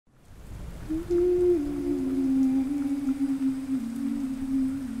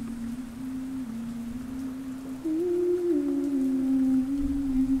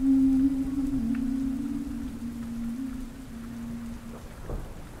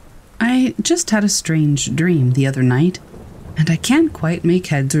I just had a strange dream the other night, and I can't quite make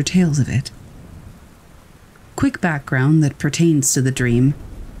heads or tails of it. Quick background that pertains to the dream.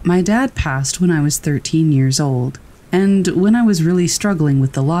 My dad passed when I was 13 years old, and when I was really struggling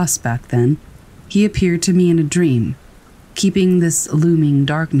with the loss back then, he appeared to me in a dream, keeping this looming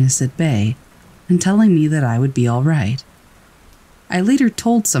darkness at bay and telling me that I would be all right. I later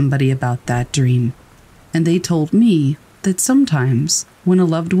told somebody about that dream, and they told me that sometimes, when a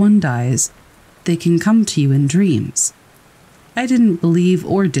loved one dies, they can come to you in dreams. I didn't believe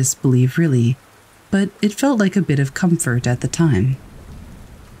or disbelieve really, but it felt like a bit of comfort at the time.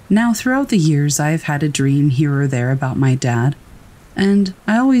 Now, throughout the years, I've had a dream here or there about my dad, and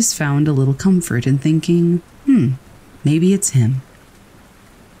I always found a little comfort in thinking, maybe it's him.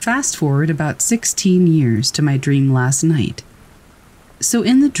 Fast forward about 16 years to my dream last night. So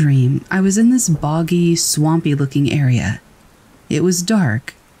in the dream, I was in this boggy, swampy-looking area. It was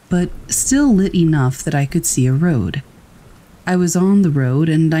dark, but still lit enough that I could see a road. I was on the road,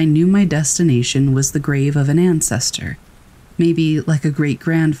 and I knew my destination was the grave of an ancestor, maybe like a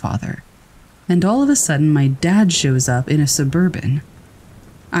great-grandfather. And all of a sudden, my dad shows up in a Suburban.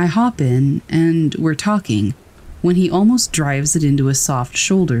 I hop in, and we're talking, when he almost drives it into a soft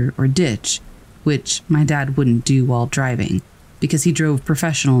shoulder or ditch, which my dad wouldn't do while driving, because he drove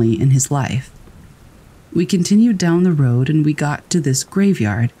professionally in his life. We continued down the road and we got to this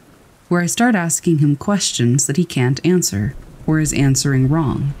graveyard, where I start asking him questions that he can't answer, or is answering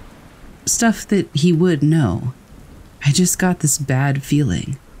wrong. Stuff that he would know. I just got this bad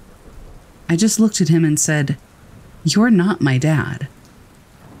feeling. I just looked at him and said, "You're not my dad."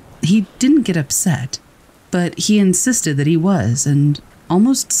 He didn't get upset, but he insisted that he was and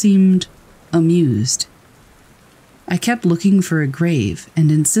almost seemed amused. I kept looking for a grave and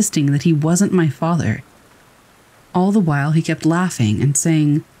insisting that he wasn't my father. All the while he kept laughing and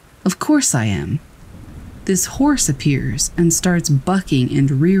saying, "Of course I am." This horse appears and starts bucking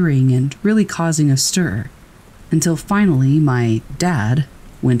and rearing and really causing a stir, until finally my dad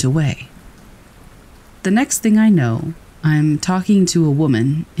went away. The next thing I know, I'm talking to a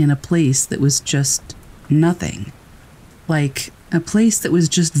woman in a place that was just nothing. Like a place that was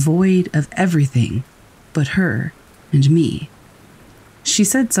just void of everything but her and me. She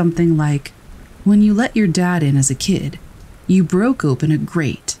said something like, "When you let your dad in as a kid, you broke open a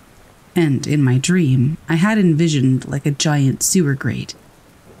grate." And in my dream, I had envisioned like a giant sewer grate.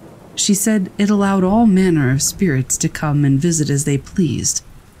 She said it allowed all manner of spirits to come and visit as they pleased,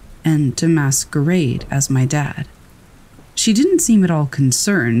 and to masquerade as my dad. She didn't seem at all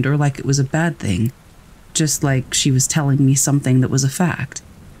concerned or like it was a bad thing, just like she was telling me something that was a fact.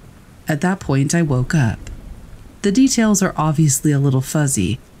 At that point, I woke up. The details are obviously a little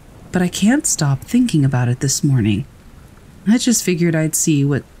fuzzy, but I can't stop thinking about it this morning. I just figured I'd see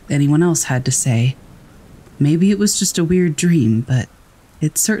what anyone else had to say. Maybe it was just a weird dream, but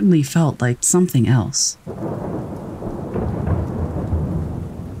it certainly felt like something else.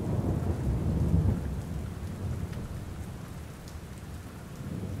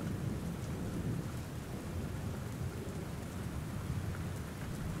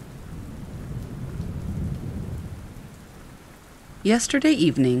 Yesterday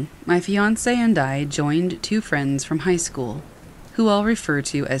evening, my fiancé and I joined two friends from high school, who I'll refer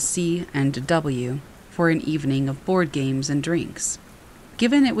to as C and W, for an evening of board games and drinks.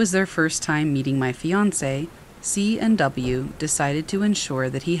 Given it was their first time meeting my fiancé, C and W decided to ensure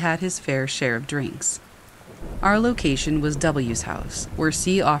that he had his fair share of drinks. Our location was W's house, where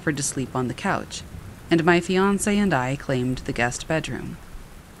C offered to sleep on the couch, and my fiancé and I claimed the guest bedroom.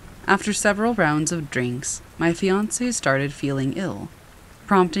 After several rounds of drinks, my fiancé started feeling ill,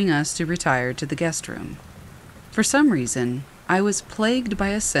 prompting us to retire to the guest room. For some reason, I was plagued by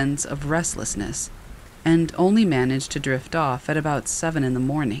a sense of restlessness, and only managed to drift off at about 7 in the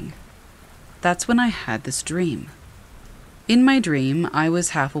morning. That's when I had this dream. In my dream, I was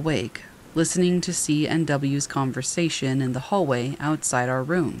half awake, listening to C and W's conversation in the hallway outside our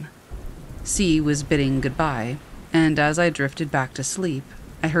room. C was bidding goodbye, and as I drifted back to sleep,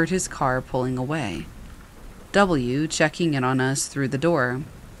 I heard his car pulling away. W, checking in on us through the door,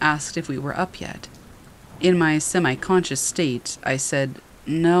 asked if we were up yet. In my semi-conscious state, I said,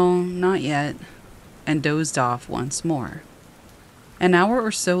 "No, not yet," and dozed off once more. An hour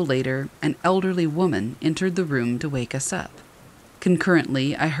or so later, an elderly woman entered the room to wake us up.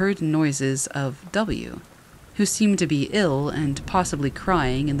 Concurrently, I heard noises of W. who seemed to be ill and possibly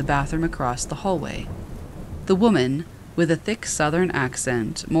crying in the bathroom across the hallway. The woman, with a thick southern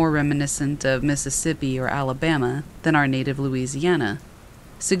accent more reminiscent of Mississippi or Alabama than our native Louisiana,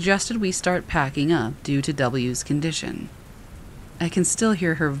 suggested we start packing up due to W's condition. I can still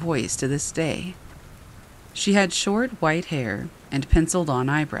hear her voice to this day. She had short white hair and penciled-on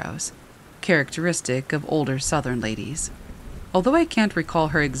eyebrows, characteristic of older Southern ladies. Although I can't recall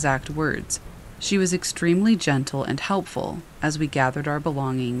her exact words, she was extremely gentle and helpful as we gathered our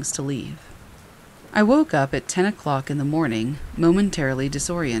belongings to leave. I woke up at 10 o'clock in the morning, momentarily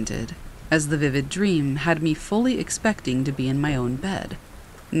disoriented, as the vivid dream had me fully expecting to be in my own bed,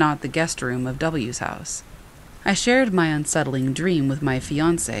 not the guest room of W's house. I shared my unsettling dream with my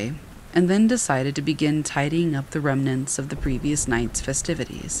fiancé, and then decided to begin tidying up the remnants of the previous night's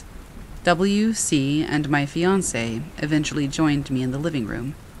festivities. W, C, and my fiancé eventually joined me in the living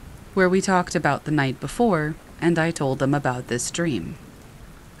room, where we talked about the night before, and I told them about this dream.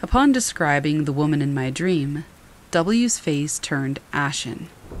 Upon describing the woman in my dream, W's face turned ashen.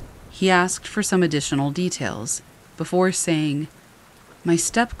 He asked for some additional details, before saying, "My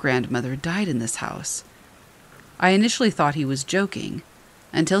step-grandmother died in this house." I initially thought he was joking,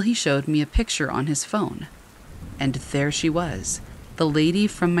 until he showed me a picture on his phone. And there she was, the lady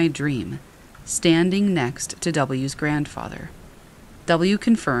from my dream, standing next to W's grandfather. W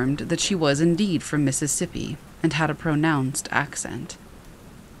confirmed that she was indeed from Mississippi and had a pronounced accent.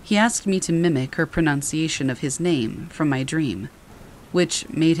 He asked me to mimic her pronunciation of his name from my dream, which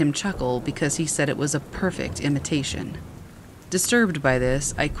made him chuckle because he said it was a perfect imitation. Disturbed by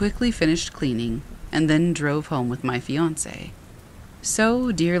this, I quickly finished cleaning and then drove home with my fiancé.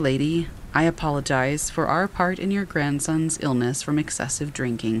 So, dear lady, I apologize for our part in your grandson's illness from excessive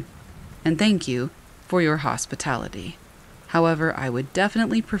drinking, and thank you for your hospitality. However, I would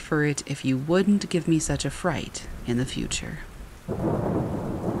definitely prefer it if you wouldn't give me such a fright in the future.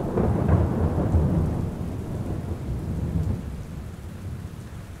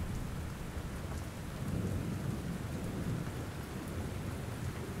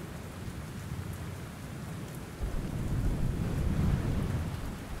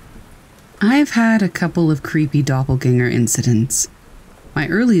 I've had a couple of creepy doppelganger incidents. My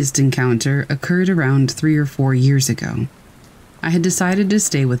earliest encounter occurred around 3 or 4 years ago. I had decided to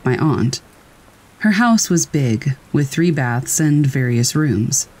stay with my aunt. Her house was big, with 3 baths and various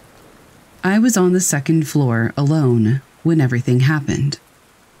rooms. I was on the 2nd floor alone when everything happened.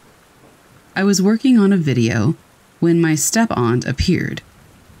 I was working on a video when my step-aunt appeared.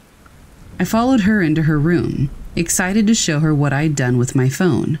 I followed her into her room, excited to show her what I'd done with my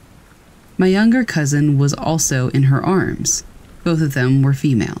phone. My younger cousin was also in her arms. Both of them were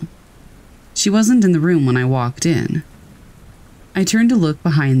female. She wasn't in the room when I walked in. I turned to look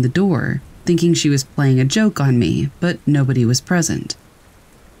behind the door, thinking she was playing a joke on me, but nobody was present.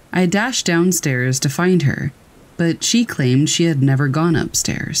 I dashed downstairs to find her, but she claimed she had never gone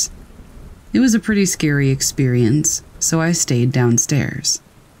upstairs. It was a pretty scary experience, so I stayed downstairs.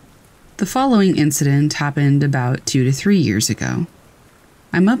 The following incident happened about 2 to 3 years ago.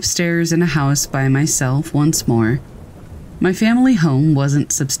 I'm upstairs in a house by myself once more. My family home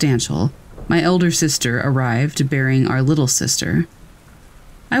wasn't substantial. My elder sister arrived bearing our little sister.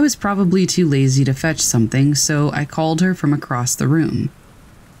 I was probably too lazy to fetch something, so I called her from across the room.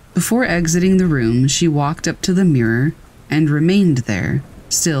 Before exiting the room, she walked up to the mirror and remained there,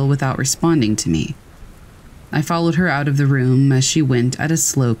 still without responding to me. I followed her out of the room as she went at a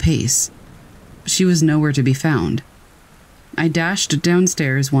slow pace. She was nowhere to be found. I dashed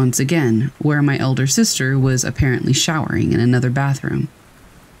downstairs once again, where my elder sister was apparently showering in another bathroom.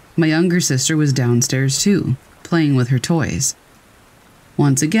 My younger sister was downstairs too, playing with her toys.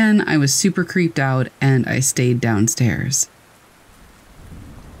 Once again, I was super creeped out and I stayed downstairs.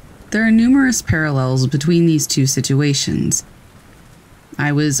 There are numerous parallels between these two situations.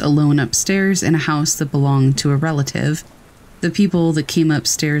 I was alone upstairs in a house that belonged to a relative. The people that came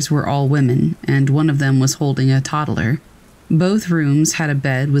upstairs were all women, and one of them was holding a toddler. Both rooms had a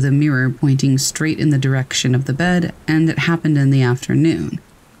bed with a mirror pointing straight in the direction of the bed, and it happened in the afternoon.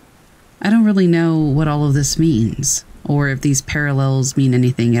 I don't really know what all of this means, or if these parallels mean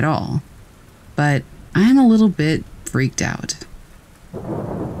anything at all, but I'm a little bit freaked out.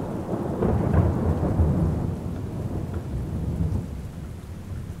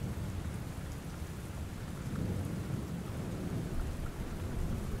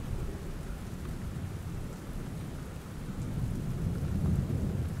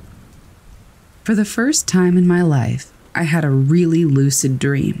 For the first time in my life, I had a really lucid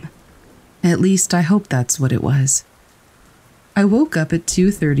dream. At least I hope that's what it was. I woke up at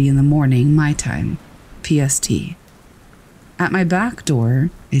 2:30 in the morning, my time. PST. At my back door,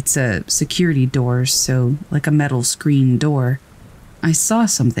 it's a security door, so like a metal screen door, I saw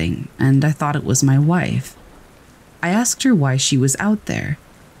something and I thought it was my wife. I asked her why she was out there,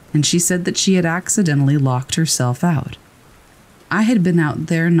 and she said that she had accidentally locked herself out. I had been out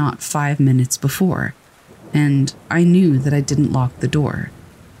there not 5 minutes before, and I knew that I didn't lock the door.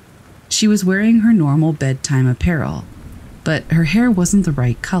 She was wearing her normal bedtime apparel, but her hair wasn't the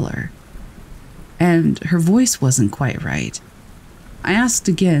right color, and her voice wasn't quite right. I asked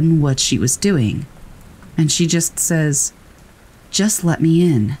again what she was doing, and she just says, "Just let me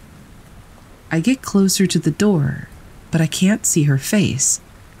in." I get closer to the door, but I can't see her face.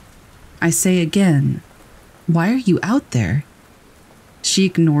 I say again, "Why are you out there?" She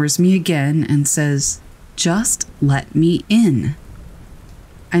ignores me again and says, "Just let me in."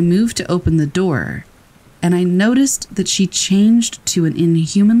 I move to open the door, and I noticed that she changed to an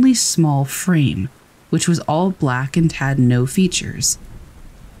inhumanly small frame, which was all black and had no features.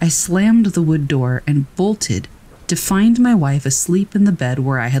 I slammed the wood door and bolted to find my wife asleep in the bed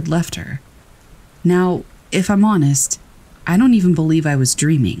where I had left her. Now, if I'm honest, I don't even believe I was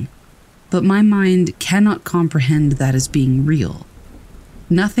dreaming, but my mind cannot comprehend that as being real.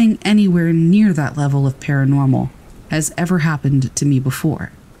 Nothing anywhere near that level of paranormal has ever happened to me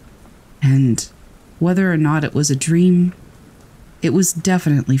before. And whether or not it was a dream, it was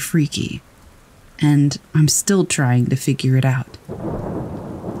definitely freaky, and I'm still trying to figure it out.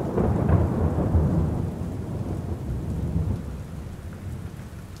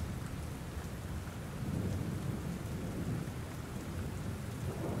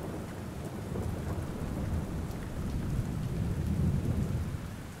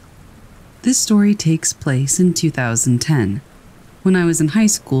 This story takes place in 2010. When I was in high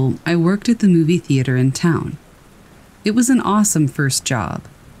school, I worked at the movie theater in town. It was an awesome first job.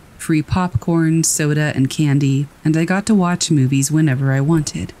 Free popcorn, soda, and candy, and I got to watch movies whenever I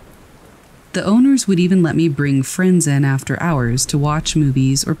wanted. The owners would even let me bring friends in after hours to watch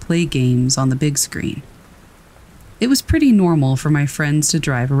movies or play games on the big screen. It was pretty normal for my friends to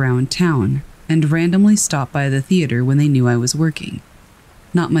drive around town and randomly stop by the theater when they knew I was working.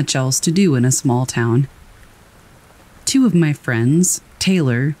 Not much else to do in a small town. Two of my friends,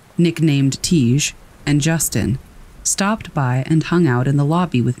 Taylor, nicknamed Tej, and Justin, stopped by and hung out in the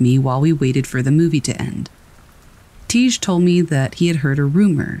lobby with me while we waited for the movie to end. Tej told me that he had heard a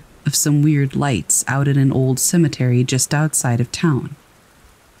rumor of some weird lights out in an old cemetery just outside of town.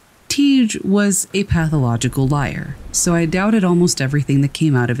 Tej was a pathological liar, so I doubted almost everything that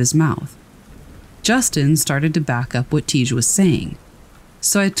came out of his mouth. Justin started to back up what Tej was saying,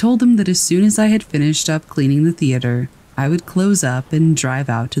 so I told him that as soon as I had finished up cleaning the theater, I would close up and drive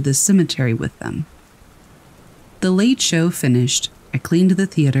out to the cemetery with them. The late show finished, I cleaned the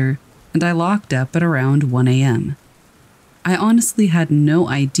theater, and I locked up at around 1 a.m. I honestly had no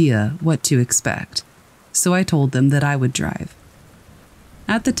idea what to expect, so I told them that I would drive.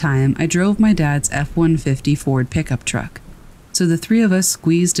 At the time, I drove my dad's F-150 Ford pickup truck, so the three of us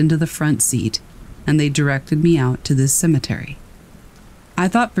squeezed into the front seat, and they directed me out to this cemetery. I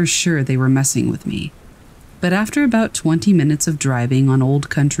thought for sure they were messing with me, but after about 20 minutes of driving on old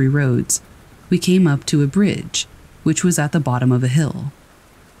country roads, we came up to a bridge, which was at the bottom of a hill.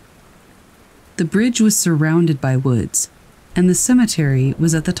 The bridge was surrounded by woods, and the cemetery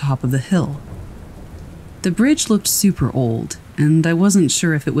was at the top of the hill. The bridge looked super old, and I wasn't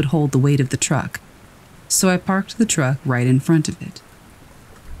sure if it would hold the weight of the truck, so I parked the truck right in front of it.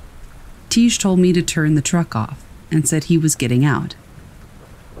 Tej told me to turn the truck off and said he was getting out.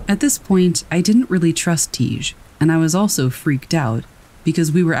 At this point, I didn't really trust Tej, and I was also freaked out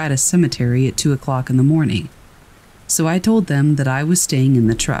because we were at a cemetery at 2 o'clock in the morning, so I told them that I was staying in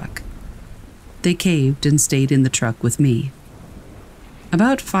the truck. They caved and stayed in the truck with me.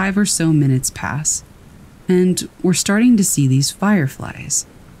 About 5 or so minutes pass, and we're starting to see these fireflies.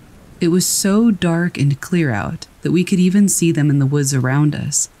 It was so dark and clear out that we could even see them in the woods around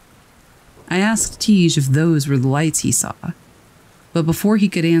us. I asked Tej if those were the lights he saw, but before he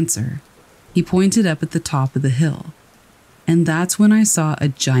could answer, he pointed up at the top of the hill, and that's when I saw a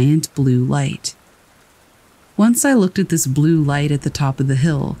giant blue light. Once I looked at this blue light at the top of the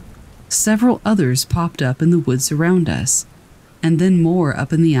hill, several others popped up in the woods around us, and then more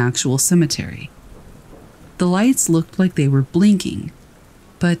up in the actual cemetery. The lights looked like they were blinking,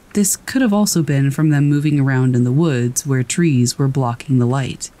 but this could have also been from them moving around in the woods where trees were blocking the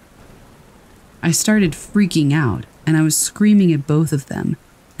light. I started freaking out, and I was screaming at both of them,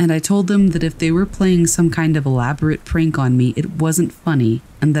 and I told them that if they were playing some kind of elaborate prank on me, it wasn't funny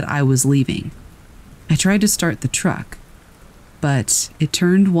and that I was leaving. I tried to start the truck, but it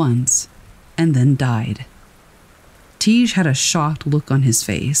turned once and then died. Tej had a shocked look on his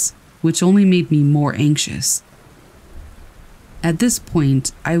face, which only made me more anxious. At this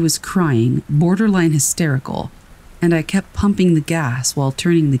point, I was crying, borderline hysterical, and I kept pumping the gas while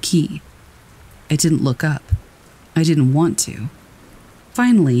turning the key. I didn't look up. I didn't want to.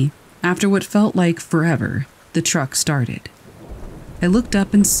 Finally, after what felt like forever, the truck started. I looked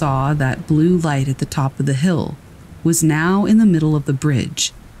up and saw that blue light at the top of the hill was now in the middle of the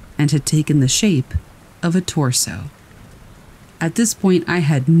bridge and had taken the shape of a torso. At this point, I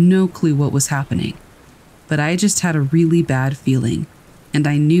had no clue what was happening, but I just had a really bad feeling, and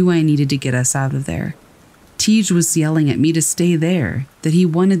I knew I needed to get us out of there. Tej was yelling at me to stay there, that he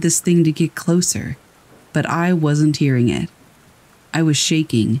wanted this thing to get closer, but I wasn't hearing it. I was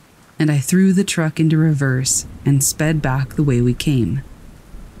shaking, and I threw the truck into reverse and sped back the way we came.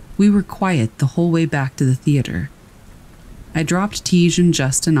 We were quiet the whole way back to the theater. I dropped Tej and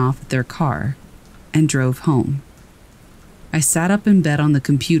Justin off at their car and drove home. I sat up in bed on the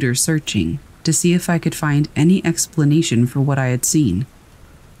computer searching to see if I could find any explanation for what I had seen.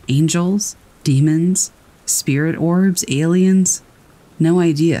 Angels? Demons? Spirit orbs? Aliens? No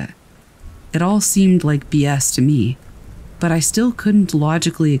idea. It all seemed like BS to me, but I still couldn't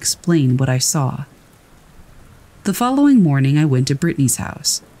logically explain what I saw. The following morning, I went to Brittany's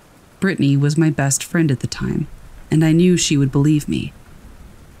house. Brittany was my best friend at the time, and I knew she would believe me.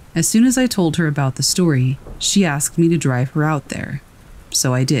 As soon as I told her about the story, she asked me to drive her out there,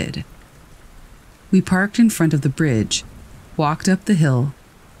 so I did. We parked in front of the bridge, walked up the hill,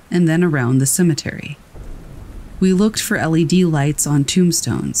 and then around the cemetery. We looked for LED lights on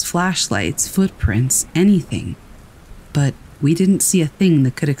tombstones, flashlights, footprints, anything. But we didn't see a thing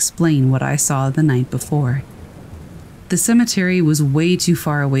that could explain what I saw the night before. The cemetery was way too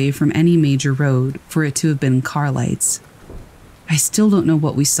far away from any major road for it to have been car lights. I still don't know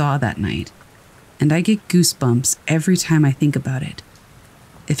what we saw that night, and I get goosebumps every time I think about it.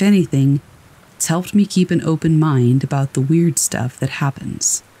 If anything, it's helped me keep an open mind about the weird stuff that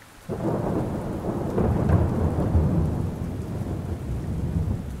happens.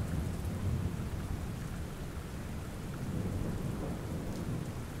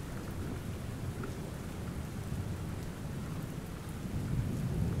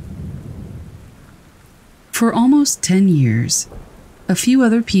 For almost 10 years, a few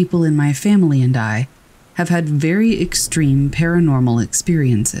other people in my family and I have had very extreme paranormal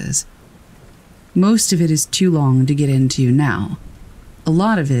experiences. Most of it is too long to get into now. A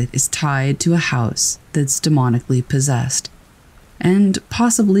lot of it is tied to a house that's demonically possessed, and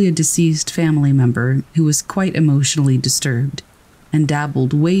possibly a deceased family member who was quite emotionally disturbed and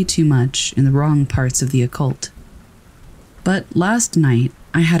dabbled way too much in the wrong parts of the occult. But last night,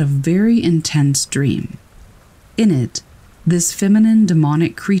 I had a very intense dream. In it, this feminine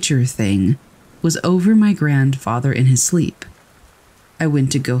demonic creature thing was over my grandfather in his sleep. I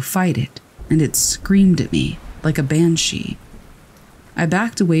went to go fight it, and it screamed at me like a banshee. I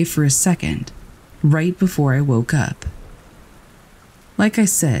backed away for a second, right before I woke up. Like I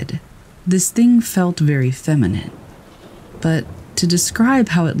said, this thing felt very feminine, but to describe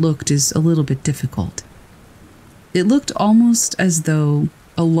how it looked is a little bit difficult. It looked almost as though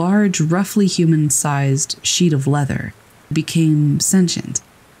a large, roughly human-sized sheet of leather became sentient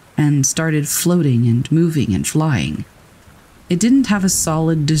and started floating and moving and flying. It didn't have a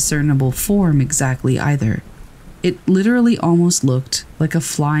solid, discernible form exactly either. It literally almost looked like a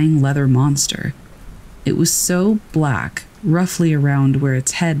flying leather monster. It was so black, roughly around where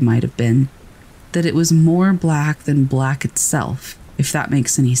its head might have been, that it was more black than black itself, if that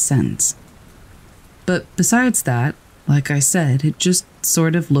makes any sense. But besides that, like I said, it just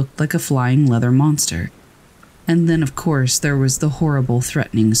sort of looked like a flying leather monster. And then, of course, there was the horrible,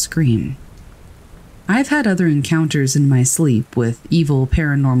 threatening scream. I've had other encounters in my sleep with evil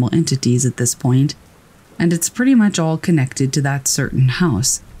paranormal entities at this point, and it's pretty much all connected to that certain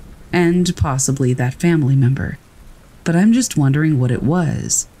house, and possibly that family member. But I'm just wondering what it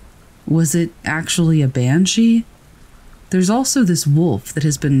was. Was it actually a banshee? There's also this wolf that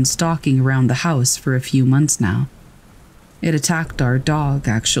has been stalking around the house for a few months now. It attacked our dog,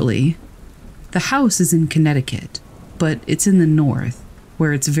 actually. The house is in Connecticut, but it's in the north,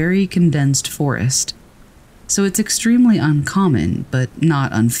 where it's very condensed forest. So it's extremely uncommon, but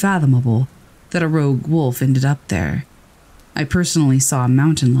not unfathomable, that a rogue wolf ended up there. I personally saw a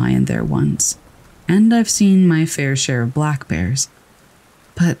mountain lion there once, and I've seen my fair share of black bears.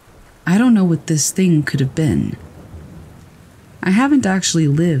 But I don't know what this thing could have been. I haven't actually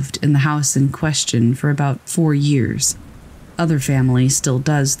lived in the house in question for about 4 years. Other family still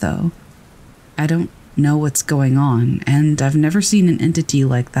does, though. I don't know what's going on, and I've never seen an entity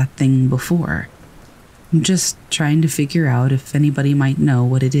like that thing before. I'm just trying to figure out if anybody might know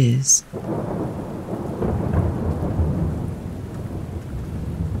what it is.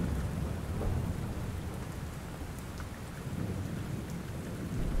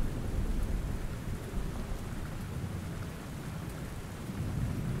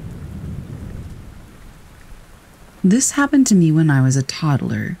 This happened to me when I was a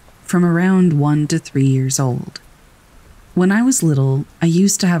toddler, from around 1 to 3 years old. When I was little, I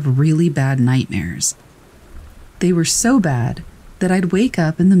used to have really bad nightmares. They were so bad that I'd wake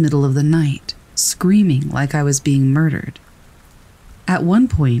up in the middle of the night, screaming like I was being murdered. At one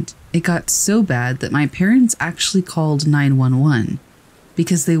point, it got so bad that my parents actually called 911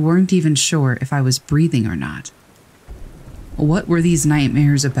 because they weren't even sure if I was breathing or not. What were these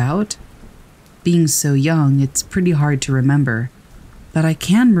nightmares about? Being so young, it's pretty hard to remember, but I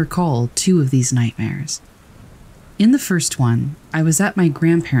can recall 2 of these nightmares. In the first one, I was at my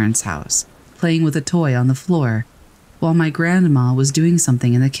grandparents' house, playing with a toy on the floor, while my grandma was doing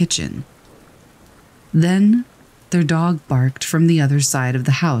something in the kitchen. Then, their dog barked from the other side of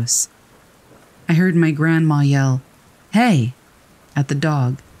the house. I heard my grandma yell, "Hey!" at the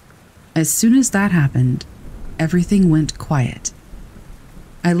dog. As soon as that happened, everything went quiet.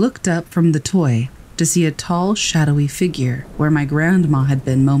 I looked up from the toy to see a tall, shadowy figure where my grandma had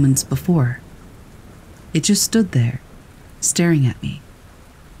been moments before. It just stood there, staring at me.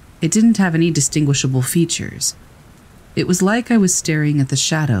 It didn't have any distinguishable features. It was like I was staring at the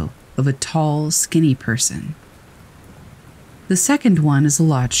shadow of a tall, skinny person. The second one is a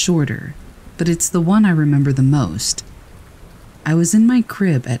lot shorter, but it's the one I remember the most. I was in my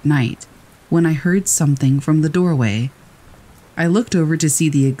crib at night when I heard something from the doorway. I looked over to see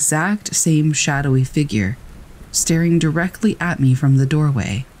the exact same shadowy figure, staring directly at me from the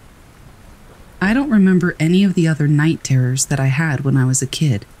doorway. I don't remember any of the other night terrors that I had when I was a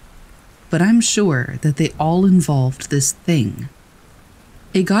kid, but I'm sure that they all involved this thing.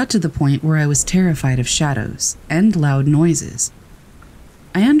 It got to the point where I was terrified of shadows and loud noises.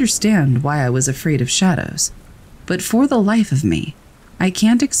 I understand why I was afraid of shadows, but for the life of me, I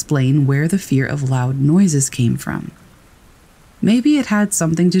can't explain where the fear of loud noises came from. Maybe it had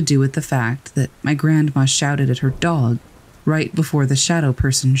something to do with the fact that my grandma shouted at her dog right before the shadow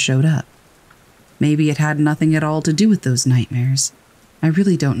person showed up. Maybe it had nothing at all to do with those nightmares. I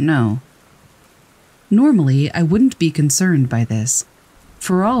really don't know. Normally, I wouldn't be concerned by this.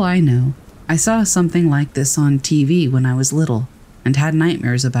 For all I know, I saw something like this on TV when I was little and had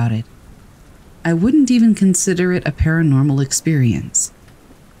nightmares about it. I wouldn't even consider it a paranormal experience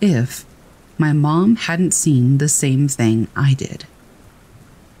if my mom hadn't seen the same thing I did.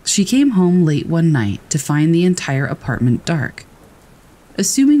 She came home late one night to find the entire apartment dark.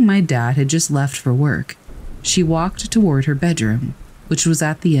 Assuming my dad had just left for work, she walked toward her bedroom, which was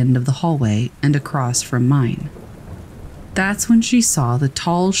at the end of the hallway and across from mine. That's when she saw the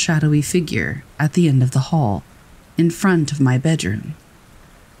tall, shadowy figure at the end of the hall, in front of my bedroom.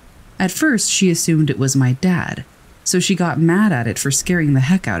 At first, she assumed it was my dad, so she got mad at it for scaring the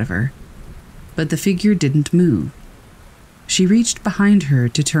heck out of her. But the figure didn't move. She reached behind her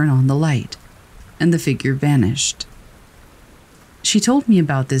to turn on the light, and the figure vanished. She told me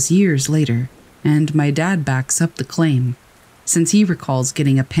about this years later, and my dad backs up the claim, since he recalls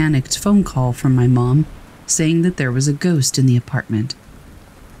getting a panicked phone call from my mom saying that there was a ghost in the apartment.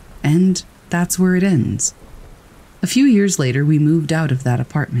 And that's where it ends. A few years later, we moved out of that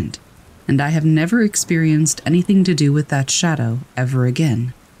apartment, and I have never experienced anything to do with that shadow ever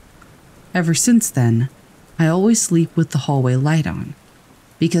again. Ever since then, I always sleep with the hallway light on,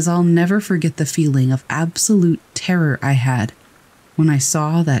 because I'll never forget the feeling of absolute terror I had when I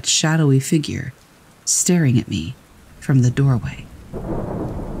saw that shadowy figure staring at me from the doorway.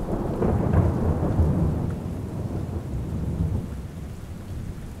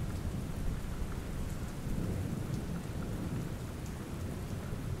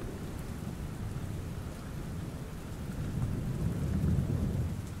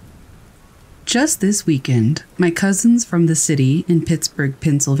 Just this weekend, my cousins from the city in Pittsburgh,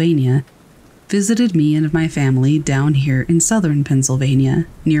 Pennsylvania, visited me and my family down here in southern Pennsylvania,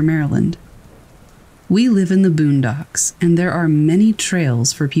 near Maryland. We live in the boondocks, and there are many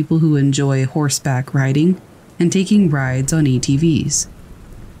trails for people who enjoy horseback riding and taking rides on ATVs.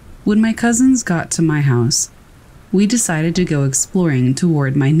 When my cousins got to my house, we decided to go exploring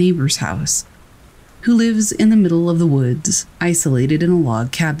toward my neighbor's house, who lives in the middle of the woods, isolated in a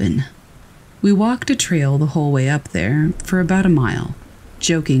log cabin. We walked a trail the whole way up there for about a mile,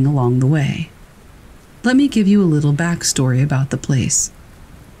 joking along the way. Let me give you a little backstory about the place.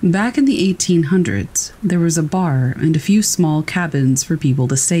 Back in the 1800s, there was a bar and a few small cabins for people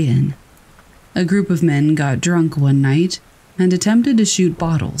to stay in. A group of men got drunk one night and attempted to shoot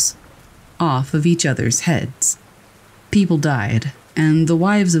bottles off of each other's heads. People died, and the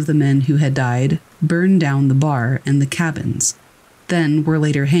wives of the men who had died burned down the bar and the cabins, then were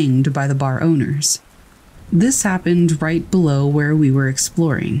later hanged by the bar owners. This happened right below where we were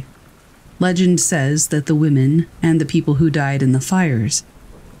exploring. Legend says that the women and the people who died in the fires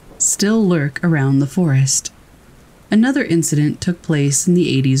still lurk around the forest. Another incident took place in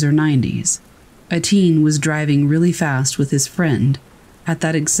the 80s or 90s. A teen was driving really fast with his friend at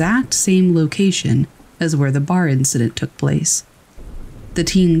that exact same location as where the bar incident took place. The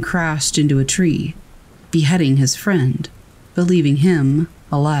teen crashed into a tree, beheading his friend, but leaving him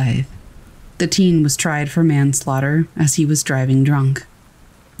alive. The teen was tried for manslaughter as he was driving drunk.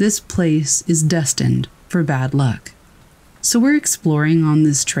 This place is destined for bad luck. So we're exploring on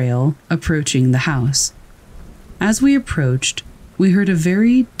this trail, approaching the house. As we approached, we heard a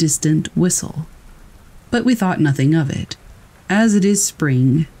very distant whistle, but we thought nothing of it, as it is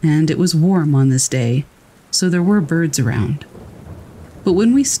spring and it was warm on this day, so there were birds around. But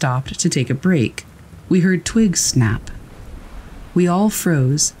when we stopped to take a break, we heard twigs snap. We all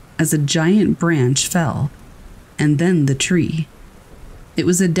froze as a giant branch fell, and then the tree. It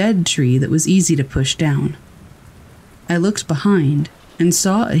was a dead tree that was easy to push down. I looked behind and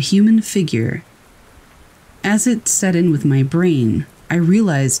saw a human figure. As it set in with my brain, I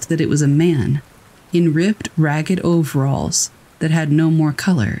realized that it was a man in ripped, ragged overalls that had no more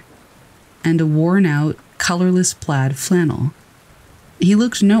color, and a worn-out, colorless plaid flannel. He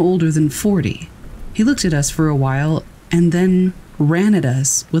looked no older than 40. He looked at us for a while and then ran at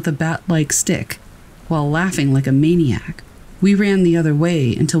us with a bat-like stick while laughing like a maniac. We ran the other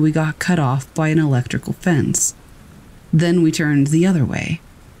way until we got cut off by an electrical fence. Then we turned the other way.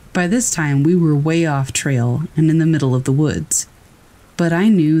 By this time, we were way off trail and in the middle of the woods. But I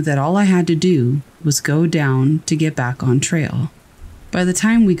knew that all I had to do was go down to get back on trail. By the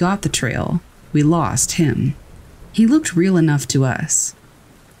time we got the trail, we lost him. He looked real enough to us.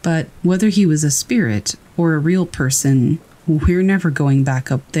 But whether he was a spirit or a real person, we're never going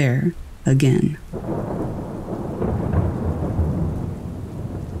back up there again.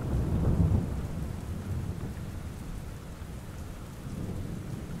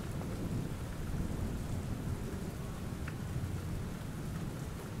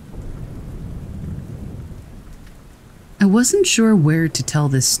 I wasn't sure where to tell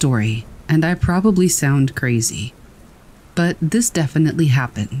this story, and I probably sound crazy. But this definitely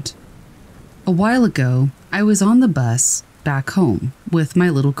happened. A while ago, I was on the bus back home with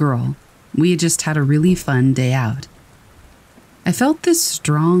my little girl. We had just had a really fun day out. I felt this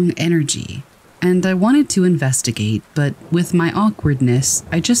strong energy, and I wanted to investigate, but with my awkwardness,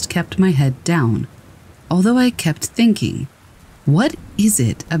 I just kept my head down. Although I kept thinking, what is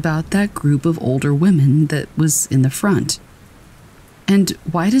it about that group of older women that was in the front? And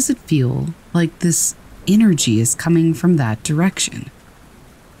why does it feel like this energy is coming from that direction?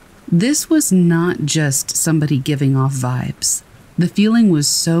 This was not just somebody giving off vibes. The feeling was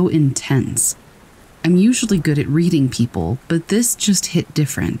so intense. I'm usually good at reading people, but this just hit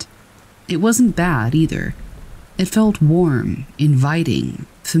different. It wasn't bad either. It felt warm, inviting,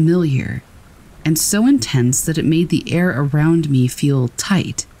 familiar, and so intense that it made the air around me feel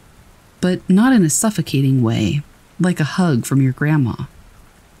tight, but not in a suffocating way, like a hug from your grandma.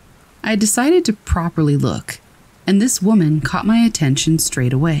 I decided to properly look, and this woman caught my attention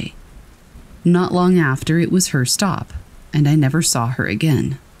straight away. Not long after, it was her stop, and I never saw her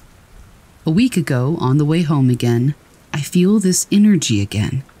again. A week ago, on the way home again, I feel this energy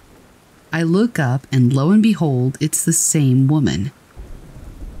again. I look up, and lo and behold, it's the same woman.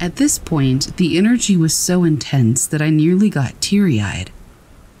 At this point, the energy was so intense that I nearly got teary-eyed.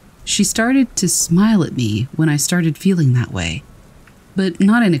 She started to smile at me when I started feeling that way, but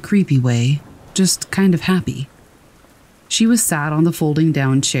not in a creepy way, just kind of happy. She was sat on the folding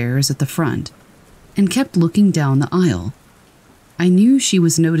down chairs at the front and kept looking down the aisle. I knew she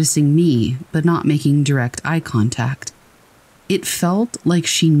was noticing me, but not making direct eye contact. It felt like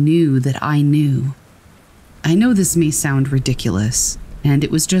she knew that I knew. I know this may sound ridiculous, and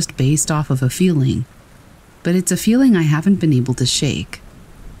it was just based off of a feeling, but it's a feeling I haven't been able to shake.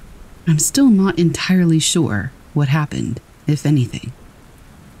 I'm still not entirely sure what happened, if anything.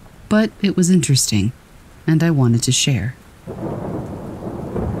 But it was interesting, and I wanted to share.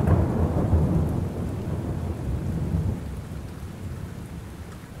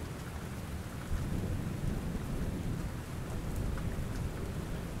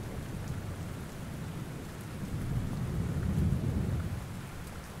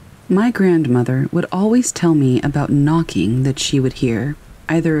 My grandmother would always tell me about knocking that she would hear,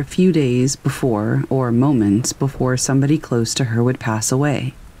 either a few days before or moments before somebody close to her would pass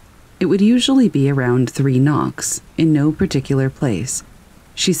away. It would usually be around 3 knocks, in no particular place.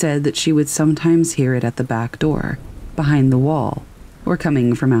 She said that she would sometimes hear it at the back door, behind the wall, or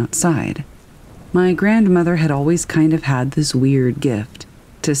coming from outside. My grandmother had always kind of had this weird gift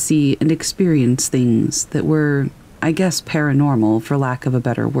to see and experience things that were, I guess, paranormal for lack of a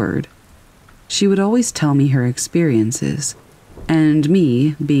better word. She would always tell me her experiences, and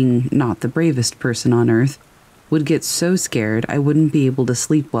me, being not the bravest person on earth, would get so scared I wouldn't be able to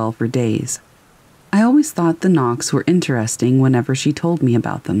sleep well for days. I always thought the knocks were interesting whenever she told me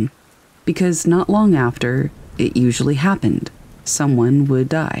about them, because not long after, it usually happened. Someone would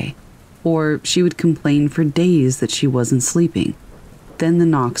die, or she would complain for days that she wasn't sleeping. Then the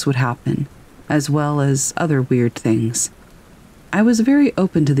knocks would happen, as well as other weird things. I was very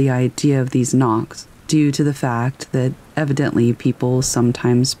open to the idea of these knocks due to the fact that evidently people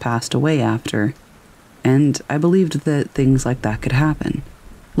sometimes passed away after, and I believed that things like that could happen.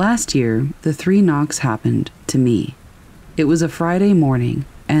 Last year, the 3 knocks happened to me. It was a Friday morning,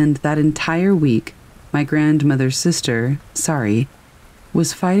 and that entire week, my grandmother's sister, Sari,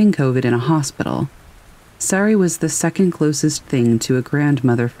 was fighting COVID in a hospital. Sari was the second closest thing to a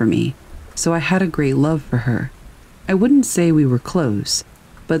grandmother for me, so I had a great love for her. I wouldn't say we were close,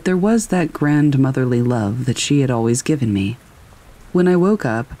 but there was that grandmotherly love that she had always given me. When I woke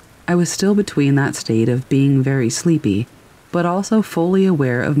up, I was still between that state of being very sleepy, but also fully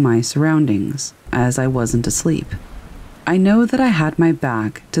aware of my surroundings, as I wasn't asleep. I know that I had my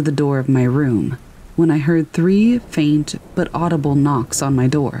back to the door of my room when I heard 3 faint but audible knocks on my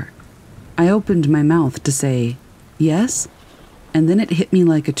door. I opened my mouth to say, "Yes?" and then it hit me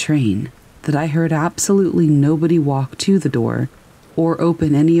like a train that I heard absolutely nobody walk to the door or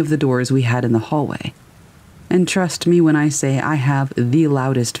open any of the doors we had in the hallway. And trust me when I say I have the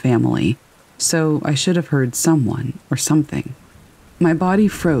loudest family, so I should have heard someone or something. My body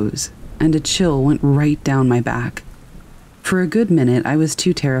froze, and a chill went right down my back. For a good minute, I was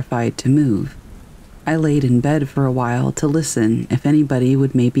too terrified to move. I laid in bed for a while to listen if anybody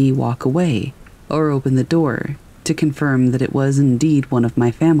would maybe walk away or open the door to confirm that it was indeed one of my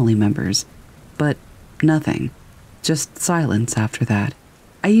family members. But nothing. Just silence after that.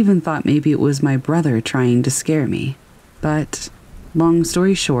 I even thought maybe it was my brother trying to scare me. But, long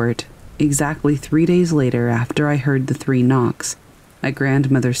story short, exactly 3 days later after I heard the 3 knocks, my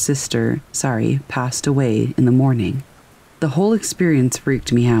grandmother's sister, passed away in the morning. The whole experience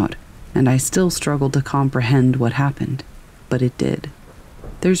freaked me out, and I still struggle to comprehend what happened, but it did.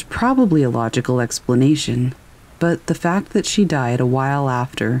 There's probably a logical explanation, but the fact that she died a while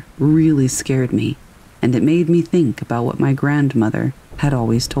after really scared me, and it made me think about what my grandmother had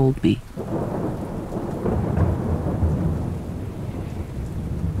always told me.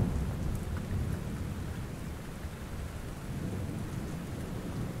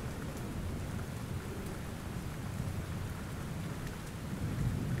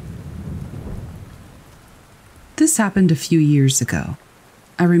 This happened a few years ago.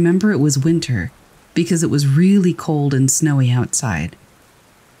 I remember it was winter because it was really cold and snowy outside.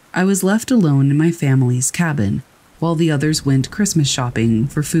 I was left alone in my family's cabin while the others went Christmas shopping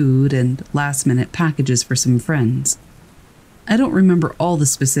for food and last-minute packages for some friends. I don't remember all the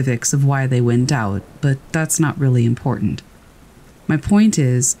specifics of why they went out, but that's not really important. My point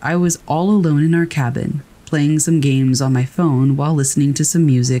is, I was all alone in our cabin, playing some games on my phone while listening to some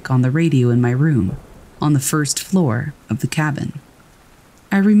music on the radio in my room, on the first floor of the cabin.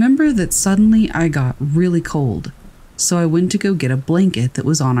 I remember that suddenly I got really cold, so I went to go get a blanket that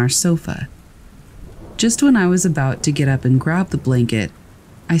was on our sofa. Just when I was about to get up and grab the blanket,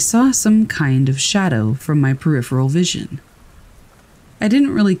 I saw some kind of shadow from my peripheral vision. I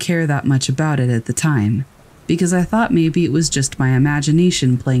didn't really care that much about it at the time, because I thought maybe it was just my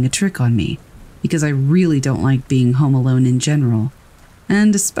imagination playing a trick on me, because I really don't like being home alone in general,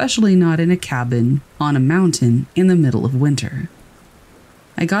 and especially not in a cabin on a mountain in the middle of winter.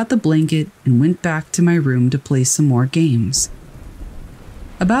 I got the blanket and went back to my room to play some more games.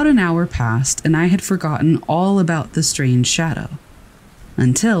 About an hour passed and I had forgotten all about the strange shadow,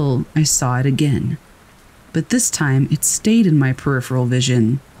 until I saw it again. But this time it stayed in my peripheral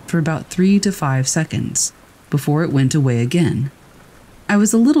vision for about 3 to 5 seconds before it went away again. I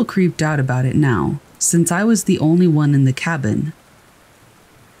was a little creeped out about it now, since I was the only one in the cabin.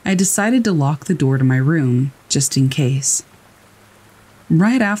 I decided to lock the door to my room, just in case.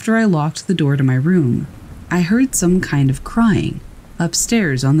 Right after I locked the door to my room, I heard some kind of crying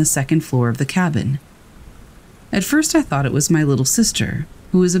upstairs on the second floor of the cabin. At first I thought it was my little sister,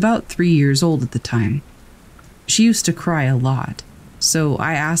 who was about 3 years old at the time. She used to cry a lot, so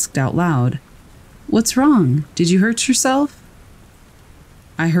I asked out loud, "What's wrong? Did you hurt yourself?"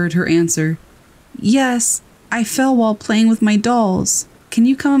 I heard her answer, "Yes, I fell while playing with my dolls. Can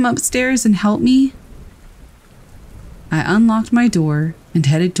you come upstairs and help me?" I unlocked my door and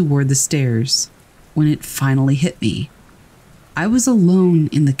headed toward the stairs when it finally hit me. I was alone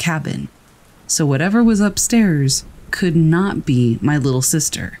in the cabin, so whatever was upstairs could not be my little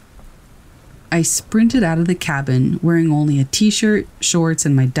sister. I sprinted out of the cabin wearing only a t-shirt, shorts,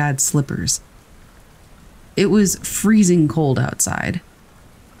 and my dad's slippers. It was freezing cold outside.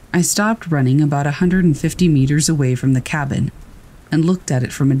 I stopped running about 150 meters away from the cabin and looked at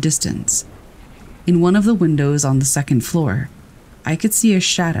it from a distance. In one of the windows on the second floor, I could see a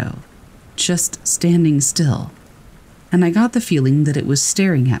shadow, just standing still, and I got the feeling that it was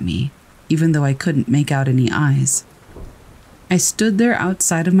staring at me, even though I couldn't make out any eyes. I stood there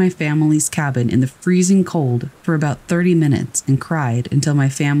outside of my family's cabin in the freezing cold for about 30 minutes and cried until my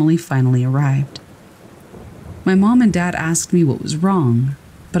family finally arrived. My mom and dad asked me what was wrong,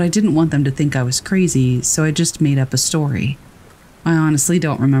 but I didn't want them to think I was crazy, so I just made up a story. I honestly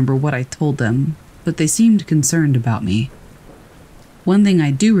don't remember what I told them, but they seemed concerned about me. One thing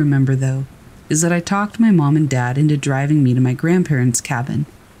I do remember, though, is that I talked my mom and dad into driving me to my grandparents' cabin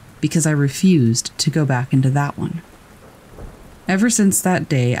because I refused to go back into that one. Ever since that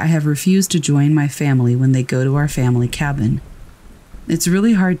day, I have refused to join my family when they go to our family cabin. It's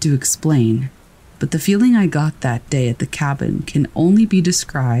really hard to explain, but the feeling I got that day at the cabin can only be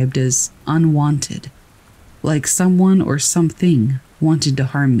described as unwanted, like someone or something wanted to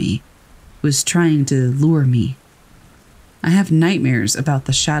harm me, was trying to lure me. I have nightmares about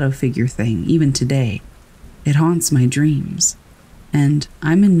the shadow figure thing even today. It haunts my dreams, and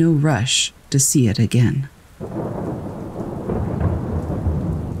I'm in no rush to see it again.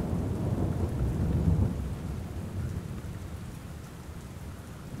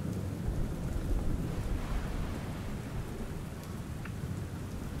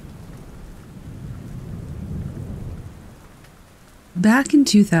 Back in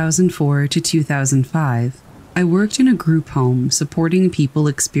 2004 to 2005, I worked in a group home supporting people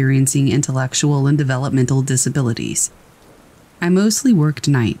experiencing intellectual and developmental disabilities. I mostly worked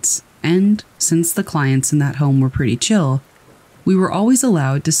nights, and since the clients in that home were pretty chill, we were always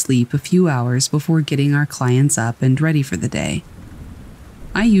allowed to sleep a few hours before getting our clients up and ready for the day.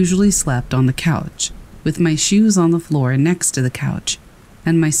 I usually slept on the couch, with my shoes on the floor next to the couch,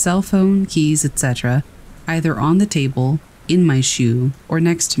 and my cell phone, keys, etc. either on the table, in my shoe, or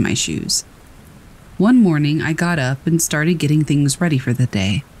next to my shoes. One morning, I got up and started getting things ready for the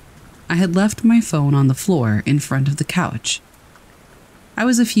day. I had left my phone on the floor in front of the couch. I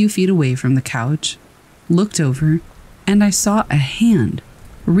was a few feet away from the couch, looked over, and I saw a hand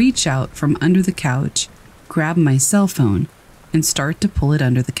reach out from under the couch, grab my cell phone, and start to pull it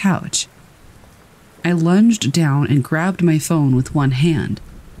under the couch. I lunged down and grabbed my phone with one hand.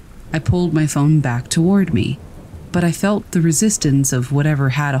 I pulled my phone back toward me, but I felt the resistance of whatever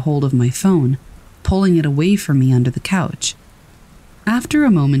had a hold of my phone, pulling it away from me under the couch. After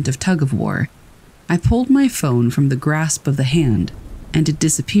a moment of tug-of-war, I pulled my phone from the grasp of the hand, and it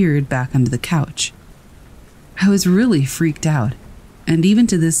disappeared back under the couch. I was really freaked out, and even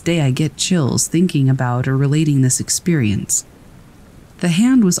to this day I get chills thinking about or relating this experience. The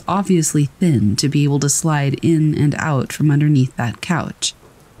hand was obviously thin to be able to slide in and out from underneath that couch.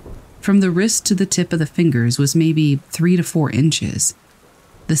 From the wrist to the tip of the fingers was maybe 3 to 4 inches.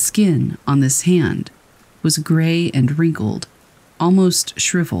 The skin on this hand was gray and wrinkled, almost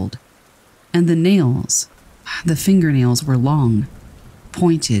shriveled, and the fingernails were long,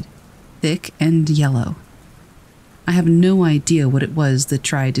 pointed, thick, and yellow. I have no idea what it was that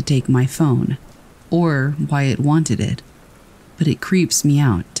tried to take my phone, or why it wanted it, but it creeps me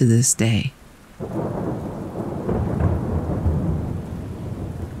out to this day.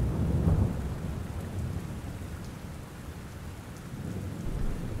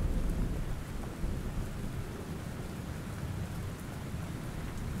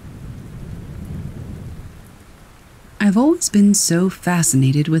 I've always been so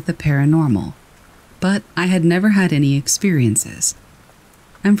fascinated with the paranormal, but I had never had any experiences.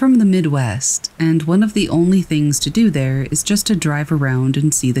 I'm from the Midwest, and one of the only things to do there is just to drive around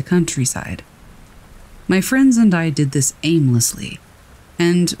and see the countryside. My friends and I did this aimlessly,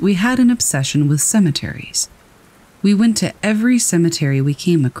 and we had an obsession with cemeteries. We went to every cemetery we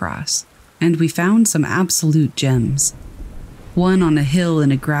came across, and we found some absolute gems. One on a hill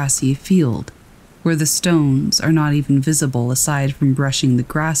in a grassy field, where the stones are not even visible aside from brushing the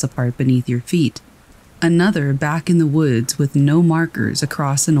grass apart beneath your feet. Another back in the woods with no markers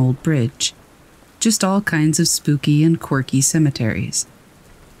across an old bridge. Just all kinds of spooky and quirky cemeteries.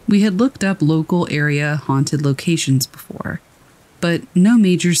 We had looked up local area haunted locations before, but no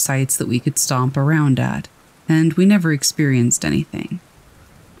major sites that we could stomp around at, and we never experienced anything.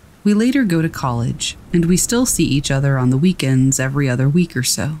 We later go to college, and we still see each other on the weekends every other week or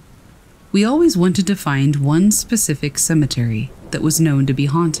so. We always wanted to find one specific cemetery that was known to be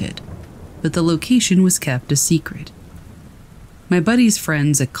haunted, but the location was kept a secret. My buddy's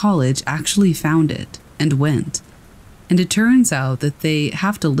friends at college actually found it and went, and it turns out that they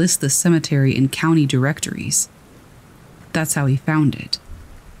have to list the cemetery in county directories. That's how he found it.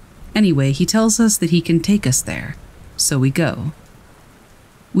 Anyway, he tells us that he can take us there, so we go.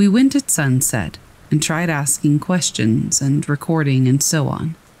 We went at sunset and tried asking questions and recording and so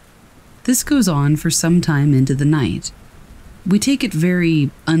on. This goes on for some time into the night. We take it very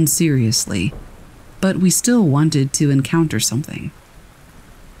unseriously, but we still wanted to encounter something.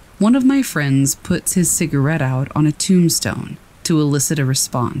 One of my friends puts his cigarette out on a tombstone to elicit a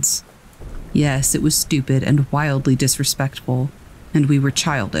response. Yes, it was stupid and wildly disrespectful, and we were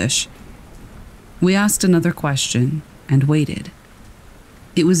childish. We asked another question and waited.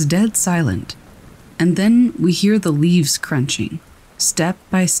 It was dead silent, and then we hear the leaves crunching, step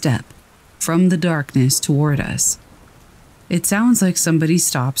by step, from the darkness toward us. It sounds like somebody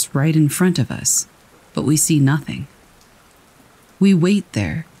stops right in front of us, but we see nothing. We wait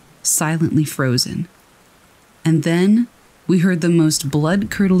there, silently frozen. And then we heard the most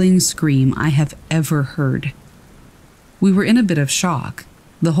blood-curdling scream I have ever heard. We were in a bit of shock.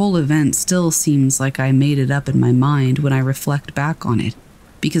 The whole event still seems like I made it up in my mind when I reflect back on it,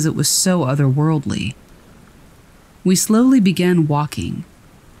 because it was so otherworldly. We slowly began walking,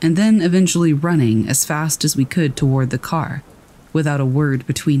 and then eventually running as fast as we could toward the car, without a word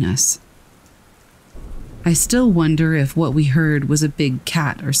between us. I still wonder if what we heard was a big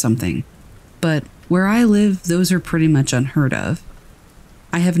cat or something, but where I live, those are pretty much unheard of.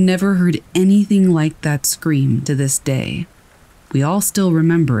 I have never heard anything like that scream to this day. We all still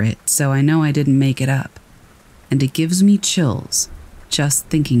remember it, so I know I didn't make it up, and it gives me chills just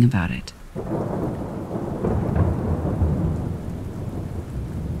thinking about it.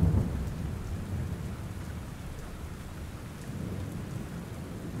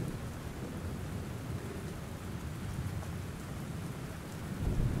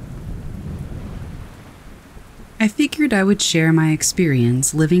 I figured I would share my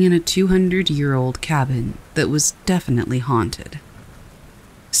experience living in a 200-year-old cabin that was definitely haunted.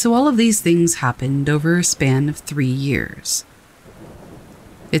 So all of these things happened over a span of 3 years.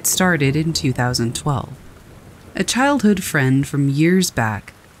 It started in 2012. A childhood friend from years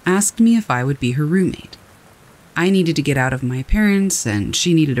back asked me if I would be her roommate. I needed to get out of my parents, and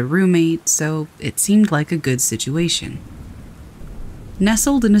she needed a roommate, so it seemed like a good situation.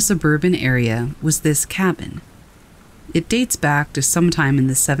 Nestled in a suburban area was this cabin. It dates back to sometime in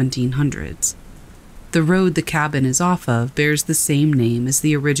the 1700s. The road the cabin is off of bears the same name as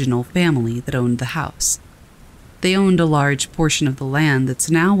the original family that owned the house. They owned a large portion of the land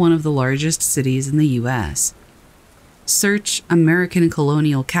that's now one of the largest cities in the U.S. Search American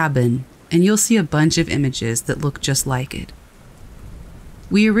Colonial Cabin, and you'll see a bunch of images that look just like it.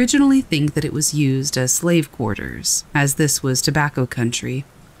 We originally think that it was used as slave quarters, as this was tobacco country,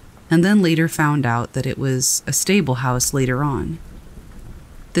 and then later found out that it was a stable house later on.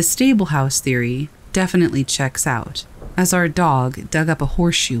 The stable house theory definitely checks out, as our dog dug up a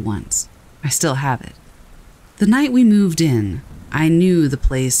horseshoe once. I still have it. The night we moved in, I knew the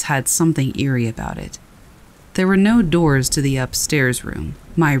place had something eerie about it. There were no doors to the upstairs room,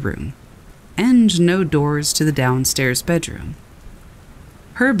 my room, and no doors to the downstairs bedroom.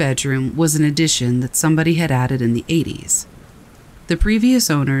 Her bedroom was an addition that somebody had added in the 80s. The previous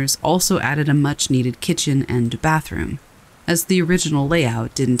owners also added a much-needed kitchen and bathroom, as the original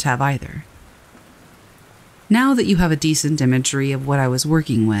layout didn't have either. Now that you have a decent imagery of what I was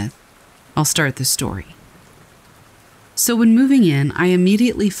working with, I'll start the story. So when moving in, I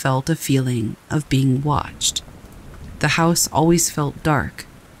immediately felt a feeling of being watched. The house always felt dark,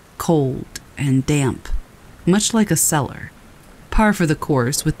 cold, and damp, much like a cellar. Par for the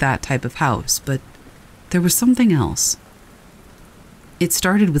course with that type of house, but there was something else. It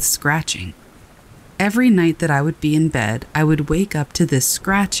started with scratching. Every night that I would be in bed, I would wake up to this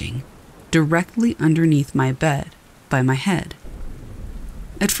scratching directly underneath my bed, by my head.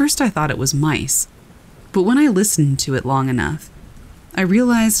 At first I thought it was mice, but when I listened to it long enough, I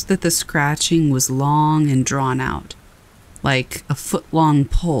realized that the scratching was long and drawn out, like a foot-long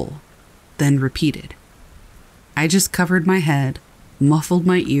pull, then repeated. I just covered my head, muffled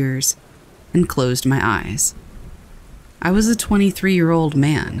my ears, and closed my eyes. I was a 23-year-old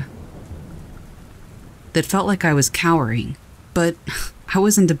man. That felt like I was cowering, but I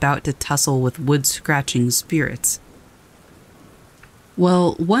wasn't about to tussle with wood-scratching spirits.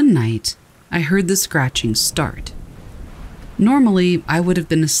 Well, one night, I heard the scratching start. Normally, I would have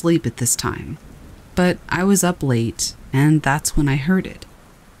been asleep at this time, but I was up late, and that's when I heard it.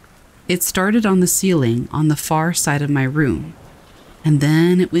 It started on the ceiling on the far side of my room, and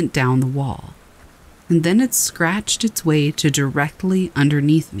then it went down the wall, and then it scratched its way to directly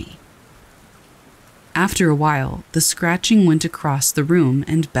underneath me. After a while, the scratching went across the room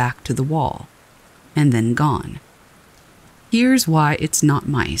and back to the wall, and then gone. Here's why it's not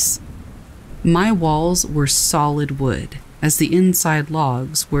mice. My walls were solid wood, as the inside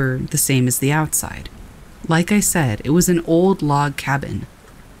logs were the same as the outside. Like I said, it was an old log cabin.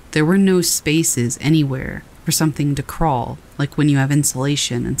 There were no spaces anywhere for something to crawl, like when you have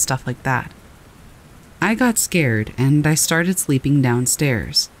insulation and stuff like that. I got scared and I started sleeping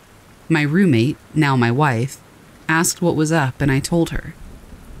downstairs. My roommate, now my wife, asked what was up and I told her.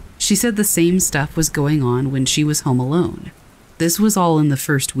 She said the same stuff was going on when she was home alone. This was all in the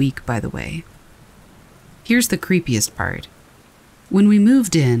first week, by the way. Here's the creepiest part. When we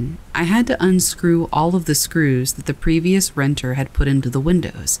moved in, I had to unscrew all of the screws that the previous renter had put into the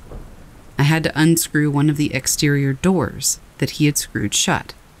windows. I had to unscrew one of the exterior doors that he had screwed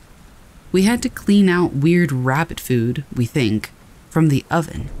shut. We had to clean out weird rabbit food, we think, from the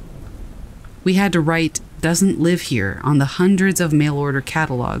oven. We had to write "doesn't live here" on the hundreds of mail order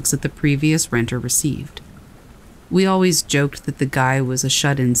catalogs that the previous renter received. We always joked that the guy was a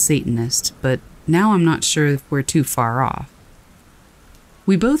shut-in Satanist, but now I'm not sure if we're too far off.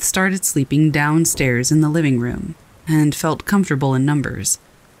 We both started sleeping downstairs in the living room and felt comfortable in numbers.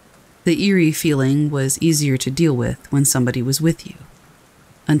 The eerie feeling was easier to deal with when somebody was with you.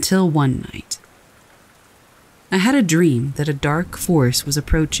 Until one night. I had a dream that a dark force was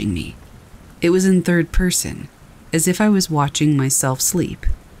approaching me. It was in third person, as if I was watching myself sleep.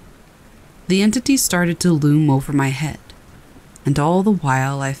 The entity started to loom over my head, and all the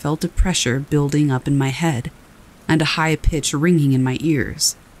while I felt a pressure building up in my head and a high pitch ringing in my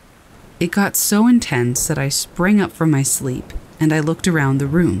ears. It got so intense that I sprang up from my sleep and I looked around the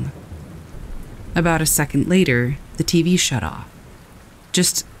room. About a second later, the TV shut off.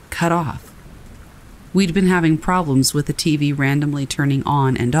 Just cut off. We'd been having problems with the TV randomly turning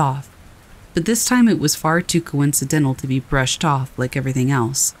on and off, but this time it was far too coincidental to be brushed off like everything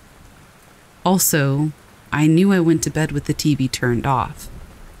else. Also, I knew I went to bed with the TV turned off.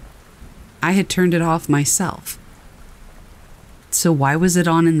 I had turned it off myself. So why was it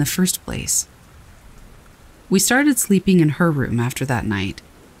on in the first place? We started sleeping in her room after that night.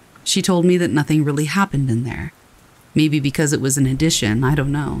 She told me that nothing really happened in there. Maybe because it was an addition, I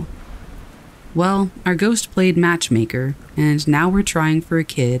don't know. Well, our ghost played matchmaker, and now we're trying for a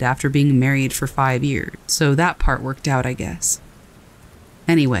kid after being married for 5 years, so that part worked out, I guess.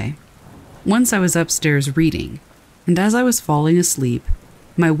 Anyway, once I was upstairs reading, and as I was falling asleep,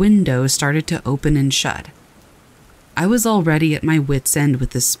 my window started to open and shut. I was already at my wit's end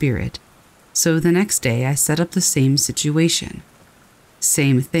with this spirit, so the next day I set up the same situation.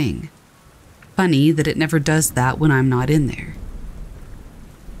 Same thing. Funny that it never does that when I'm not in there.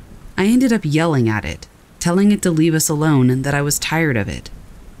 I ended up yelling at it, telling it to leave us alone and that I was tired of it.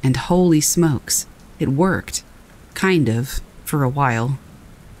 And holy smokes, it worked. Kind of, for a while.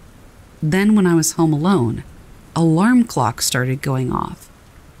 Then when I was home alone, alarm clocks started going off.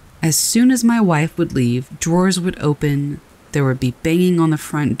 As soon as my wife would leave, drawers would open, there would be banging on the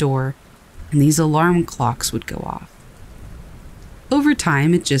front door, and these alarm clocks would go off. Over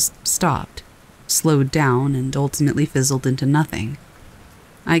time, it just stopped, slowed down, and ultimately fizzled into nothing.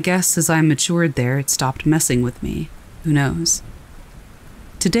 I guess as I matured there, it stopped messing with me. Who knows?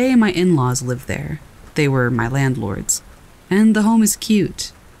 Today, my in-laws live there. They were my landlords. And the home is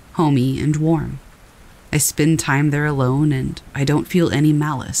cute, homey, and warm. I spend time there alone, and I don't feel any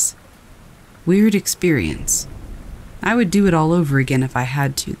malice. Weird experience. I would do it all over again if I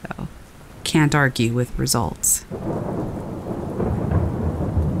had to, though. Can't argue with results.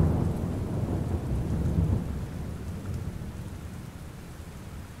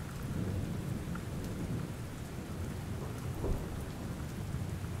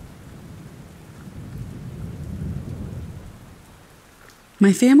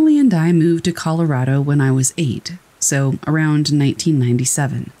 My family and I moved to Colorado when I was 8, so around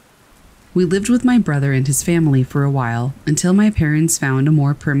 1997. We lived with my brother and his family for a while until my parents found a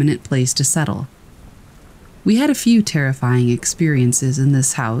more permanent place to settle. We had a few terrifying experiences in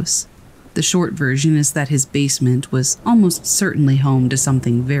this house. The short version is that his basement was almost certainly home to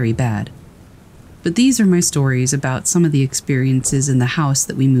something very bad. But these are my stories about some of the experiences in the house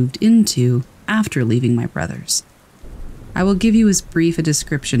that we moved into after leaving my brother's. I will give you as brief a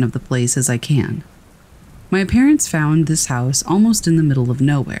description of the place as I can. My parents found this house almost in the middle of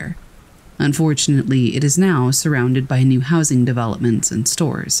nowhere. Unfortunately, it is now surrounded by new housing developments and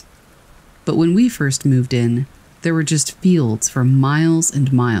stores. But when we first moved in, there were just fields for miles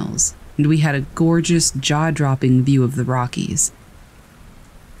and miles, and we had a gorgeous, jaw-dropping view of the Rockies.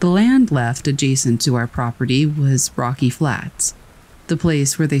 The land left adjacent to our property was Rocky Flats, the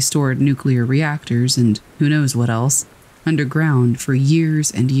place where they stored nuclear reactors and who knows what else, underground for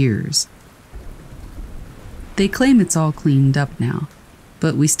years and years. They claim it's all cleaned up now,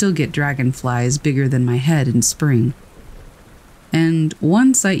 but we still get dragonflies bigger than my head in spring. And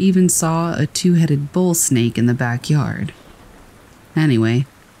once I even saw a two-headed bull snake in the backyard. Anyway,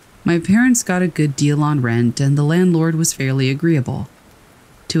 my parents got a good deal on rent and the landlord was fairly agreeable.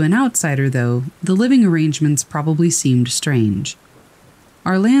 To an outsider, though, the living arrangements probably seemed strange.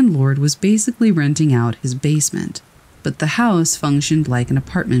 Our landlord was basically renting out his basement, but the house functioned like an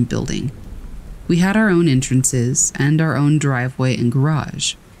apartment building. We had our own entrances and our own driveway and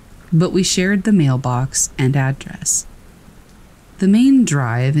garage, but we shared the mailbox and address. The main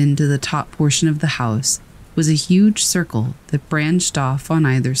drive into the top portion of the house was a huge circle that branched off on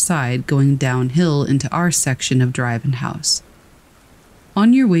either side, going downhill into our section of drive and house.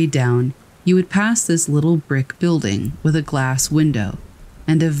 On your way down, you would pass this little brick building with a glass window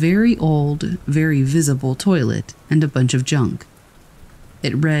and a very old, very visible toilet and a bunch of junk.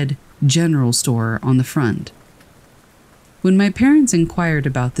 It read General Store on the front. When my parents inquired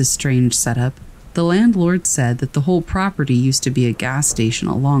about this strange setup, the landlord said that the whole property used to be a gas station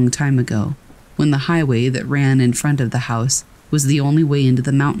a long time ago, when the highway that ran in front of the house was the only way into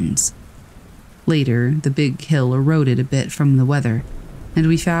the mountains. Later, the big hill eroded a bit from the weather, and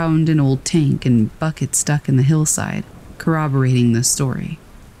we found an old tank and bucket stuck in the hillside, corroborating the story.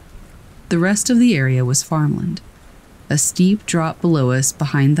 The rest of the area was farmland. A steep drop below us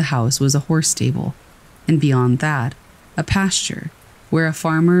behind the house was a horse stable, and beyond that, a pasture where a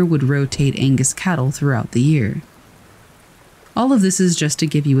farmer would rotate Angus cattle throughout the year. All of this is just to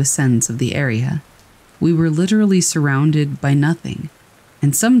give you a sense of the area. We were literally surrounded by nothing,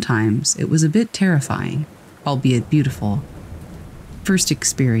 and sometimes it was a bit terrifying, albeit beautiful. First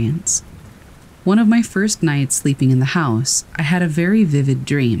experience. One of my first nights sleeping in the house, I had a very vivid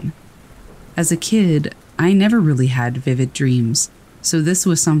dream. As a kid, I never really had vivid dreams, so this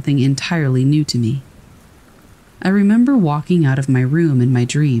was something entirely new to me. I remember walking out of my room in my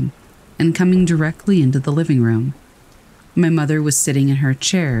dream and coming directly into the living room. My mother was sitting in her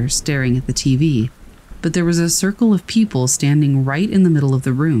chair staring at the TV, but there was a circle of people standing right in the middle of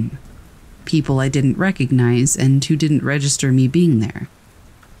the room. People I didn't recognize and who didn't register me being there.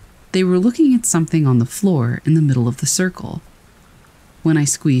 They were looking at something on the floor in the middle of the circle. When I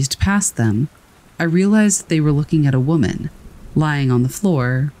squeezed past them, I realized they were looking at a woman, lying on the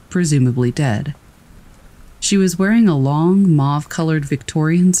floor, presumably dead. She was wearing a long, mauve-colored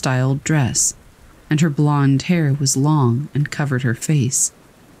Victorian-style dress, and her blonde hair was long and covered her face.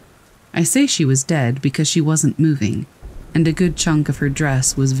 I say she was dead because she wasn't moving, and a good chunk of her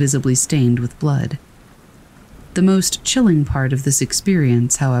dress was visibly stained with blood. The most chilling part of this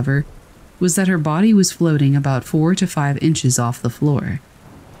experience, however, was that her body was floating about 4 to 5 inches off the floor.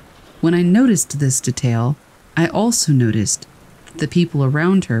 When I noticed this detail, I also noticed that the people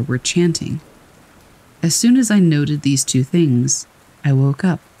around her were chanting. As soon as I noted these two things, I woke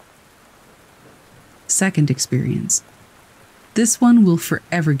up. Second experience. This one will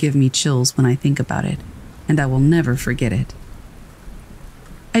forever give me chills when I think about it, and I will never forget it.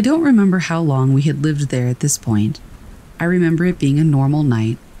 I don't remember how long we had lived there at this point. I remember it being a normal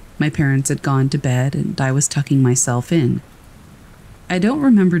night. My parents had gone to bed, and I was tucking myself in. I don't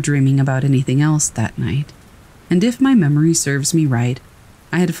remember dreaming about anything else that night, and if my memory serves me right,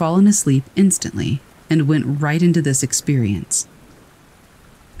 I had fallen asleep instantly and went right into this experience.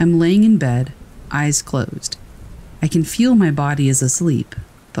 I'm laying in bed, eyes closed. I can feel my body is asleep,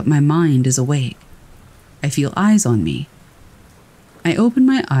 but my mind is awake. I feel eyes on me. I open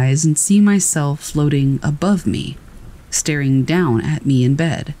my eyes and see myself floating above me, staring down at me in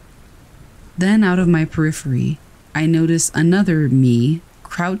bed. Then out of my periphery, I notice another me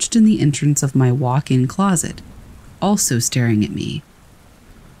crouched in the entrance of my walk-in closet, also staring at me.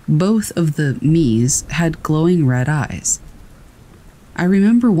 Both of the me's had glowing red eyes. I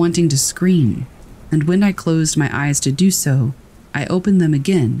remember wanting to scream, and when I closed my eyes to do so, I opened them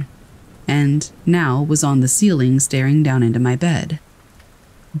again, and now was on the ceiling staring down into my bed.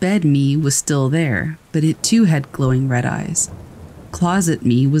 Bed me was still there, but it too had glowing red eyes. Closet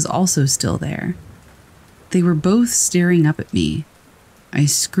me was also still there, They were both staring up at me. I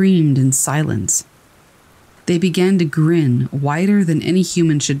screamed in silence. They began to grin wider than any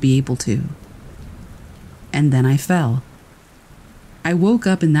human should be able to. And then I fell. I woke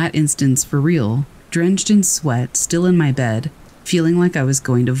up in that instance for real, drenched in sweat, still in my bed, feeling like I was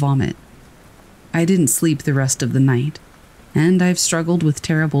going to vomit. I didn't sleep the rest of the night, and I've struggled with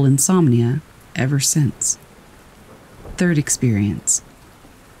terrible insomnia ever since. Third experience.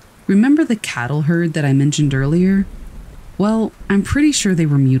 Remember the cattle herd that I mentioned earlier? Well, I'm pretty sure they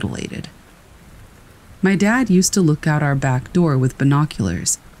were mutilated. My dad used to look out our back door with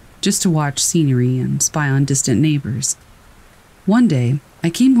binoculars, just to watch scenery and spy on distant neighbors. One day, I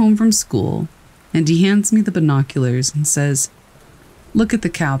came home from school, and he hands me the binoculars and says, "Look at the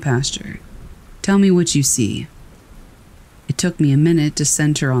cow pasture. Tell me what you see." It took me a minute to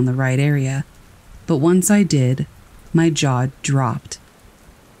center on the right area, but once I did, my jaw dropped.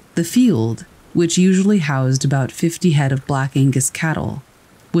 The field, which usually housed about 50 head of Black Angus cattle,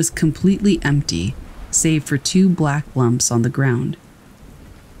 was completely empty, save for 2 black lumps on the ground.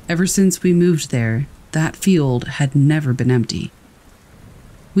 Ever since we moved there, that field had never been empty.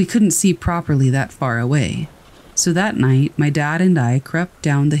 We couldn't see properly that far away, so that night my dad and I crept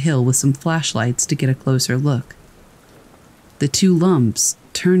down the hill with some flashlights to get a closer look. The 2 lumps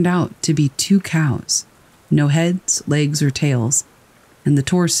turned out to be 2 cows, no heads, legs, or tails, and the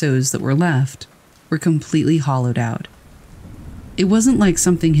torsos that were left were completely hollowed out. It wasn't like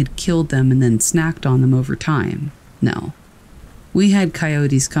something had killed them and then snacked on them over time. No. We had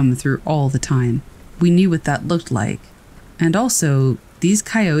coyotes come through all the time. We knew what that looked like. And also, these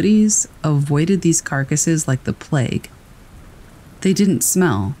coyotes avoided these carcasses like the plague. They didn't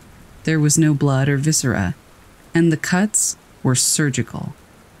smell. There was no blood or viscera. And the cuts were surgical.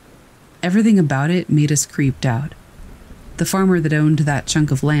 Everything about it made us creeped out. The farmer that owned that chunk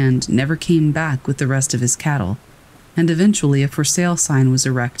of land never came back with the rest of his cattle, and eventually a for sale sign was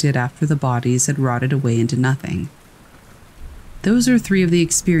erected after the bodies had rotted away into nothing. Those are 3 of the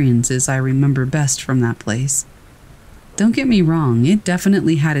experiences I remember best from that place. Don't get me wrong, it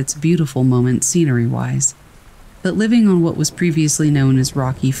definitely had its beautiful moments scenery-wise, but living on what was previously known as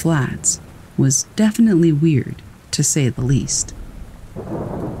Rocky Flats was definitely weird, to say the least.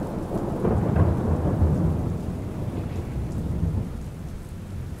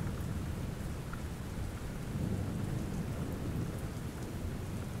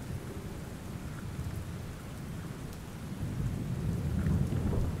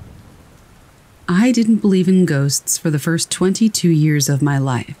 I didn't believe in ghosts for the first 22 years of my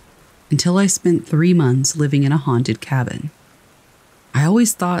life, until I spent 3 months living in a haunted cabin. I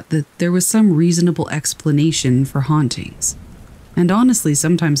always thought that there was some reasonable explanation for hauntings, and honestly,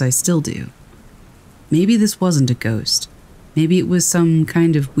 sometimes I still do. Maybe this wasn't a ghost. Maybe it was some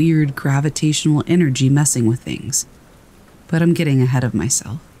kind of weird gravitational energy messing with things. But I'm getting ahead of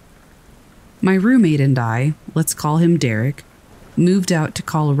myself. My roommate and I, let's call him Derek, moved out to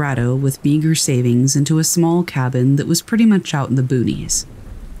Colorado with meager savings into a small cabin that was pretty much out in the boonies.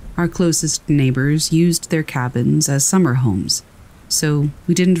 Our closest neighbors used their cabins as summer homes, so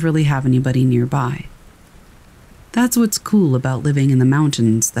we didn't really have anybody nearby. That's what's cool about living in the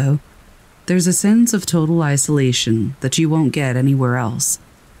mountains, though. There's a sense of total isolation that you won't get anywhere else.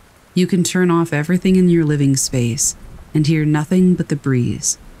 You can turn off everything in your living space and hear nothing but the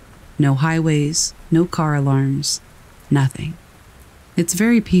breeze. No highways, no car alarms, nothing. It's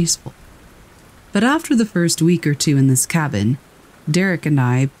very peaceful. But after the first week or 2 in this cabin, Derek and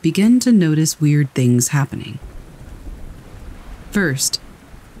I began to notice weird things happening. First,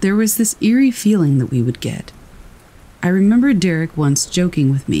 there was this eerie feeling that we would get. I remember Derek once joking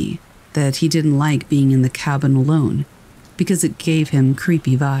with me that he didn't like being in the cabin alone because it gave him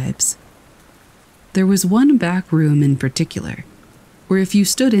creepy vibes. There was one back room in particular where if you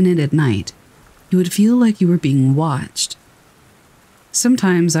stood in it at night, you would feel like you were being watched.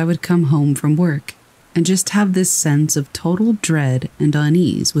 Sometimes I would come home from work and just have this sense of total dread and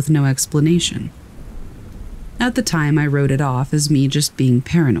unease with no explanation. At the time, I wrote it off as me just being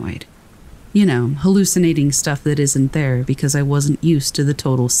paranoid. You know, hallucinating stuff that isn't there because I wasn't used to the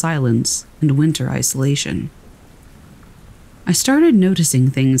total silence and winter isolation. I started noticing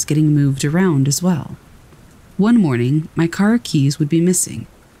things getting moved around as well. One morning, my car keys would be missing,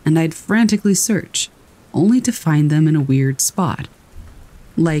 and I'd frantically search, only to find them in a weird spot,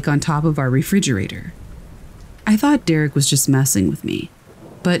 like on top of our refrigerator. I thought Derek was just messing with me,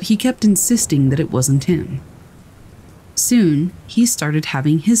 but he kept insisting that it wasn't him. Soon, he started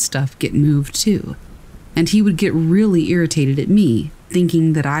having his stuff get moved too, and he would get really irritated at me,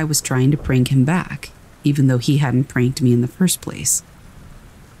 thinking that I was trying to prank him back, even though he hadn't pranked me in the first place.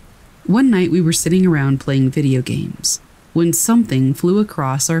 One night we were sitting around playing video games when something flew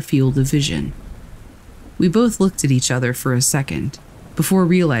across our field of vision. We both looked at each other for a second before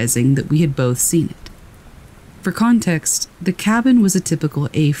realizing that we had both seen it. For context, the cabin was a typical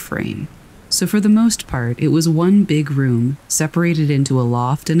A-frame, so for the most part it was one big room separated into a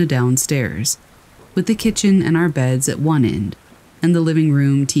loft and a downstairs, with the kitchen and our beds at one end, and the living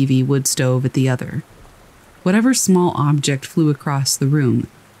room, TV, wood stove at the other. Whatever small object flew across the room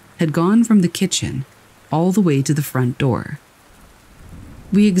had gone from the kitchen all the way to the front door.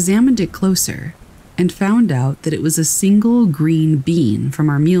 We examined it closer and found out that it was a single green bean from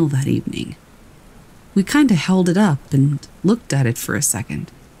our meal that evening. We kinda held it up and looked at it for a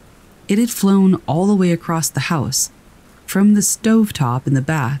second. It had flown all the way across the house, from the stovetop in the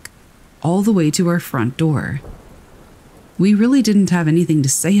back, all the way to our front door. We really didn't have anything to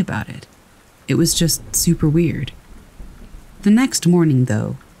say about it. It was just super weird. The next morning,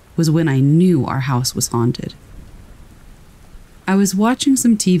 though, was when I knew our house was haunted. I was watching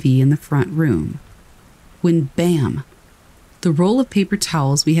some TV in the front room when bam! The roll of paper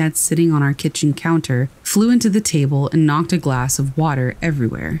towels we had sitting on our kitchen counter flew into the table and knocked a glass of water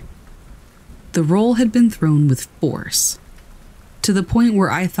everywhere. The roll had been thrown with force, to the point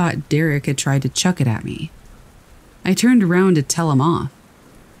where I thought Derek had tried to chuck it at me. I turned around to tell him off,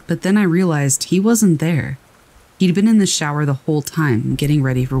 but then I realized he wasn't there. He'd been in the shower the whole time, getting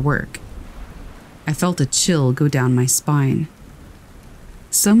ready for work. I felt a chill go down my spine.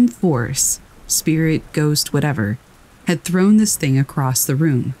 Some force, spirit, ghost, whatever, had thrown this thing across the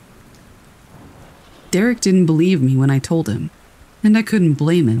room. Derek didn't believe me when I told him, and I couldn't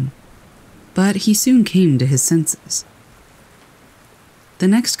blame him, but he soon came to his senses. The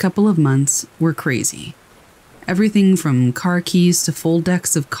next couple of months were crazy. Everything from car keys to full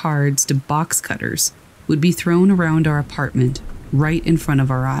decks of cards to box cutters would be thrown around our apartment right in front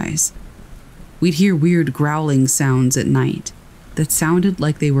of our eyes. We'd hear weird growling sounds at night that sounded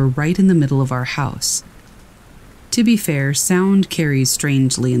like they were right in the middle of our house. To be fair, sound carries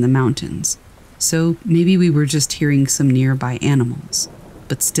strangely in the mountains, so maybe we were just hearing some nearby animals,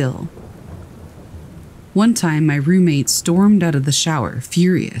 but still. One time, my roommate stormed out of the shower,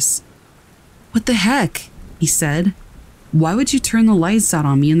 furious. "What the heck?" he said. "Why would you turn the lights out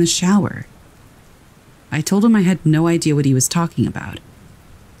on me in the shower?" I told him I had no idea what he was talking about.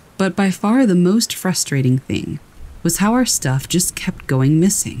 But by far the most frustrating thing was how our stuff just kept going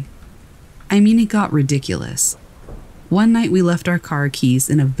missing. I mean, it got ridiculous. One night we left our car keys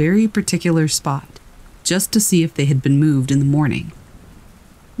in a very particular spot, just to see if they had been moved in the morning.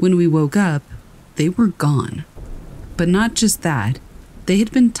 When we woke up, they were gone. But not just that, they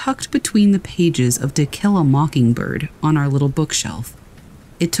had been tucked between the pages of To Kill a Mockingbird on our little bookshelf.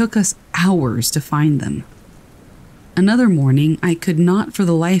 It took us hours to find them. Another morning, I could not for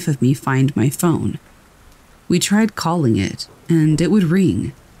the life of me find my phone. We tried calling it, and it would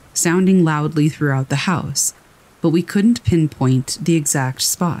ring, sounding loudly throughout the house, but we couldn't pinpoint the exact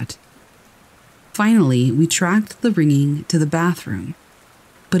spot. Finally, we tracked the ringing to the bathroom,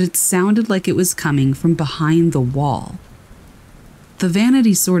 but it sounded like it was coming from behind the wall. The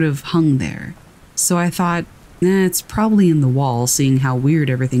vanity sort of hung there, so I thought, it's probably in the wall, seeing how weird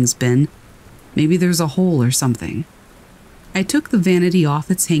everything's been. Maybe there's a hole or something. I took the vanity off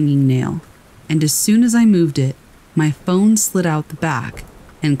its hanging nail, and as soon as I moved it, my phone slid out the back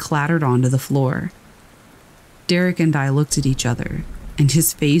and clattered onto the floor. Derek and I looked at each other, and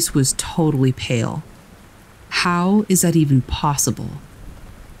his face was totally pale. How is that even possible?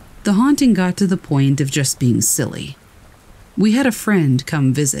 The haunting got to the point of just being silly. We had a friend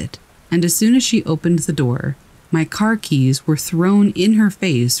come visit, and as soon as she opened the door, my car keys were thrown in her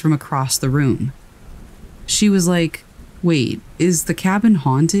face from across the room. She was like, "Wait, is the cabin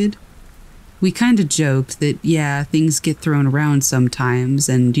haunted?" We kinda joked that, yeah, things get thrown around sometimes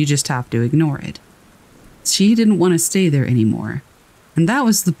and you just have to ignore it. She didn't want to stay there anymore, and that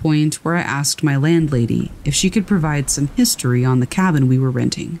was the point where I asked my landlady if she could provide some history on the cabin we were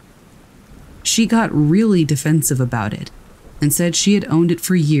renting. She got really defensive about it and said she had owned it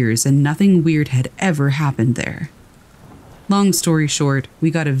for years and nothing weird had ever happened there. Long story short, we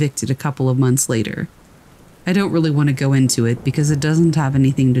got evicted a couple of months later. I don't really want to go into it because it doesn't have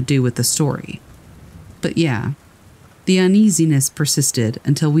anything to do with the story. But yeah, the uneasiness persisted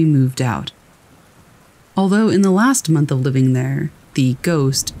until we moved out. Although in the last month of living there, the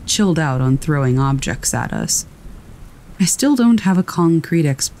ghost chilled out on throwing objects at us, I still don't have a concrete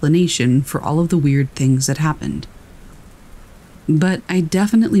explanation for all of the weird things that happened. But I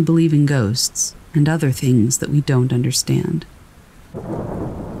definitely believe in ghosts and other things that we don't understand.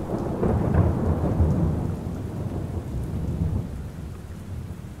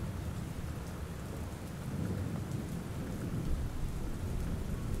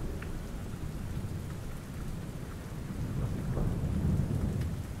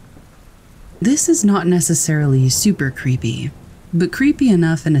 This is not necessarily super creepy, but creepy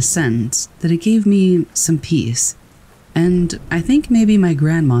enough in a sense that it gave me some peace, and I think maybe my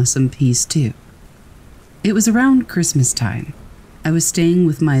grandma some peace too. It was around Christmas time. I was staying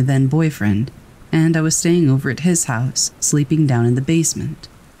with my then boyfriend, and I was staying over at his house, sleeping down in the basement.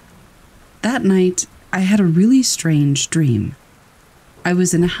 That night, I had a really strange dream. I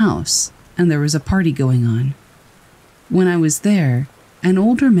was in a house, and there was a party going on. When I was there, an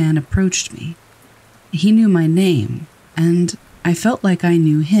older man approached me. He knew my name, and I felt like I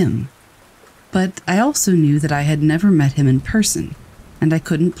knew him. But I also knew that I had never met him in person, and I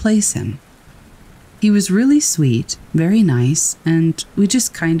couldn't place him. He was really sweet, very nice, and we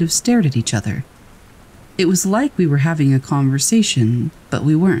just kind of stared at each other. It was like we were having a conversation, but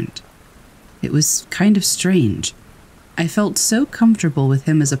we weren't. It was kind of strange. I felt so comfortable with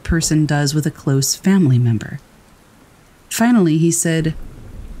him as a person does with a close family member. Finally, he said,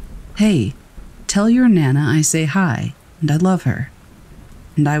 "Hey, tell your Nana I say hi, and I love her."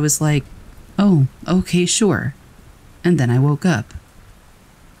 And I was like, "Oh, okay, sure." And then I woke up.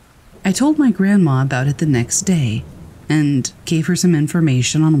 I told my grandma about it the next day, and gave her some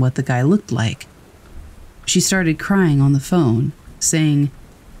information on what the guy looked like. She started crying on the phone, saying,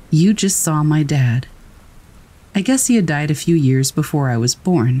 "You just saw my dad." I guess he had died a few years before I was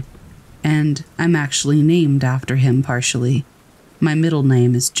born, and I'm actually named after him partially. My middle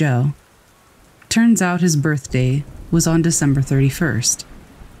name is Joe. Turns out his birthday was on December 31st.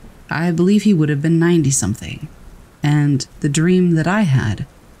 I believe he would have been 90-something, and the dream that I had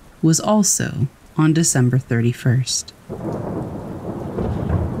was also on December 31st.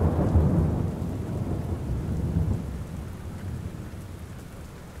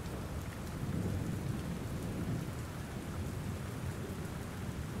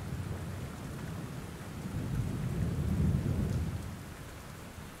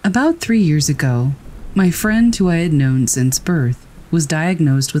 About 3 years ago, my friend who I had known since birth was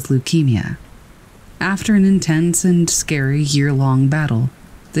diagnosed with leukemia. After an intense and scary year-long battle,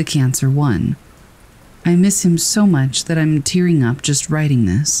 the cancer won. I miss him so much that I'm tearing up just writing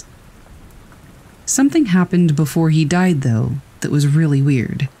this. Something happened before he died, though, that was really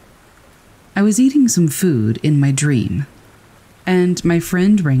weird. I was eating some food in my dream, and my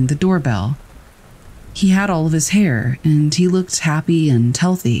friend rang the doorbell. He had all of his hair, and he looked happy and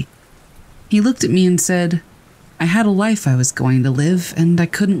healthy. He looked at me and said, "I had a life I was going to live, and I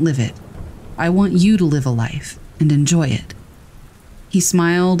couldn't live it. I want you to live a life and enjoy it." He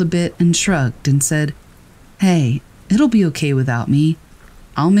smiled a bit and shrugged and said, "Hey, it'll be okay without me.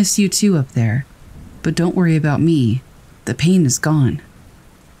 I'll miss you too up there. But don't worry about me. The pain is gone."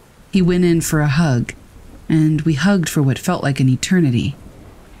 He went in for a hug, and we hugged for what felt like an eternity.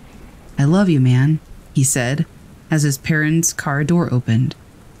 "I love you, man," he said, as his parents' car door opened.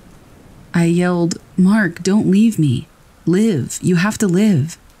 I yelled, "Mark, don't leave me. Live. You have to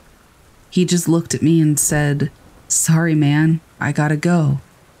live." He just looked at me and said, "Sorry, man, I gotta go,"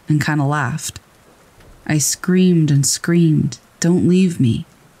 and kind of laughed. I screamed and screamed, "Don't leave me,"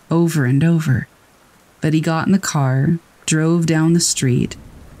 over and over. But he got in the car, drove down the street,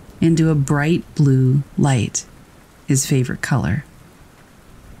 into a bright blue light, his favorite color.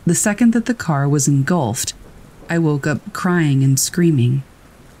 The second that the car was engulfed, I woke up crying and screaming.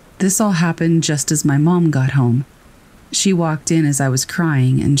 This all happened just as my mom got home. She walked in as I was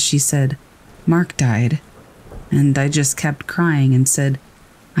crying and she said, "Mark died." And I just kept crying and said,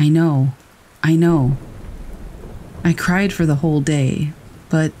 I know. I cried for the whole day,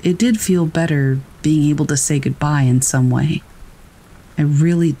 but it did feel better being able to say goodbye in some way. I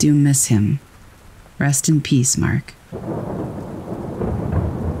really do miss him. Rest in peace, Mark.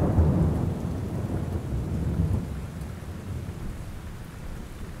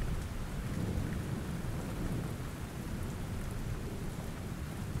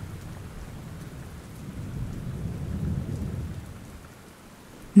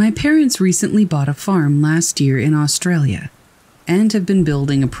 My parents recently bought a farm last year in Australia and have been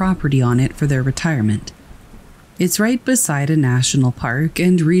building a property on it for their retirement. It's right beside a national park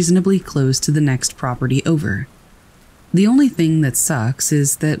and reasonably close to the next property over. The only thing that sucks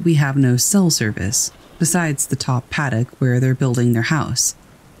is that we have no cell service, besides the top paddock where they're building their house.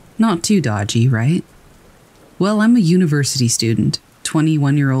 Not too dodgy, right? Well, I'm a university student,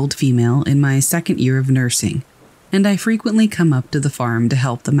 21-year-old female in my second year of nursing, and I frequently come up to the farm to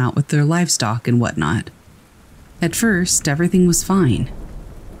help them out with their livestock and whatnot. At first, everything was fine.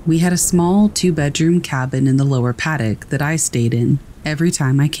 We had a small 2-bedroom cabin in the lower paddock that I stayed in every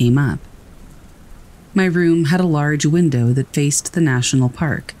time I came up. My room had a large window that faced the national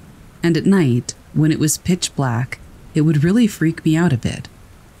park, and at night, when it was pitch black, it would really freak me out a bit.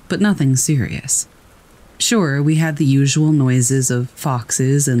 but nothing serious. Sure, we had the usual noises of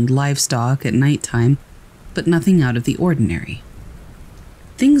foxes and livestock at nighttime, but nothing out of the ordinary.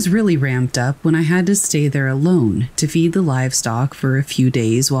 Things really ramped up when I had to stay there alone to feed the livestock for a few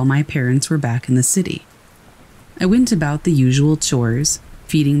days while my parents were back in the city. I went about the usual chores,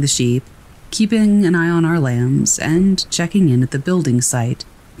 feeding the sheep, keeping an eye on our lambs, and checking in at the building site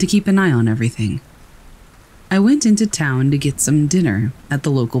to keep an eye on everything. I went into town to get some dinner at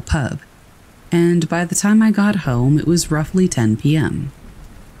the local pub, and by the time I got home, it was roughly 10 p.m.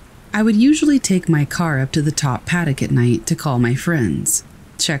 I would usually take my car up to the top paddock at night to call my friends,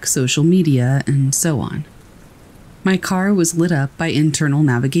 check social media, and so on. My car was lit up by internal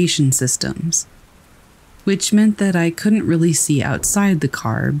navigation systems, which meant that I couldn't really see outside the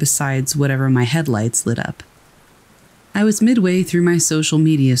car besides whatever my headlights lit up. I was midway through my social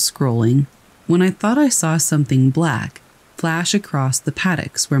media scrolling when I thought I saw something black flash across the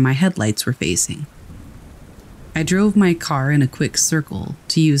paddocks where my headlights were facing. I drove my car in a quick circle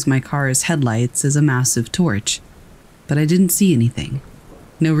to use my car's headlights as a massive torch, but I didn't see anything.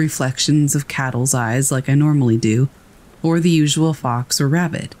 No reflections of cattle's eyes like I normally do, or the usual fox or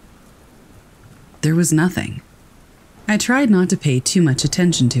rabbit. There was nothing. I tried not to pay too much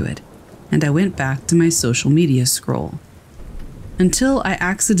attention to it, and I went back to my social media scroll, until I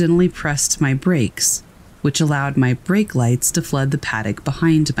accidentally pressed my brakes, which allowed my brake lights to flood the paddock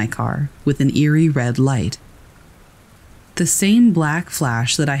behind my car with an eerie red light. The same black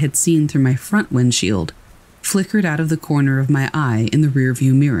flash that I had seen through my front windshield flickered out of the corner of my eye in the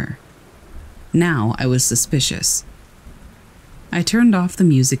rearview mirror. Now I was suspicious. I turned off the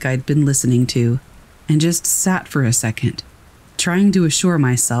music I'd been listening to and just sat for a second, trying to assure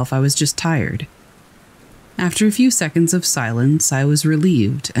myself I was just tired. After a few seconds of silence, I was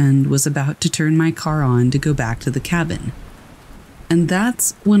relieved and was about to turn my car on to go back to the cabin. And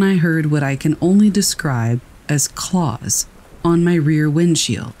that's when I heard what I can only describe as claws on my rear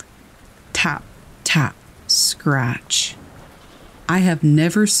windshield. Tap, tap, scratch. I have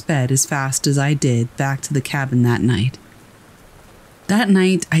never sped as fast as I did back to the cabin that night. That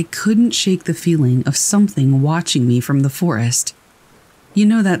night, I couldn't shake the feeling of something watching me from the forest. You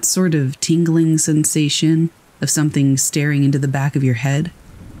know that sort of tingling sensation of something staring into the back of your head?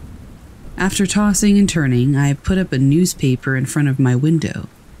 After tossing and turning, I put up a newspaper in front of my window,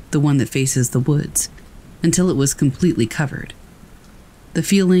 the one that faces the woods, until it was completely covered. The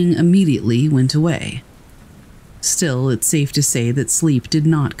feeling immediately went away. Still, it's safe to say that sleep did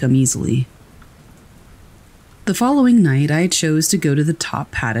not come easily. The following night, I chose to go to the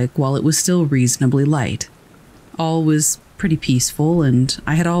top paddock while it was still reasonably light. All was pretty peaceful, and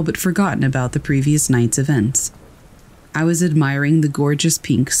I had all but forgotten about the previous night's events. I was admiring the gorgeous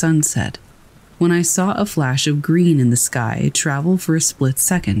pink sunset when I saw a flash of green in the sky travel for a split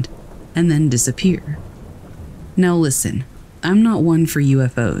second and then disappear. Now listen, I'm not one for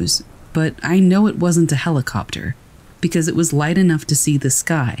UFOs, but I know it wasn't a helicopter because it was light enough to see the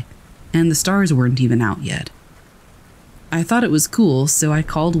sky, and the stars weren't even out yet. I thought it was cool, so I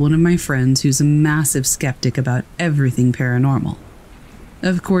called one of my friends who's a massive skeptic about everything paranormal.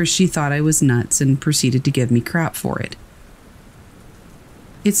 Of course, she thought I was nuts and proceeded to give me crap for it.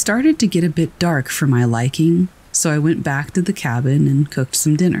 It started to get a bit dark for my liking, so I went back to the cabin and cooked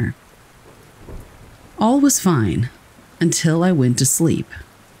some dinner. All was fine, until I went to sleep,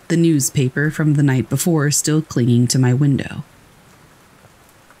 the newspaper from the night before still clinging to my window.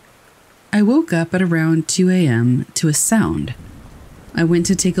 I woke up at around 2 a.m. to a sound. I went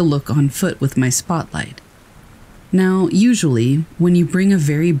to take a look on foot with my spotlight. Now, usually, when you bring a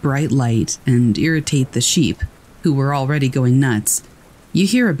very bright light and irritate the sheep, who were already going nuts, you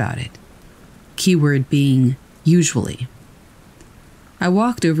hear about it. Keyword being usually. I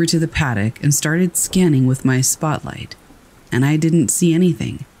walked over to the paddock and started scanning with my spotlight, and I didn't see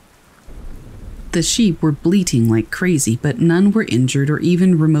anything. The sheep were bleating like crazy, but none were injured or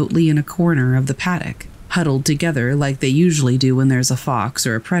even remotely in a corner of the paddock, huddled together like they usually do when there's a fox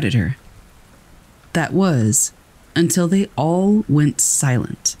or a predator. That was until they all went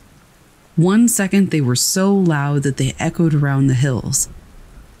silent. 1 second they were so loud that they echoed around the hills,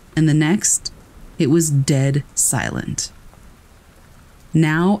 and the next it was dead silent.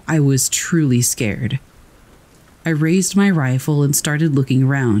 Now I was truly scared. I raised my rifle and started looking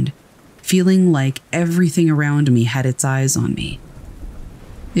around, feeling like everything around me had its eyes on me.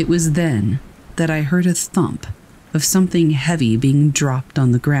 It was then that I heard a thump of something heavy being dropped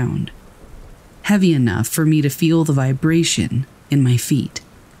on the ground, heavy enough for me to feel the vibration in my feet.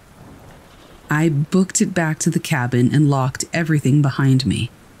 I booked it back to the cabin and locked everything behind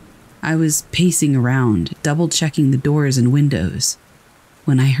me. I was pacing around, double-checking the doors and windows.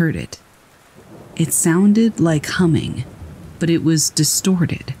 when I heard it. It sounded like humming, but it was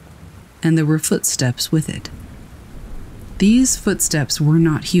distorted, and there were footsteps with it. These footsteps were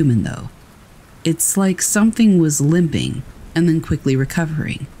not human, though. It's like something was limping and then quickly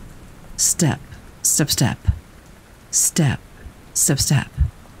recovering. Step, step, step, step, step, step,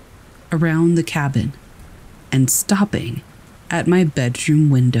 around the cabin, and stopping at my bedroom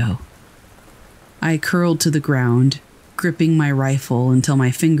window. I curled to the ground, gripping my rifle until my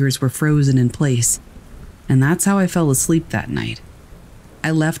fingers were frozen in place, and that's how I fell asleep that night.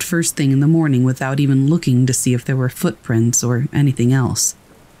 I left first thing in the morning without even looking to see if there were footprints or anything else.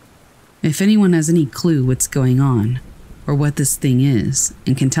 If anyone has any clue what's going on, or what this thing is,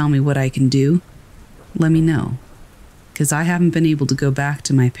 and can tell me what I can do, let me know, because I haven't been able to go back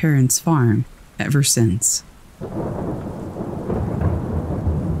to my parents' farm ever since.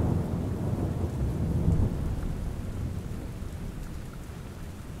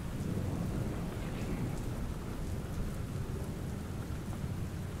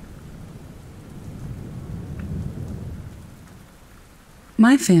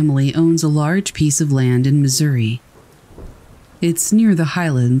 My family owns a large piece of land in Missouri. It's near the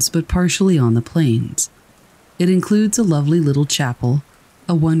highlands, but partially on the plains. It includes a lovely little chapel,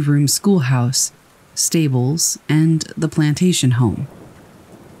 a one-room schoolhouse, stables, and the plantation home.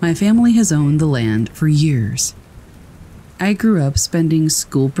 My family has owned the land for years. I grew up spending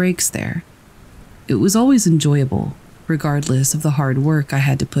school breaks there. It was always enjoyable, regardless of the hard work I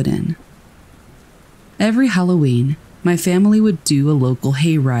had to put in. Every Halloween, my family would do a local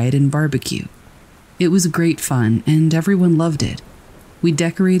hayride and barbecue. It was great fun, and everyone loved it. We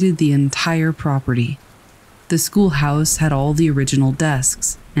decorated the entire property. The schoolhouse had all the original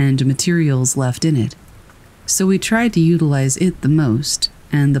desks and materials left in it, so we tried to utilize it the most,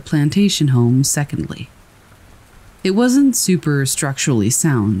 and the plantation home secondly. It wasn't super structurally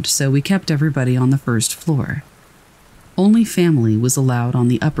sound, so we kept everybody on the first floor. Only family was allowed on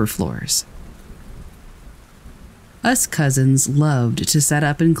the upper floors. Us cousins loved to set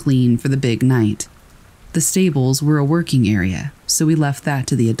up and clean for the big night. The stables were a working area, so we left that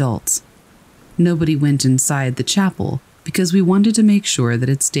to the adults. Nobody went inside the chapel because we wanted to make sure that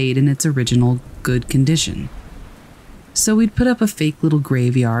it stayed in its original good condition. So we'd put up a fake little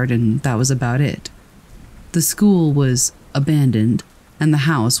graveyard, and that was about it. The school was abandoned, and the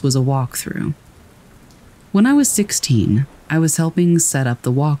house was a walkthrough. When I was 16, I was helping set up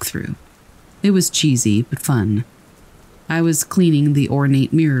the walkthrough. It was cheesy but fun. I was cleaning the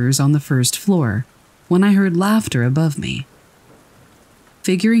ornate mirrors on the first floor when I heard laughter above me.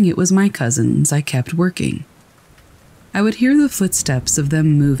 Figuring it was my cousins, I kept working. I would hear the footsteps of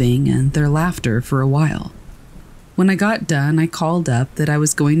them moving and their laughter for a while. When I got done, I called up that I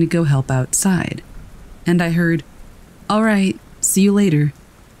was going to go help outside, and I heard, "All right, see you later,"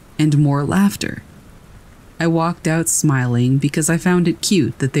 and more laughter. I walked out smiling because I found it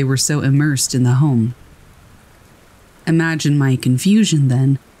cute that they were so immersed in the home. Imagine my confusion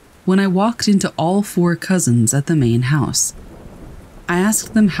then when I walked into all 4 cousins at the main house. I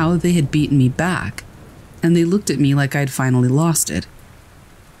asked them how they had beaten me back, and they looked at me like I'd finally lost it.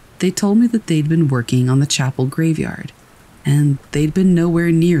 They told me that they'd been working on the chapel graveyard, and they'd been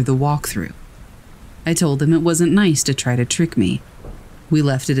nowhere near the walkthrough. I told them it wasn't nice to try to trick me. We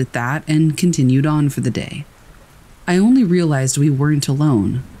left it at that and continued on for the day. I only realized we weren't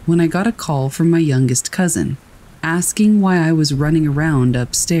alone when I got a call from my youngest cousin, asking why I was running around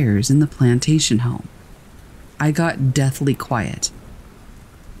upstairs in the plantation home. I got deathly quiet.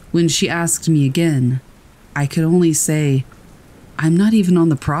 When she asked me again, I could only say, "I'm not even on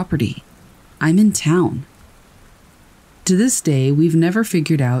the property. I'm in town." To this day, we've never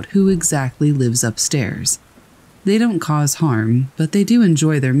figured out who exactly lives upstairs. They don't cause harm, but they do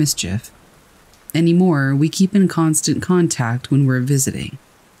enjoy their mischief. Anymore, we keep in constant contact when we're visiting,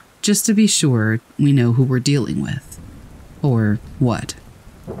 just to be sure we know who we're dealing with. Or what.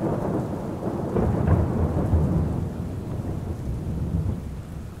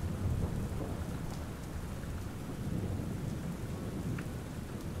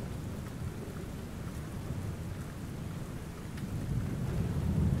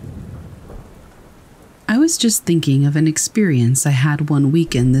 I was just thinking of an experience I had one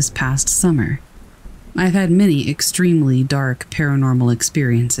weekend this past summer. I've had many extremely dark paranormal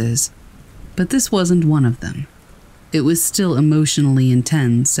experiences, but this wasn't one of them. It was still emotionally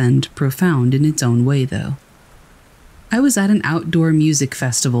intense and profound in its own way, though. I was at an outdoor music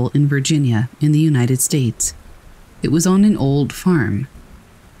festival in Virginia, in the United States. It was on an old farm.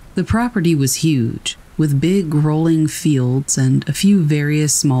 The property was huge, with big rolling fields and a few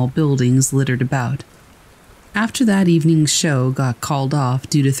various small buildings littered about. After that evening's show got called off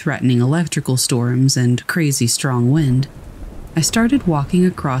due to threatening electrical storms and crazy strong wind, I started walking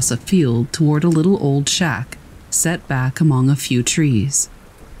across a field toward a little old shack set back among a few trees.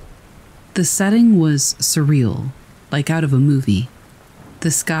 The setting was surreal, like out of a movie.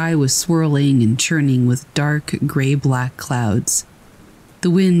 The sky was swirling and churning with dark, gray-black clouds. The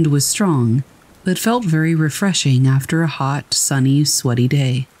wind was strong, but felt very refreshing after a hot, sunny, sweaty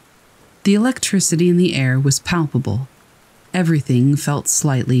day. The electricity in the air was palpable. Everything felt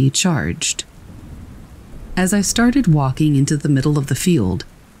slightly charged. As I started walking into the middle of the field,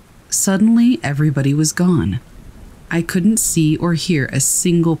 suddenly everybody was gone. I couldn't see or hear a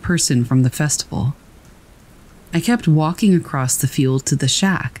single person from the festival. I kept walking across the field to the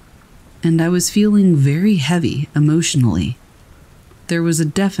shack, and I was feeling very heavy emotionally. There was a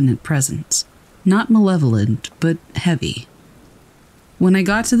definite presence, not malevolent, but heavy. When I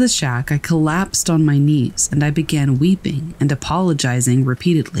got to the shack, I collapsed on my knees and I began weeping and apologizing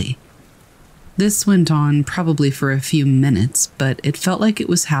repeatedly. This went on probably for a few minutes, but it felt like it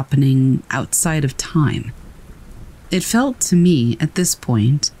was happening outside of time. It felt to me at this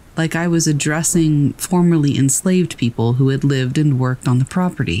point like I was addressing formerly enslaved people who had lived and worked on the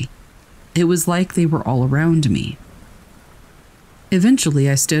property. It was like they were all around me. Eventually,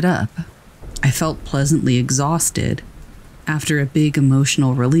 I stood up. I felt pleasantly exhausted after a big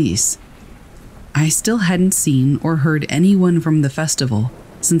emotional release. I still hadn't seen or heard anyone from the festival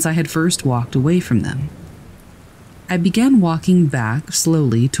since I had first walked away from them. I began walking back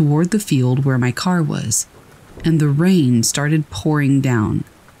slowly toward the field where my car was, and the rain started pouring down.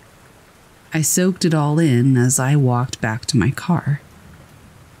 I soaked it all in as I walked back to my car.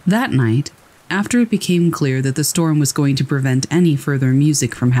 That night, after it became clear that the storm was going to prevent any further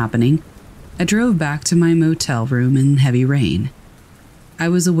music from happening, I drove back to my motel room in heavy rain. I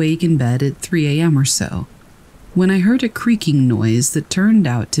was awake in bed at 3 a.m. or so, when I heard a creaking noise that turned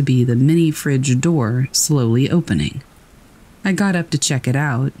out to be the mini fridge door slowly opening. I got up to check it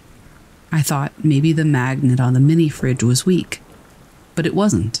out. I thought maybe the magnet on the mini fridge was weak, but it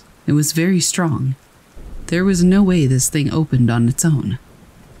wasn't. It was very strong. There was no way this thing opened on its own.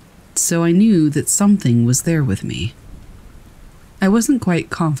 So I knew that something was there with me. I wasn't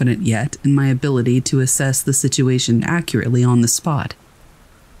quite confident yet in my ability to assess the situation accurately on the spot,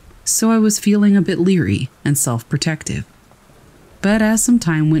 so I was feeling a bit leery and self-protective. But as some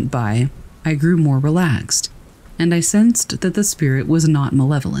time went by, I grew more relaxed, and I sensed that the spirit was not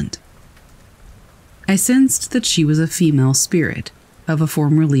malevolent. I sensed that she was a female spirit of a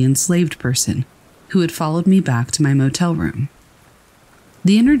formerly enslaved person who had followed me back to my motel room.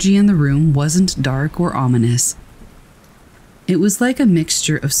 The energy in the room wasn't dark or ominous. It was like a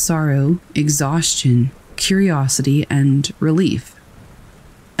mixture of sorrow, exhaustion, curiosity, and relief.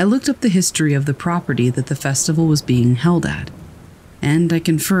 I looked up the history of the property that the festival was being held at, and I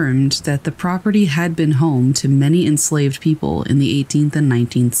confirmed that the property had been home to many enslaved people in the 18th and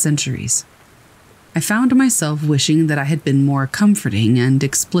 19th centuries. I found myself wishing that I had been more comforting and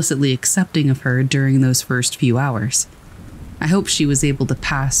explicitly accepting of her during those first few hours. I hope she was able to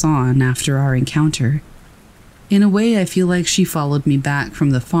pass on after our encounter. In a way, I feel like she followed me back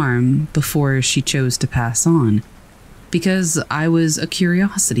from the farm before she chose to pass on, because I was a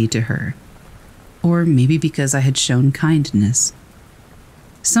curiosity to her. Or maybe because I had shown kindness.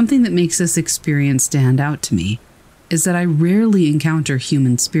 Something that makes this experience stand out to me is that I rarely encounter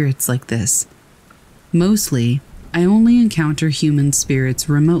human spirits like this. Mostly, I only encounter human spirits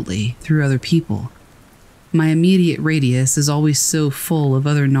remotely through other people. My immediate radius is always so full of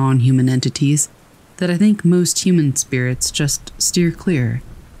other non-human entities that I think most human spirits just steer clear.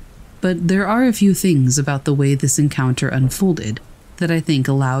 But there are a few things about the way this encounter unfolded that I think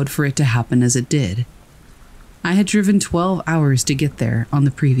allowed for it to happen as it did. I had driven 12 hours to get there on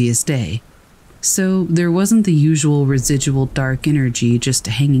the previous day, so there wasn't the usual residual dark energy just